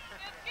ass.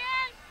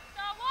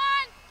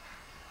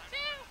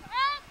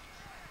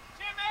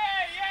 Jimmy,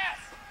 yes.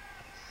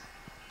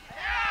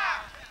 Yeah.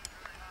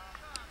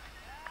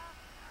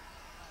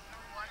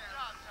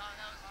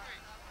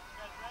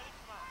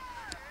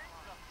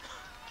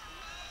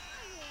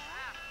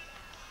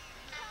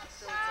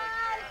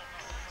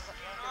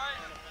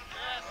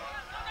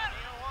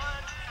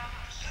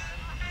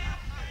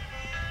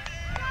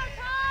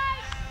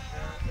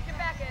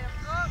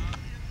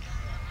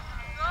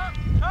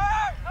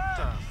 What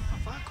the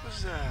fuck was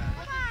that?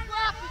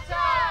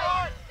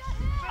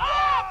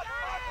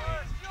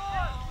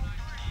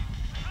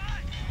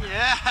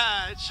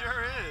 Yeah, it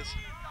sure is.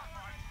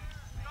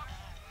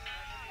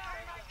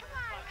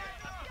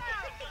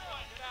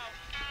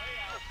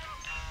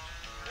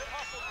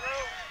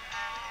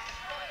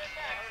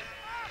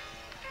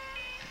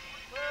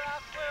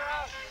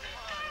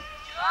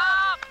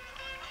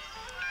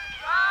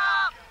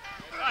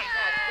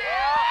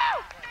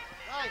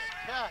 Nice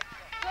catch.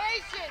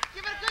 Patience.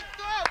 Give it a good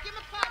throw. Give him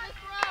a partner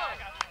throw.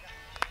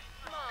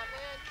 Come on,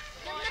 man.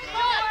 Give him the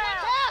ball.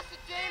 Pass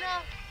it, Dana.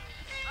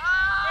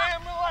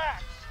 Sam,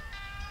 relax.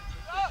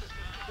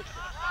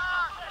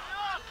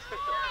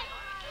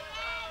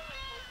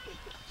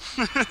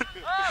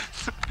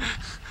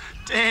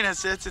 Dana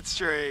sets it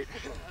straight.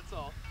 That's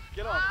all.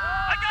 Get on.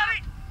 I got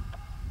it.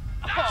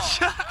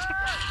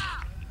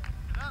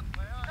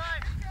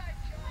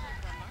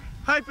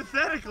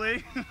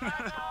 Hypothetically.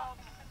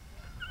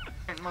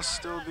 It must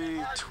still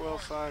be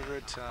 12-5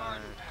 red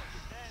tide.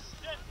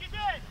 He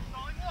did.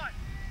 Only 1,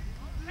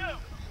 2,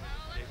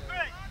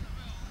 3,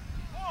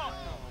 4,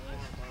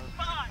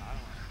 5,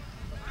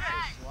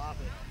 6,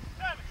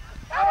 7.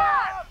 Come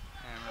on!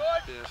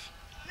 Biff.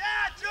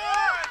 Yeah,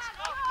 George!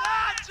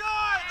 Yeah,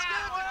 George!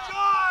 Give it to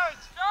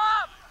George!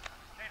 Stop!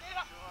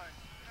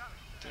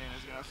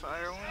 Dana's gonna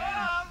fire one.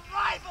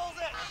 Rifles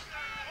it!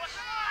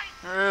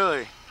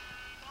 Really?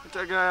 Get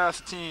that guy off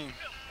the team.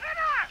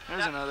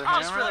 There's another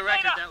hammer. Just for the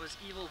record, that was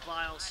Evil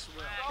Vile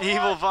Swill.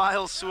 Evil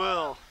Vile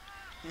Swill.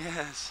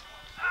 Yes.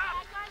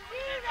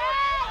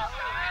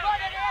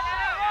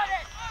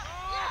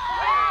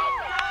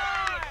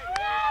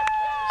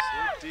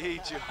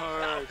 D.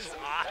 George.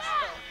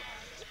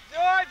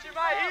 George, you're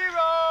my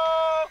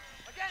hero!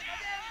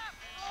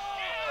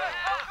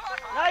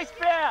 Nice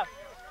Biff.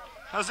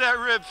 How's that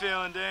rib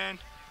feeling, Dane?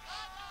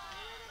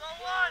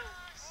 1,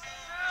 2,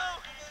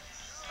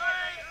 3,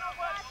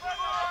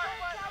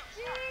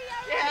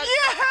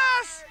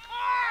 Yes!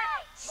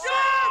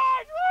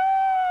 George!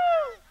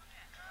 Woo!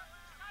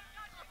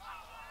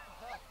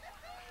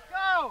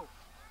 Go!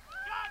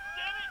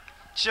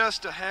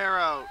 Just a hair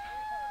out.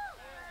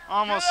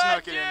 Almost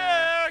snuck it in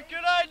there.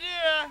 Good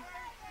idea!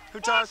 Who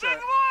tossed that?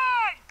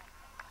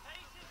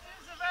 Patience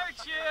is a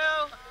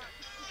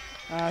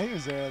virtue! He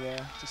was there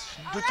though.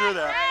 Who threw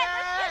that?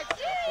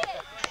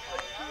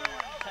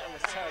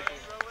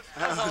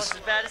 That was almost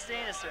as bad as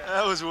Dana, sir.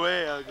 That was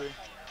way ugly.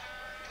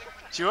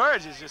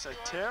 George is just a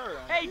terror.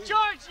 Hey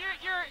George,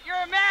 you're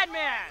a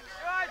madman.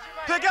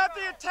 Pick up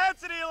the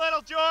intensity a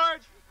little,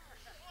 George.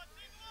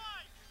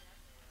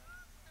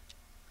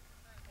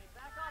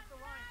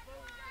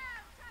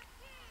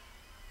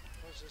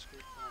 Where's this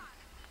group from?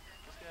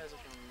 These guys are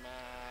from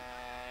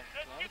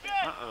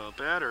Uh-oh,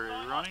 battery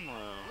running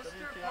low.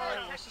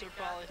 WPI, Worcester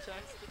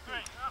Polytech.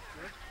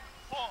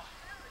 4,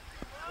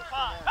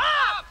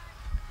 5.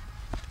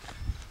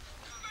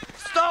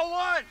 Start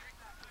 1,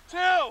 2,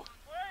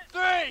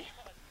 3,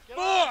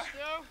 4,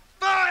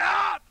 5,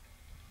 up!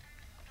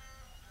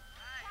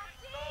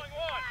 Going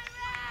 1,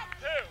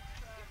 2,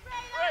 3,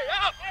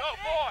 up! Go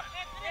 4,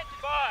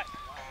 5.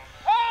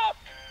 Up!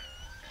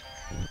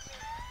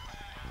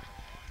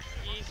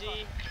 Easy.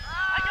 I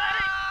got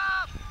it!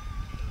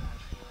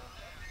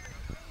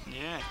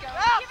 Yeah.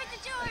 Give it to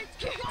George.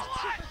 Give it to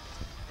George.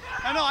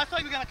 I know, I thought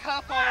you were going to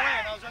cut up all the way,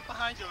 and I was right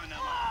behind you in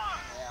that one.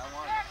 Yeah, I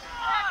wanted it.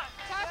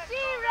 Tough D,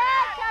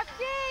 Red. Tough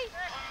D.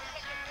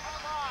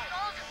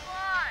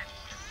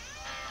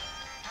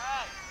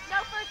 No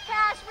first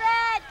pass,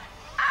 Red.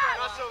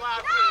 Not so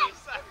loud, please.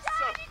 That was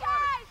so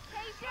funny.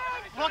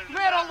 Look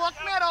middle, look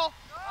middle.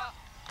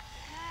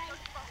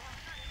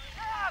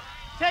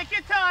 Take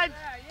your time.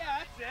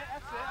 Yeah, that's it.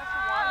 That's the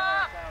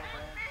one.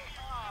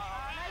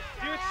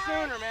 Do it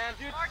sooner, man.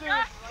 Do it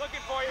sooner.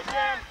 Looking for you,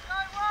 Jim.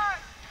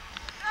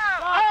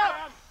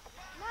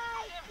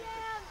 Nice,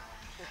 Jim.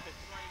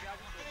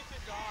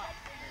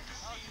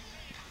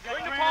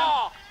 Bring the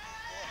ball.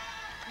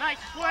 Nice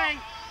swing.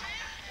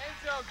 End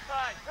zone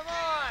cut. Come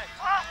on.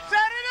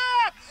 Set it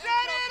up!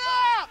 Set it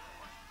up!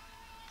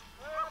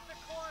 Clear up the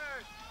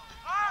corners.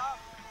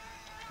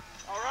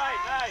 All right,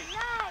 nice.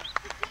 Nice.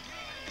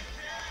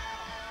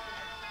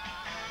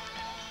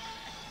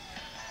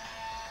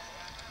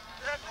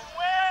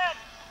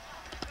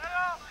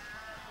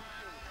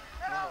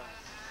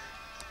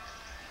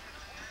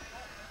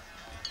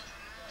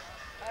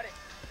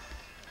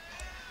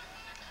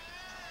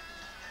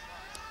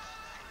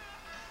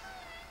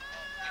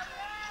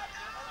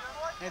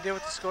 idea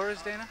what the score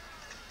is, Dana?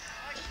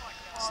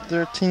 It's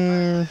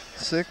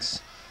 13-6.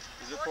 Is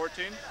it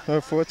 14? Or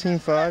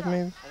 14-5 maybe.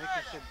 I think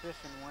they said Biff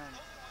and win.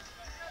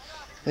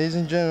 Ladies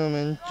and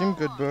gentlemen, Jim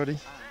Goodbody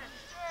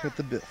with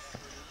the Biff.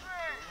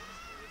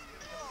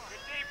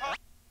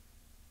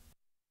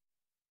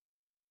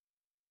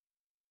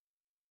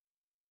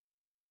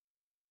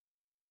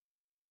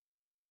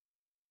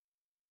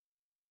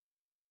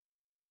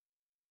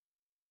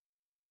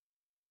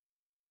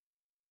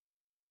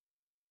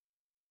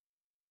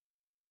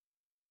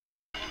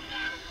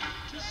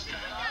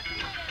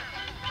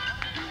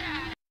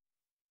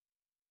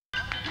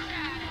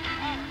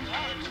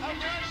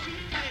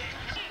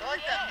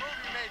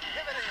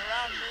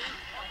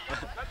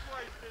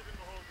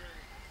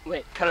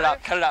 Wait, cut it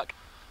out, cut it out.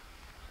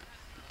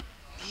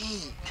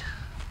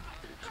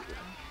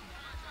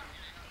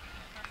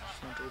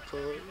 Frontal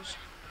pose.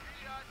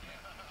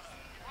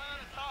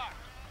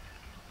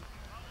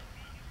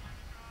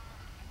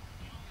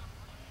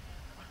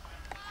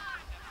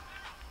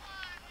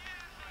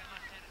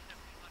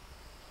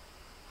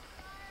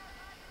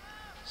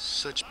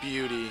 Such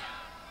beauty.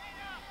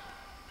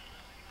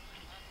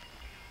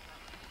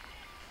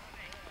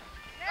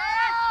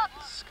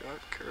 Scott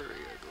Curry,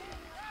 I believe.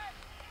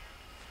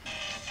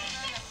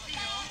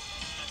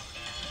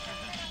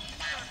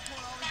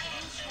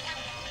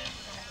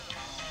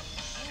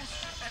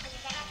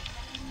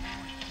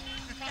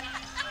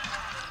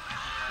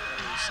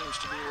 Seems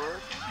to be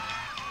working.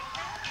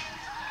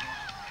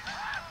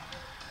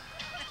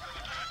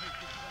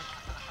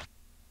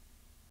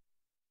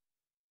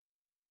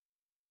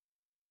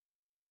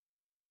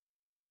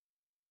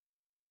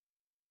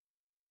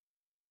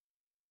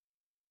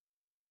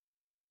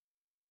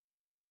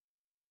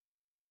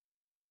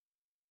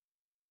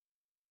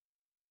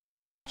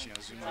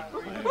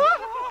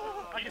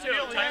 I can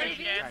feel the timing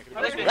again.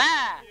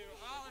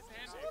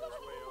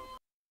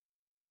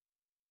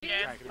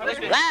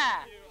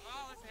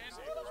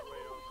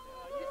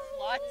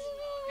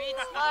 Beat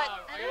slut.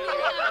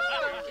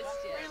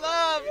 We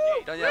love.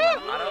 Don't you have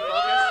an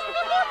autofocus?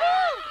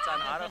 It's on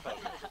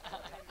autofocus.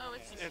 Oh,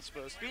 It's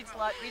supposed to. Beat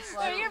slut. Beat Oh,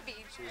 slut. you're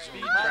beat. Kevin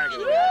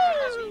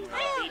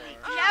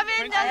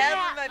Kevin I have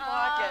them in my doesn't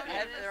pocket.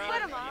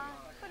 Put him on.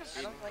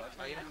 I don't like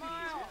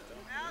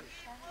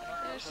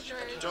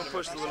Don't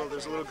push the little.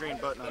 There's a little green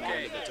button on the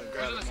end of it. Don't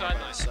grab it by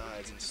the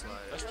sides and slide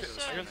it.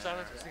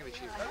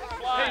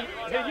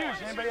 Hey, you.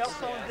 Anybody else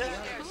selling this?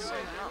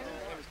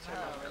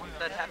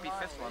 That happy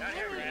fifth one.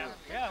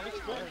 Yeah, looks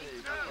good.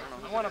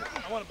 I want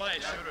to buy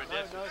a shooter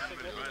disc.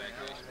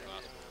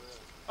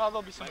 Oh,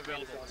 there'll be some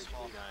available in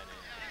small.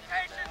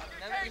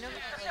 You know,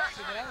 like,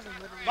 so when I was in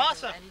Little League,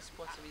 Awesome. any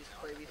sports that we used to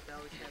play, we used to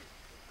always have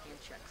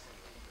hand checks.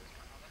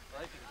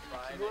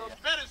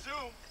 Better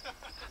zoom.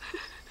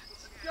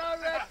 Go,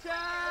 Red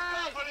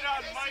Tide! Put it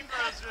on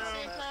micro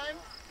zoom.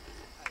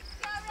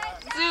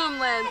 Zoom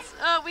lens.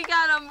 Oh, we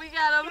got him. We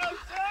got him.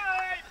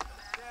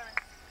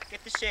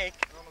 Get the shake.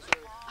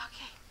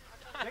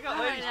 They got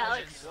All right, ladies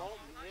Alex. pushing.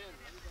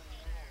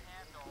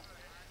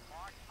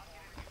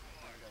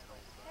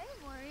 Hey,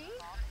 Maureen.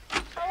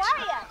 How are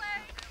ya?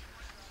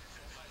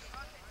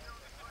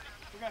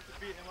 We're going to have to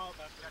beat him up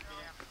after that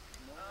game.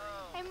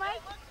 Hey,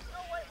 Mike.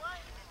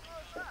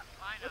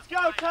 Let's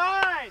go,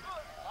 Tide!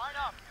 Line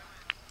up.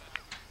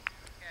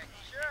 Okay,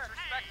 sure.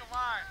 Respect the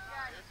line.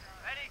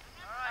 Ready?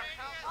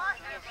 All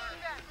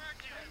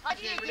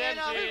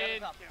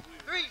right.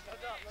 Three.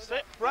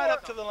 Sit right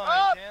up to the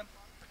line, Cam.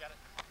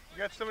 You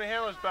got so many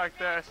hammers back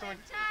there, so many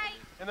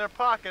in their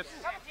pockets.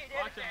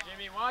 Watch him,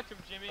 Jimmy. Watch him,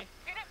 Jimmy.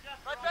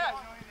 Like that.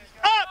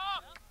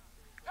 Up!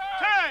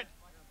 Turn!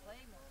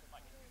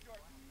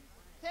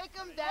 Take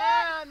him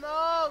down,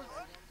 Mose.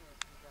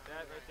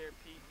 That right there,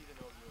 Pete, he's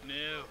an old dude.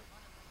 No.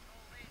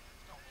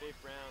 Dave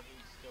Brown,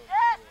 he's still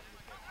cool.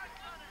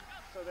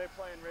 So they're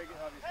playing regular,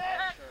 obviously.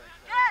 Sure.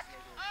 Yes!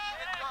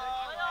 Yeah,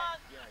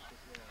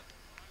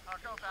 I'll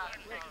go back.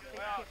 Play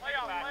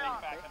on.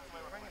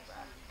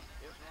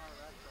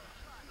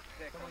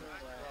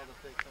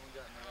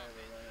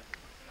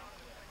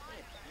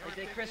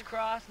 They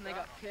crisscross and they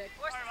got kicked.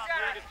 What's the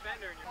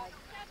center?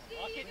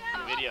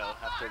 The video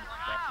after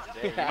back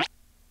today.